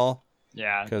these all.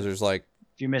 Yeah. Because there's like,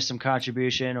 if you missed some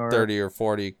contribution or 30 or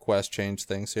 40 quest change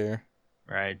things here.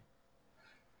 Right.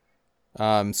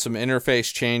 Some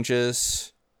interface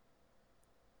changes.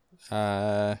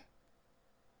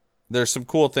 There's some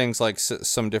cool things like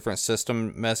some different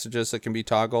system messages that can be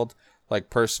toggled,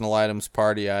 like personal items,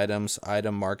 party items,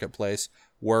 item marketplace,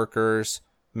 workers,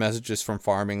 messages from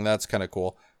farming. That's kind of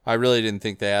cool. I really didn't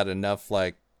think they had enough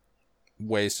like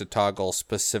ways to toggle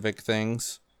specific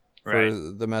things for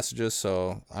the messages,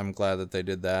 so I'm glad that they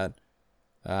did that.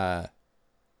 Yeah,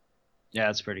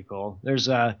 it's pretty cool. There's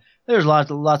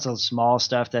lots of small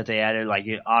stuff that they added, like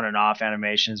on and off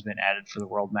animation has been added for the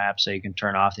world map, so you can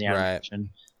turn off the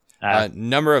animation.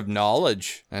 Number of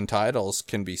knowledge and titles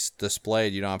can be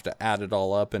displayed. You don't have to add it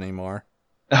all up anymore.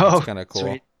 That's kind of cool.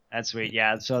 Sweet. That's sweet.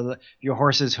 Yeah. So your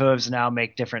horse's hooves now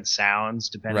make different sounds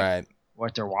depending on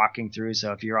what they're walking through.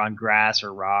 So if you're on grass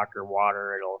or rock or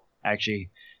water, it'll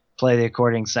actually play the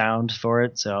according sound for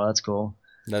it. So that's cool.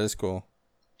 That is cool.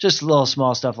 Just little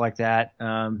small stuff like that.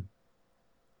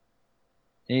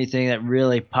 Anything that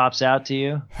really pops out to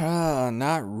you?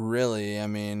 Not really. I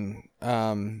mean,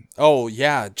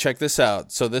 check this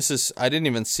out. So I didn't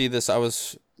even see this. I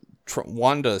was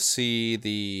wanting to see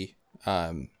the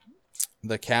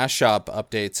cash shop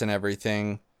updates and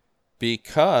everything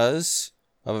because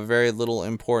of a very little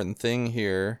important thing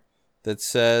here that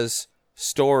says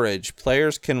storage.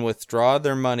 Players can withdraw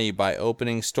their money by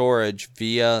opening storage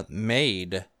via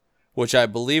Maid, which I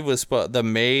believe was the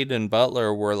Maid and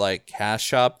Butler were like cash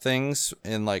shop things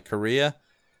in like Korea.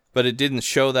 But it didn't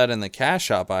show that in the cash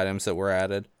shop items that were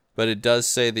added. But it does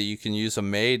say that you can use a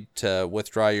Maid to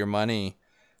withdraw your money,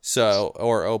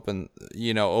 or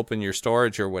open your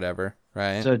storage or whatever,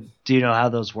 right? So do you know how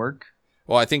those work?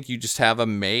 Well, I think you just have a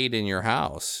Maid in your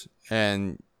house,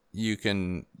 and you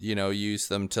can use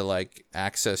them to like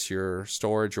access your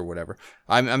storage or whatever.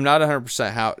 I'm not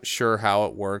 100% sure how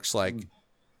it works, like,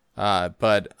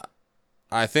 but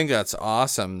I think that's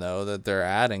awesome though that they're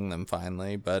adding them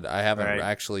finally, but I haven't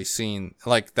actually seen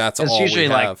like that's it's all usually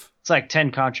we have. It's like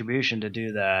 10 contribution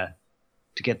to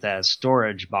get that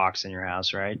storage box in your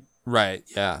house, right? Right.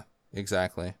 Yeah.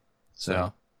 Exactly.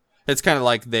 So it's kind of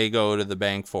like they go to the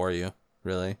bank for you,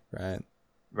 really, right?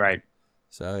 Right.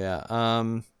 So yeah.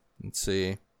 Let's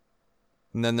see.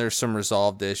 And then there's some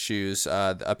resolved issues.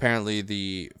 Apparently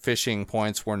the fishing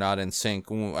points were not in sync.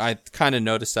 I kind of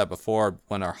noticed that before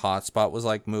when our hotspot was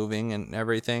like moving and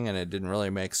everything, and it didn't really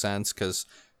make sense because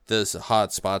those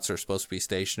hotspots are supposed to be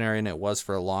stationary, and it was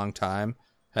for a long time,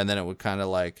 and then it would kind of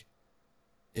like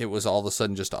it was all of a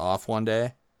sudden just off one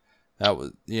day. That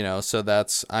was, so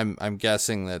that's I'm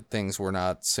guessing that things were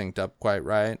not synced up quite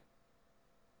right.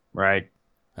 Right.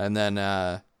 And then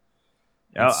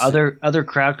other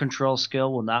crowd control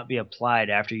skill will not be applied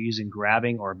after using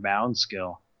grabbing or bound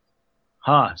skill.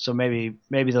 Huh, so maybe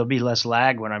there'll be less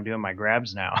lag when I'm doing my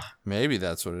grabs now. Maybe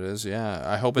that's what it is, yeah.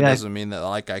 I hope it doesn't mean that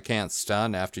like I can't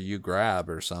stun after you grab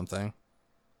or something.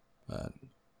 But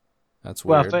that's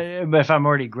weird. Well, if I'm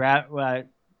already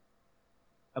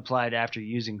applied after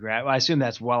using grab, I assume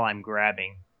that's while I'm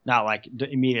grabbing, not like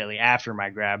immediately after my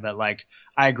grab, but like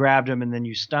I grabbed him and then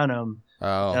you stun him.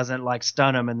 Oh. It doesn't like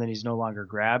stun him and then he's no longer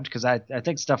grabbed, because I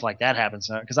think stuff like that happens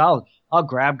because I'll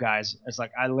grab guys. It's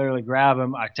like I literally grab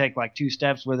them, I take like 2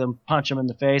 steps with them, punch them in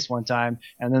the face one time,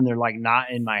 and then they're like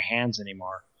not in my hands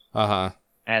anymore. And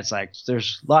it's like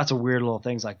there's lots of weird little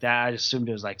things like that. I assumed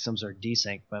it was like some sort of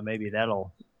desync, but maybe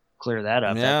that'll clear that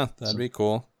up. Yeah, that'd be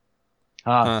cool.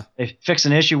 They fixed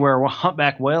an issue where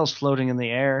humpback whales floating in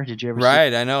the air. Did you ever see?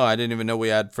 Right, I know. I didn't even know we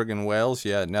had friggin' whales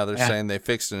yet. Now they're saying they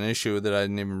fixed an issue that I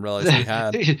didn't even realize we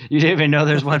had. You didn't even know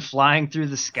there's one flying through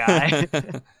the sky?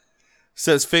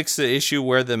 Says fix the issue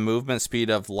where the movement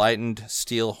speed of lightened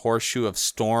steel horseshoe of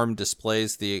storm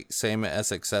displays the same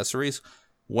as accessories.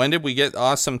 When did we get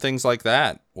awesome things like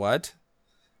that? What?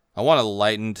 I want a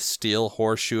lightened steel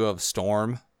horseshoe of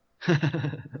storm.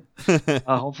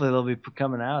 Hopefully they'll be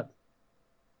coming out.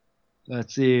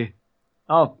 Let's see.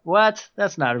 Oh, what?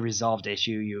 That's not a resolved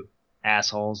issue, you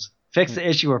assholes. Fix the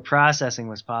issue where processing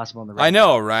was possible in the. I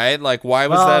know, right? Like, why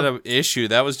was that an issue?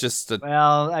 That was just a.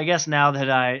 Well, I guess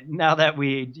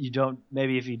you don't,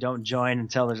 maybe if you don't join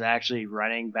until there's actually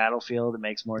running Battlefield, it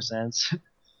makes more sense.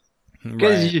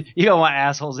 Because you don't want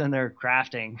assholes in there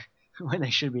crafting when they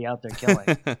should be out there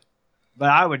killing. But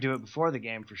I would do it before the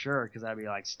game for sure, because I'd be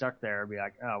like stuck there. I'd be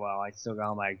like, oh well, I still got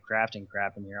all my crafting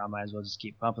crap in here. I might as well just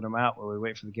keep pumping them out while we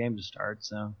wait for the game to start.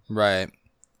 So right.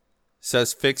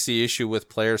 Says fix the issue with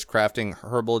players crafting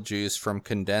herbal juice from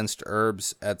condensed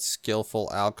herbs at skillful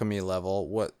alchemy level.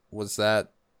 What was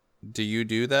that? Do you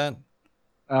do that?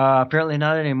 Apparently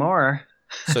not anymore.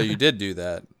 So you did do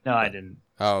that? No, I didn't.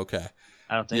 Oh, okay.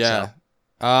 I don't think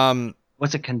so.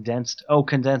 What's a condensed? Oh,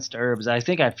 condensed herbs. I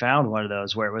think I found one of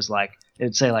those where it was like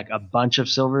it'd say like a bunch of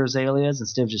silver azaleas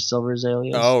instead of just silver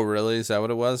azaleas. Oh, really? Is that what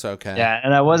it was? Okay. Yeah,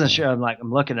 and I wasn't sure. I'm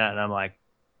looking at it and I'm like,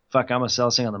 fuck, I'm gonna sell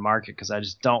this thing on the market because I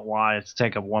just don't want it to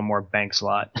take up one more bank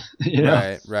slot. You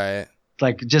know? Right.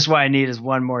 Like just what I need is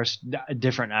one more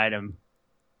different item.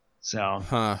 So.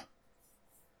 Huh.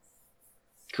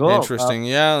 Cool. Interesting.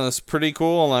 Yeah, that's pretty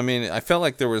cool. I mean, I felt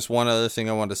like there was one other thing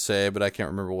I wanted to say, but I can't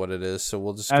remember what it is. So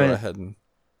we'll just go ahead and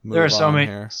move there are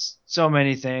on so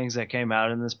many things that came out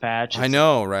in this patch. I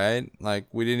know, right? Like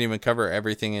we didn't even cover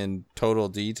everything in total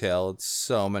detail. It's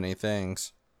so many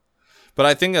things. But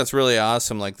I think that's really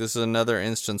awesome. Like this is another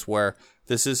instance where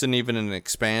this isn't even an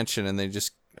expansion and they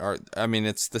just are, I mean,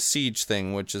 it's the Siege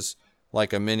thing, which is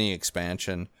like a mini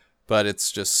expansion, but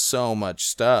it's just so much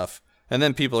stuff. And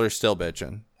then people are still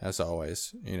bitching, as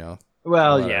always,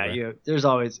 Well, yeah, there's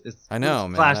always. I know,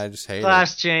 man. I just hate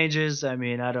class changes. I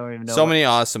mean, I don't even know. So many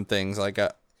awesome things. Like, I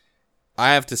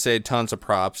have to say, tons of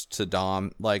props to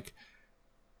Dom. Like,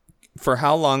 for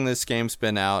how long this game's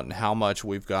been out and how much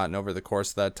we've gotten over the course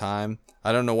of that time,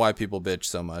 I don't know why people bitch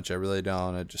so much. I really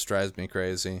don't. It just drives me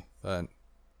crazy. But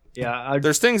yeah,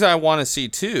 there's things I want to see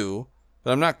too,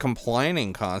 but I'm not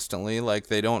complaining constantly. Like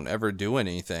they don't ever do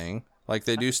anything. Like,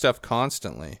 they do stuff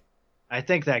constantly. I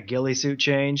think that ghillie suit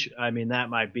change, I mean, that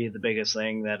might be the biggest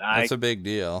thing That's a big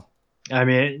deal. I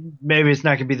mean, maybe it's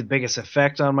not going to be the biggest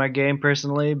effect on my game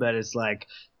personally, but it's like,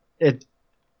 it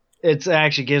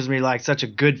actually gives me, like, such a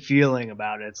good feeling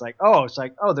about it. It's like,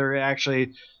 they're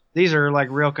actually, these are, like,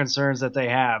 real concerns that they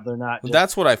have. They're not just,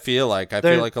 that's what I feel like. I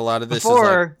feel like a lot of this is,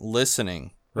 like,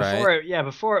 listening. Right.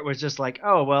 Before it was just like,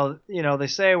 oh, well, they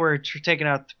say we're taking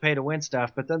out the pay to win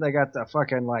stuff, but then they got the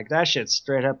fucking, like, that shit's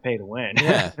straight up pay to win.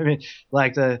 Yeah. I mean,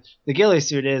 like, the ghillie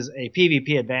suit is a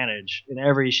PvP advantage in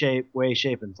every shape,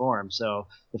 and form. So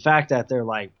the fact that they're,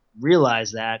 like,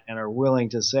 realize that and are willing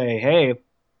to say, hey,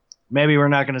 maybe we're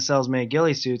not going to sell as many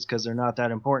ghillie suits because they're not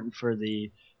that important for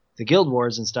the guild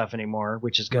wars and stuff anymore,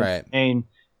 which is going to mean,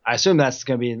 I assume that's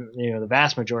going to be, the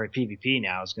vast majority of PvP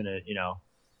now is going to,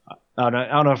 I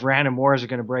don't know if random wars are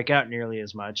going to break out nearly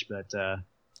as much, but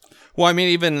well, I mean,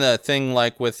 even the thing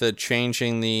like with the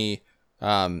changing the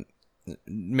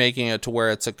making it to where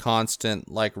it's a constant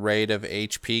like rate of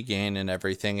HP gain and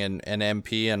everything, and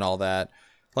MP and all that,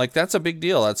 like that's a big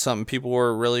deal. That's something people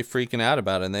were really freaking out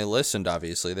about, and they listened.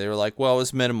 Obviously, they were like, well, it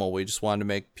was minimal, we just wanted to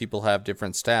make people have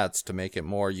different stats to make it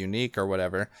more unique or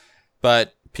whatever,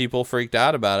 but people freaked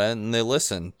out about it and they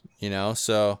listened,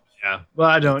 so yeah. Well,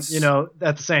 I don't,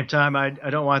 at the same time, I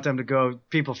don't want them to go,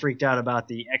 people freaked out about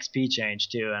the XP change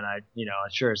too. And I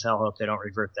sure as hell hope they don't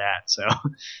revert that. So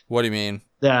what do you mean?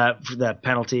 The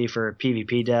penalty for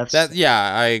PvP deaths. Yeah,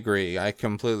 I agree. I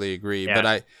completely agree. Yeah.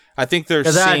 But I think they're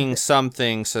seeing some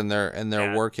things and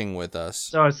they're working with us.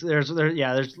 So there's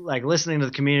like listening to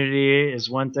the community is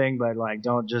one thing, but like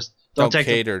don't take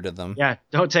cater to them. Yeah,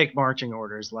 don't take marching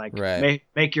orders. Like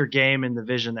make your game in the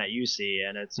vision that you see,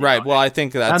 and it's right. Well, I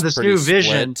think that's this pretty new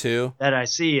vision too that I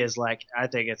see is like I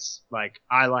think it's like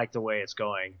I like the way it's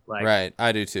going. Like right,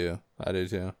 I do too. I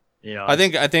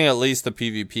think at least the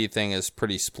PvP thing is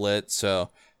pretty split.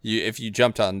 So if you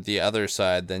jumped on the other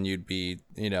side, then you'd be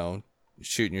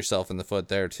shooting yourself in the foot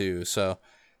there too. So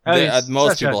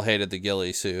most people hated the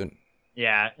ghillie suit.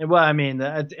 Yeah, well, I mean,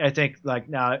 I think like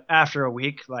now after a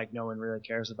week, like no one really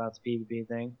cares about the PvP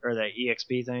thing or the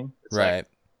EXP thing. It's right.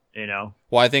 Like,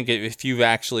 Well, I think if you've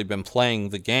actually been playing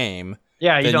the game,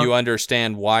 then you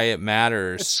understand why it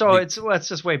matters. So it's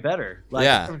just way better. Like,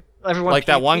 yeah. Everyone like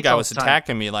that one guy was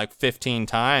attacking me like 15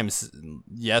 times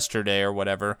yesterday or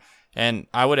whatever, and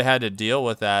I would have had to deal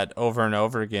with that over and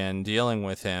over again, dealing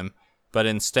with him. But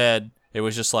instead, it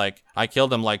was just like I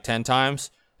killed him like 10 times.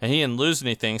 And he didn't lose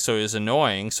anything, so he was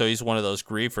annoying. So he's one of those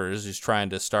griefers who's trying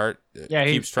to start,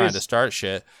 keeps trying to start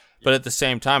shit. But at the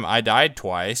same time, I died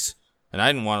twice, and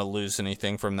I didn't want to lose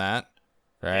anything from that,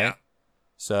 right? Yeah.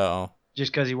 So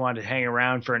just because he wanted to hang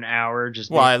around for an hour,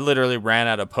 I literally ran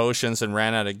out of potions and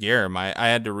ran out of gear. I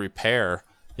had to repair,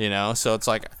 So it's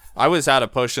like I was out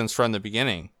of potions from the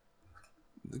beginning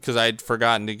because I'd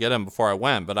forgotten to get them before I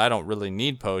went. But I don't really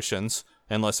need potions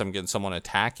unless I'm getting someone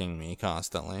attacking me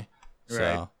constantly. So,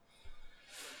 right.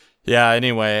 Yeah,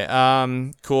 anyway,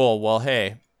 cool. Well,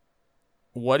 hey,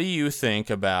 what do you think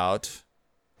about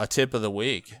a tip of the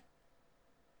week?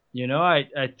 I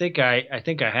think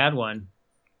I had one,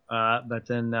 but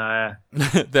then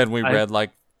then we read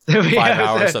like 5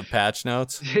 hours of patch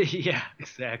notes. Yeah,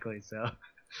 exactly. So,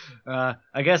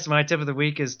 I guess my tip of the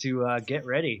week is to get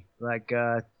ready. Like,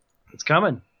 it's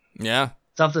coming. Yeah.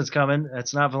 Something's coming.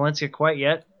 It's not Valencia quite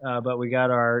yet, but we got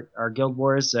our Guild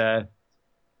Wars.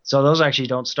 So those actually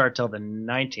don't start till the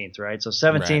 19th, right? So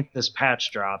 17th, right. This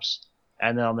patch drops,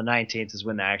 and then on the 19th is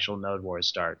when the actual Node Wars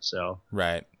start. So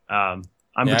right. I'm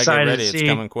excited get ready. to see. It's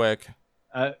coming quick.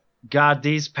 God,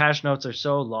 these patch notes are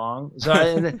so long. So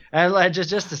and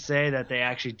just to say that they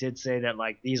actually did say that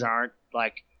like these aren't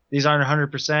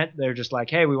 100%. They're just like,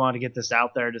 hey, we want to get this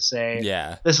out there to say,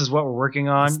 this is what we're working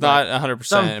on. It's not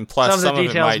 100%, and plus some of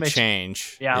it might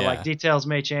change. Yeah, like details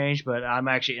may change, but I'm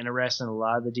actually interested in a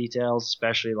lot of the details,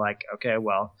 especially like, okay,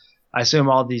 well, I assume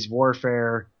all these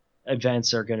warfare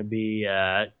events are going to be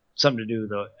something to do with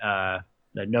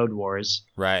the Node Wars.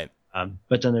 Right.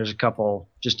 But then there's a couple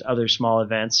just other small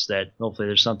events that hopefully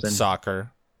there's something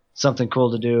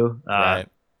cool to do. Right.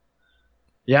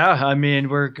 Yeah, I mean,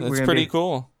 it's pretty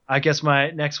cool. I guess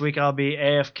next week I'll be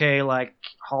AFK, like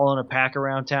hauling a pack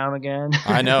around town again.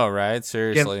 I know, right?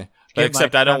 Seriously.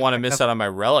 Except I don't want to miss out on my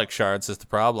relic shards is the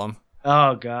problem.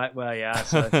 Oh God. Well, yeah.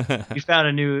 So you found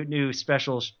a new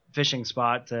special fishing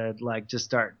spot to like just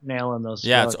start nailing those.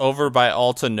 Yeah, it's over by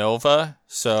Alta Nova.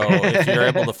 So if you're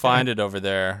able to find it over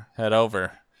there, head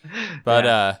over.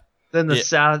 But then the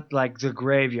south, like the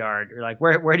graveyard, or like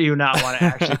where do you not want to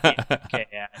actually be AFK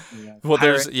at? Well,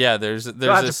 there's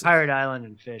this Pirate Island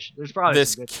and fish. There's probably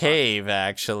this cave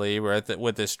actually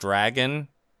with this dragon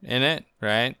in it,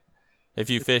 right? If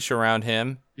you fish around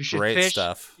him, great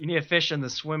stuff. You need to fish in the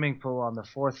swimming pool on the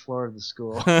 4th floor of the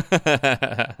school.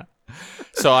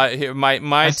 So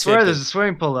I swear there's a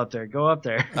swimming pool up there. Go up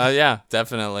there. Yeah,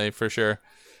 definitely for sure.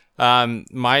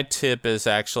 My tip is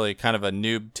actually kind of a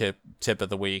noob tip of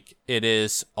the week. It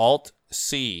is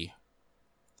Alt-C.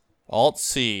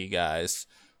 Alt-C, guys.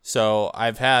 So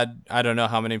I don't know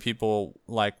how many people,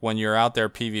 like when you're out there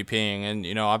PvPing,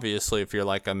 and obviously if you're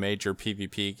like a major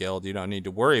PvP guild, you don't need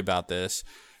to worry about this,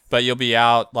 but you'll be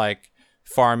out like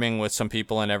farming with some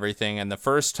people and everything, and the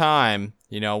first time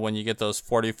when you get those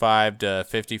 45 to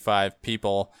 55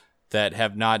 people that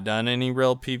have not done any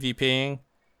real PvPing,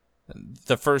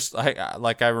 the first,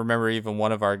 I remember even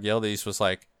one of our guildies was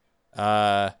like,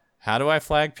 how do I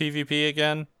flag PvP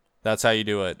again? That's how you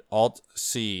do it.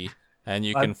 Alt-C, and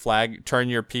you can turn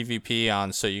your PvP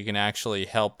on so you can actually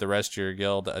help the rest of your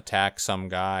guild attack some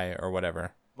guy or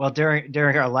whatever. Well, during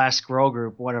our last scroll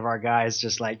group, one of our guys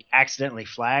just like accidentally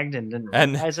flagged and didn't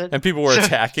realize it, and people were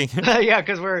attacking him. Yeah,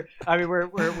 because we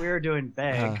were doing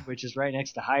Beg, which is right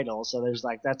next to Heidel, so there's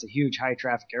that's a huge high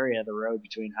traffic area of the road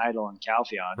between Heidel and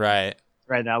Calpheon. Right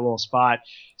in that little spot.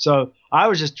 So I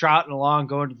was just trotting along,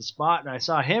 going to the spot, and I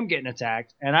saw him getting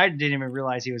attacked, and I didn't even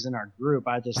realize he was in our group.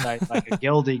 I just like a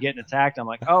guildie getting attacked. I'm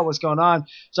like, oh, what's going on?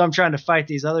 So I'm trying to fight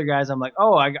these other guys. I'm like,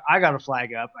 oh, I got a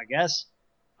flag up, I guess.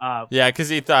 Yeah, because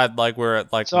he thought we're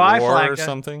at war or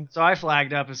something. So I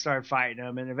flagged up and started fighting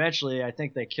him, and eventually I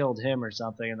think they killed him or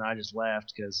something, and I just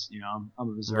left because I'm a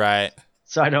berserker. Right.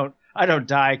 So I don't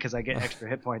die because I get extra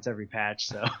hit points every patch.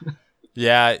 So.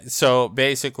 Yeah. So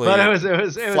basically, but it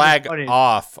was flag funny.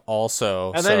 off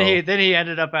also. And then he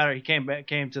ended up he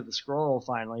came to the scroll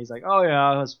finally. He's like, oh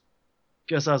yeah,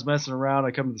 guess I was messing around.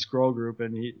 I come to the scroll group,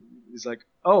 and he's like,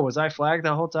 oh, was I flagged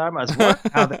the whole time? I was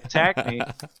wondering how they attacked me.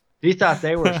 He thought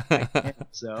they were flagging him,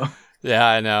 so. Yeah,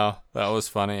 I know. That was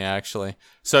funny, actually.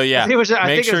 So, yeah. It was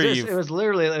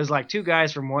literally, it was like two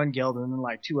guys from one guild and then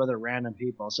like two other random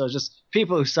people. So it was just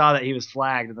people who saw that he was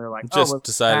flagged and they're like,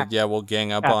 decided, we'll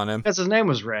gang up on him. Because his name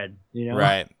was Red,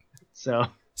 Right. So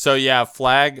yeah,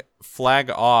 flag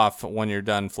off when you're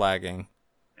done flagging.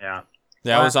 Yeah.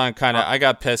 Yeah, I was on I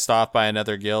got pissed off by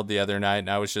another guild the other night,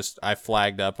 and I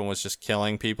flagged up and was just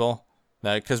killing people.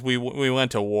 Because we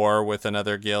went to war with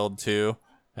another guild too,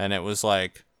 and it was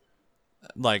like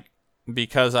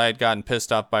because I had gotten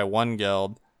pissed off by one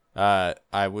guild, I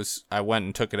went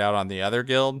and took it out on the other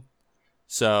guild.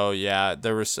 So yeah,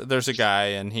 there's a guy,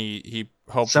 and he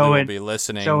hopefully will be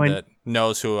listening that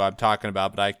knows who I'm talking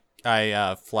about. But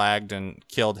I flagged and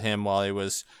killed him while he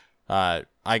was I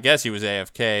guess he was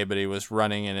AFK, but he was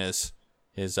running in his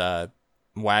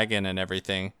wagon and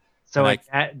everything. So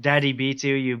Daddy beats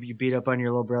you, you beat up on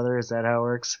your little brother. Is that how it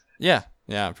works? Yeah,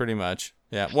 pretty much.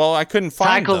 Yeah. Well, I couldn't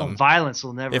find them. Cycle of violence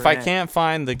will never end. I can't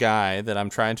find the guy that I'm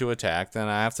trying to attack, then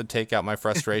I have to take out my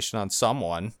frustration on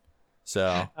someone.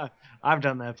 So I've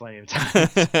done that plenty of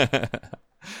times.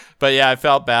 But yeah, I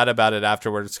felt bad about it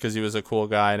afterwards because he was a cool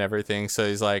guy and everything. So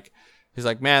he's like,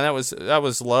 man, that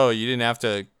was low. You didn't have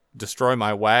to destroy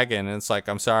my wagon. And it's like,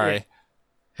 I'm sorry. Yeah.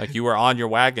 Like, you were on your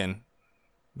wagon.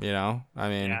 I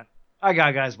mean. Yeah. I got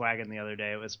a guy's wagon the other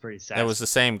day. It was pretty sad. It was the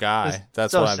same guy.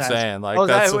 That's so what I'm saying. Like,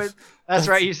 that's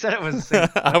right. You said it was the same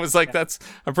guy. I was like,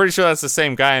 I'm pretty sure that's the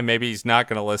same guy, and maybe he's not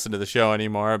going to listen to the show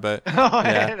anymore. But no.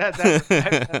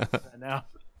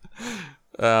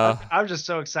 I'm just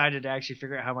so excited to actually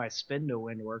figure out how my spin to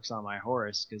win works on my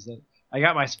horse, because I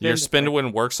got my spin. Your spin to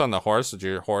win works on the horse? Did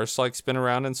your horse spin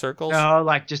around in circles?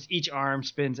 No, just each arm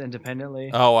spins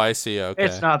independently. Oh, I see. Okay.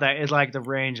 It's not that. It's like the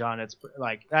range on it's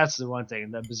that's the one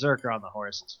thing. The berserker on the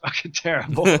horse is fucking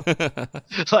terrible.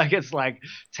 It's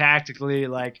tactically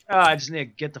I just need to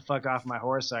get the fuck off my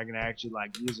horse so I can actually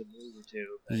use a move or two.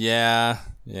 But yeah,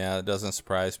 it doesn't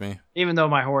surprise me. Even though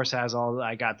my horse has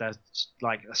I got that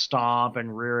a stomp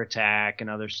and rear attack and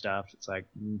other stuff. It's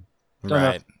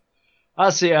right. I'll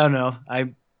see. I don't know.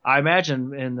 I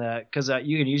imagine because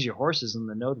you can use your horses in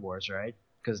the Node Wars, right?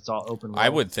 Because it's all open world. I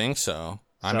would think so.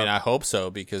 I mean, I hope so,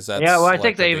 because that's I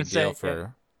think they even say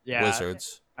for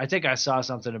wizards. I think I saw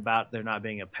something about there not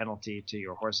being a penalty to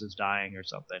your horses dying or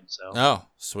something. So. Oh,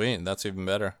 sweet! That's even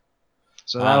better.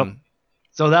 So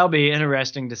that'll be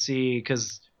interesting to see,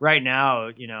 because right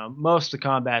now, most of the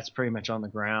combat's pretty much on the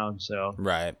ground. So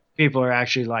right, people are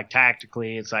actually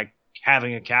tactically, it's like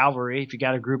having a cavalry. If you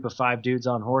got a group of 5 dudes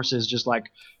on horses just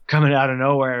coming out of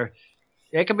nowhere,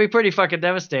 it can be pretty fucking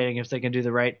devastating if they can do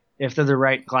if they're the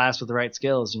right class with the right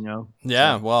skills,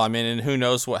 Yeah, well, I mean, and who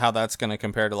knows how that's going to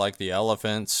compare to the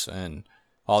elephants and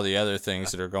all the other things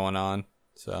that are going on.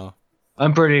 So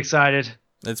I'm pretty excited.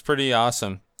 It's pretty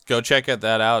awesome. Go check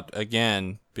that out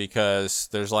again, because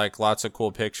there's lots of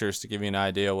cool pictures to give you an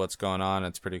idea of what's going on.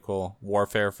 It's pretty cool.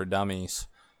 Warfare for Dummies.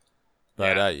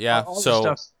 But all the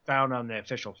stuff's found on the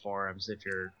official forums if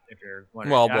you're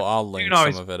wondering. Well, I'll link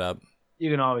some of it up. You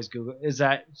can always Google. Is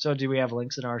that so? Do we have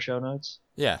links in our show notes?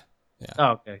 Yeah.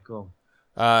 Oh, okay, cool.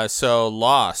 So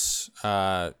Loss,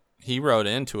 he wrote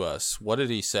into us. What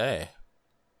did he say?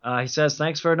 He says,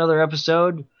 "Thanks for another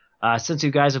episode. Since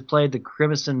you guys have played the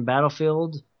Crimson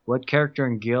Battlefield, what character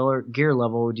and gear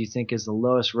level would you think is the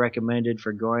lowest recommended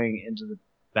for going into the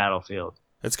battlefield?"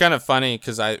 It's kind of funny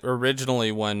because I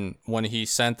originally, when he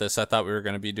sent this, I thought we were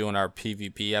going to be doing our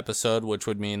PvP episode, which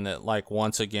would mean that, like,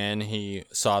 once again, he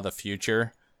saw the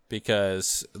future,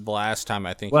 because the last time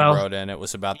I think he wrote in, it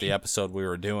was about the episode we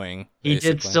were doing. He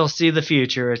did still see the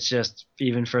future. It's just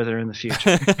even further in the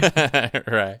future.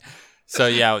 Right. So,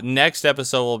 yeah, next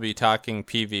episode we'll be talking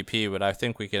PvP, but I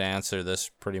think we could answer this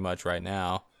pretty much right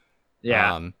now.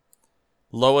 Yeah.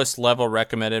 Lowest level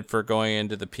recommended for going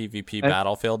into the PvP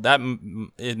battlefield. That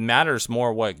it matters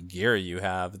more what gear you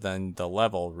have than the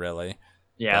level, really.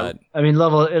 Yeah, but, I mean,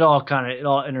 level, it all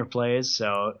interplays.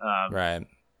 So right,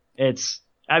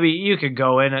 you could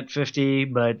go in at 50,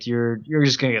 but you're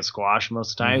just gonna get squashed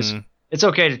most of the times. Mm-hmm. It's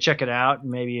okay to check it out,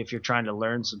 maybe if you're trying to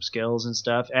learn some skills and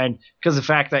stuff, and because the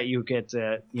fact that you get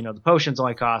the potions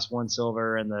only cost 1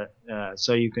 silver, and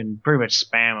so you can pretty much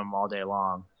spam them all day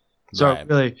long. So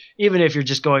really, even if you're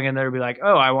just going in there to be like,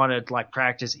 oh, I want to like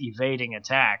practice evading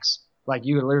attacks, like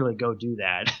you can literally go do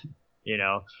that,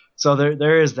 So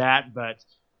there is that, but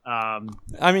I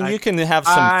mean, you can have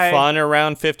some fun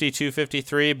around 52,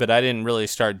 53, but I didn't really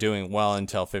start doing well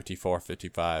until 54,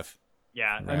 55.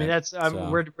 Yeah, right? I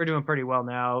mean we're doing pretty well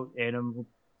now, and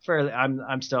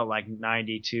I'm still at like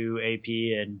 92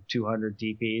 AP and 200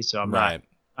 DP, so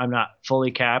I'm not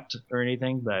fully capped or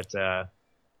anything, but.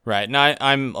 Right, now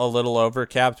I'm a little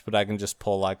overcapped, but I can just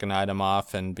pull like an item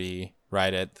off and be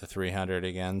right at the 300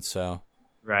 again. So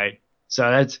right,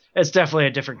 so it's definitely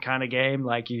a different kind of game.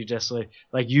 Like you just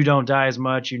like you don't die as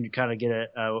much. You kind of get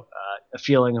a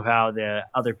feeling of how the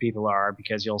other people are,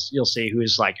 because you'll see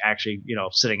who's like actually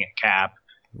sitting at cap,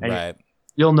 and right.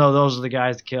 You'll know those are the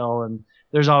guys to kill, and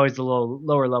there's always the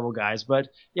lower level guys. But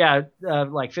yeah,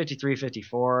 like 53,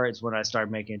 54 is when I started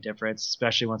making a difference,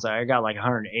 especially once I got like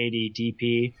 180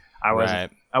 DP. I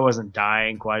wasn't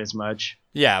dying quite as much.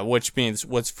 Yeah, which means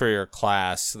what's for your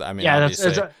class. I mean, yeah,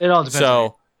 it all depends.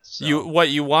 So what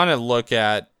you want to look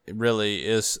at really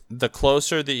is the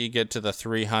closer that you get to the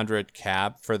 300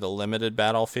 cap for the limited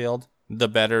battlefield, the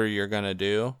better you're going to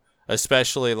do.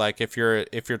 Especially like if you're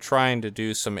trying to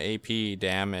do some AP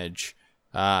damage,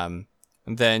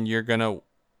 then you're going to,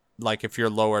 like if you're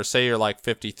lower, say you're like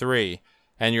 53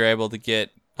 and you're able to get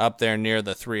up there near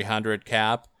the 300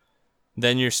 cap,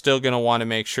 then you're still going to want to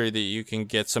make sure that you can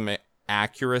get some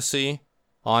accuracy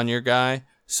on your guy,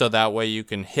 so that way you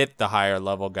can hit the higher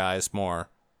level guys more.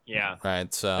 Yeah.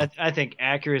 Right. So I think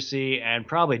accuracy and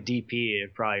probably DP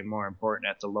are probably more important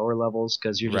at the lower levels,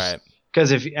 because you're just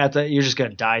because you're just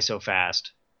gonna die so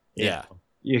fast. Yeah.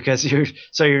 Because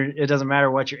it doesn't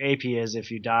matter what your AP is if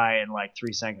you die in like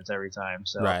 3 seconds every time.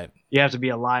 So you have to be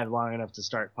alive long enough to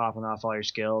start popping off all your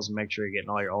skills and make sure you're getting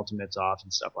all your ultimates off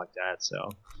and stuff like that. So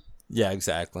yeah,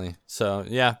 exactly. So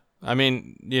yeah, I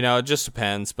mean, it just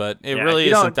depends, but it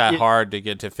really isn't that hard to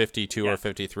get to 52 or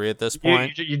 53 at this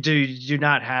point. You do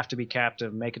not have to be capped to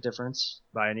make a difference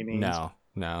by any means.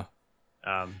 No.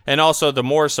 And also, the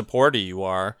more supporty you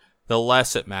are, the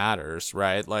less it matters,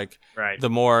 right? Like, the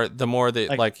more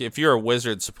that, like if you're a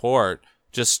wizard support,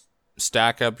 just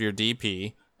stack up your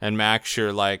DP and max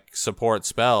your like support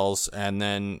spells, and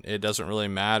then it doesn't really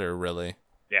matter, really.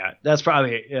 Yeah, that's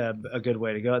probably a good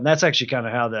way to go, and that's actually kind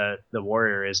of how the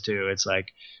warrior is too. It's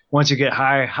like once you get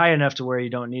high enough to where you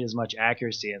don't need as much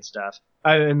accuracy and stuff.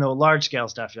 In the large scale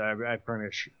stuff, I pretty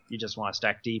much you just want to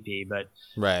stack DP, but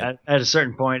at a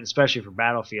certain point, especially for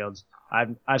battlefields,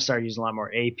 I've started using a lot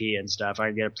more AP and stuff. I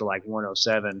can get up to like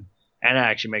 107, and it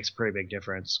actually makes a pretty big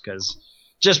difference, because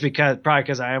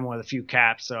I am one of the few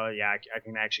caps, so yeah, I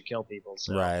can actually kill people.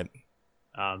 So. Right.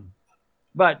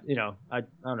 But I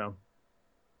don't know.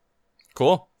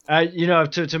 Cool.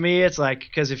 To me, it's like,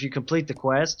 because if you complete the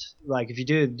quest, like if you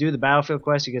do the battlefield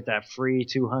quest, you get that free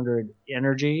 200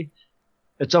 energy.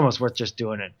 It's almost worth just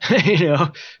doing it.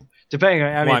 Depending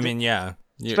on. Yeah.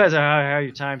 Depends on how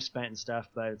your time's spent and stuff,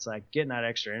 but it's like getting that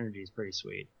extra energy is pretty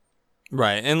sweet.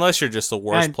 Right, unless you're just the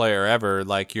worst player ever,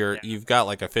 like you've got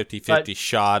like a 50-50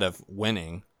 shot of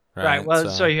winning. Right. Well,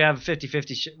 so you have a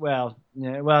 50-50. Well,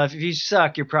 if you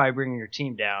suck, you're probably bringing your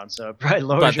team down. So it probably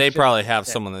lowers. But they probably have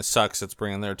someone that sucks that's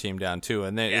bringing their team down too,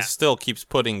 and it still keeps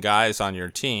putting guys on your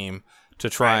team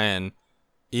to try and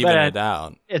even it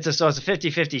out. It's a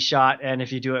 50-50 shot, and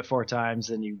if you do it 4 times,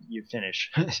 then you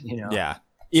finish. Yeah.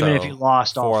 Even if you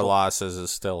lost all 4 losses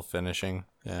is still finishing.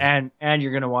 Yeah. And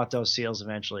you're gonna want those seals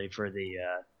eventually for the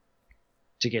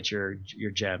to get your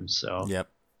gems. So. Yep.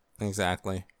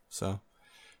 Exactly. So.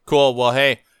 Cool. Well,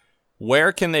 hey,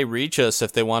 where can they reach us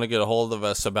if they want to get a hold of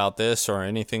us about this or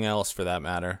anything else for that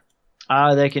matter?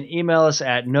 They can email us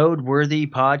at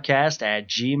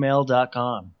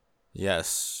nodeworthypodcast@gmail.com.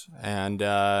 Yes. And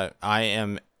I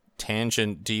am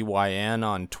TangentDYN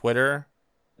on Twitter.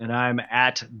 And I'm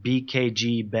at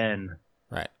BKG Ben.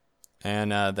 Right.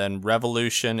 And then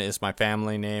Revolution is my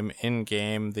family name in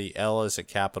game. The L is a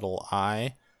capital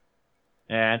I.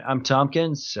 And I'm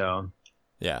Tompkins, so.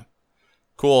 Yeah.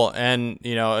 Cool. And,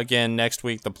 again, next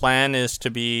week, the plan is to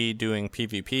be doing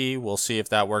PvP. We'll see if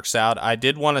that works out. I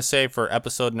did want to say for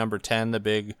episode number 10, the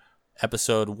big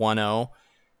episode 1.0,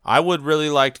 I would really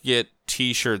like to get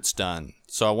t-shirts done.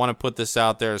 So I want to put this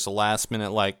out there as a last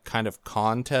minute, kind of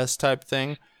contest type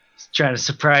thing. Trying to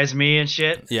surprise me and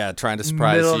shit. Yeah, trying to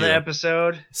surprise you. Middle of the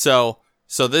episode. So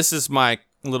this is my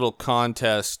little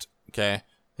contest, okay,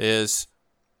 is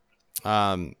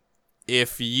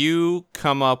if you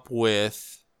come up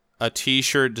with a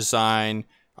t-shirt design,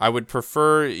 I would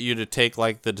prefer you to take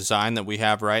the design that we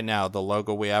have right now, the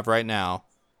logo we have right now,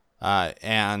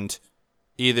 and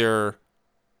either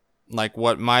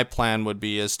what my plan would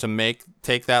be is to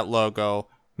take that logo,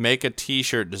 make a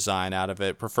t-shirt design out of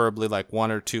it, preferably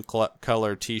 1 or 2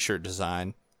 color t-shirt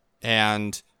design,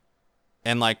 and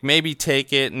maybe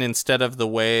take it and instead of the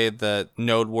way that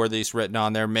Noteworthy's written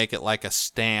on there, make it a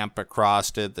stamp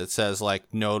across it that says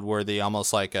Noteworthy,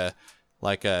 almost like a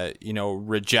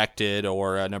rejected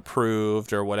or an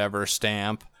approved or whatever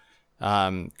stamp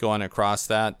going across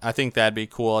that. I think that'd be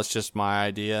cool. It's just my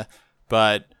idea,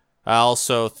 but I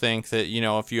also think that,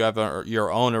 if you have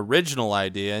your own original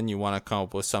idea and you want to come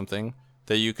up with something,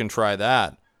 that you can try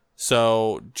that.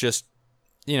 So just,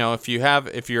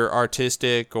 if you're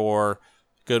artistic or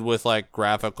good with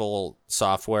graphical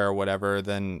software or whatever,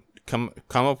 then come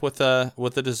up with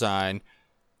a design,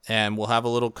 and we'll have a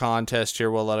little contest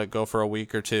here. We'll let it go for a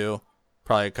week or two,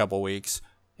 probably a couple weeks.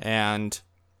 And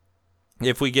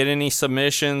if we get any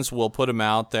submissions, we'll put them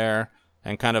out there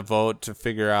and kind of vote to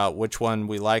figure out which one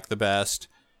we like the best.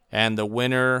 And the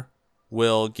winner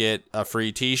will get a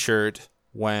free t-shirt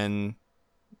when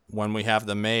we have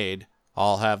them made.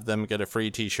 I'll have them get a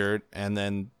free t-shirt, and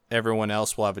then everyone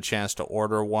else will have a chance to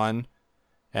order one.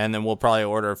 And then we'll probably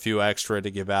order a few extra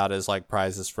to give out as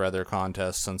prizes for other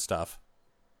contests and stuff.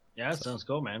 Yeah, that sounds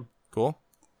cool, man. Cool?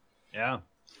 Yeah.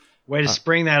 Way to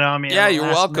spring that on me. Yeah, you're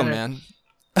welcome, man.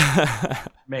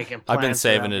 Making plans. I've been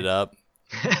saving it up.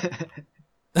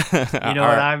 You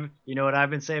know what I've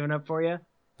been saving up for you?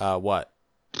 What?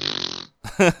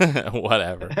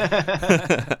 Whatever.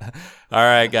 All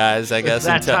right, guys. I guess it's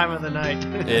that time of the night.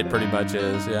 It pretty much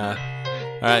is, yeah.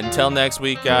 All right, until next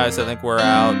week, guys. I think we're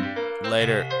out.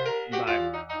 Later.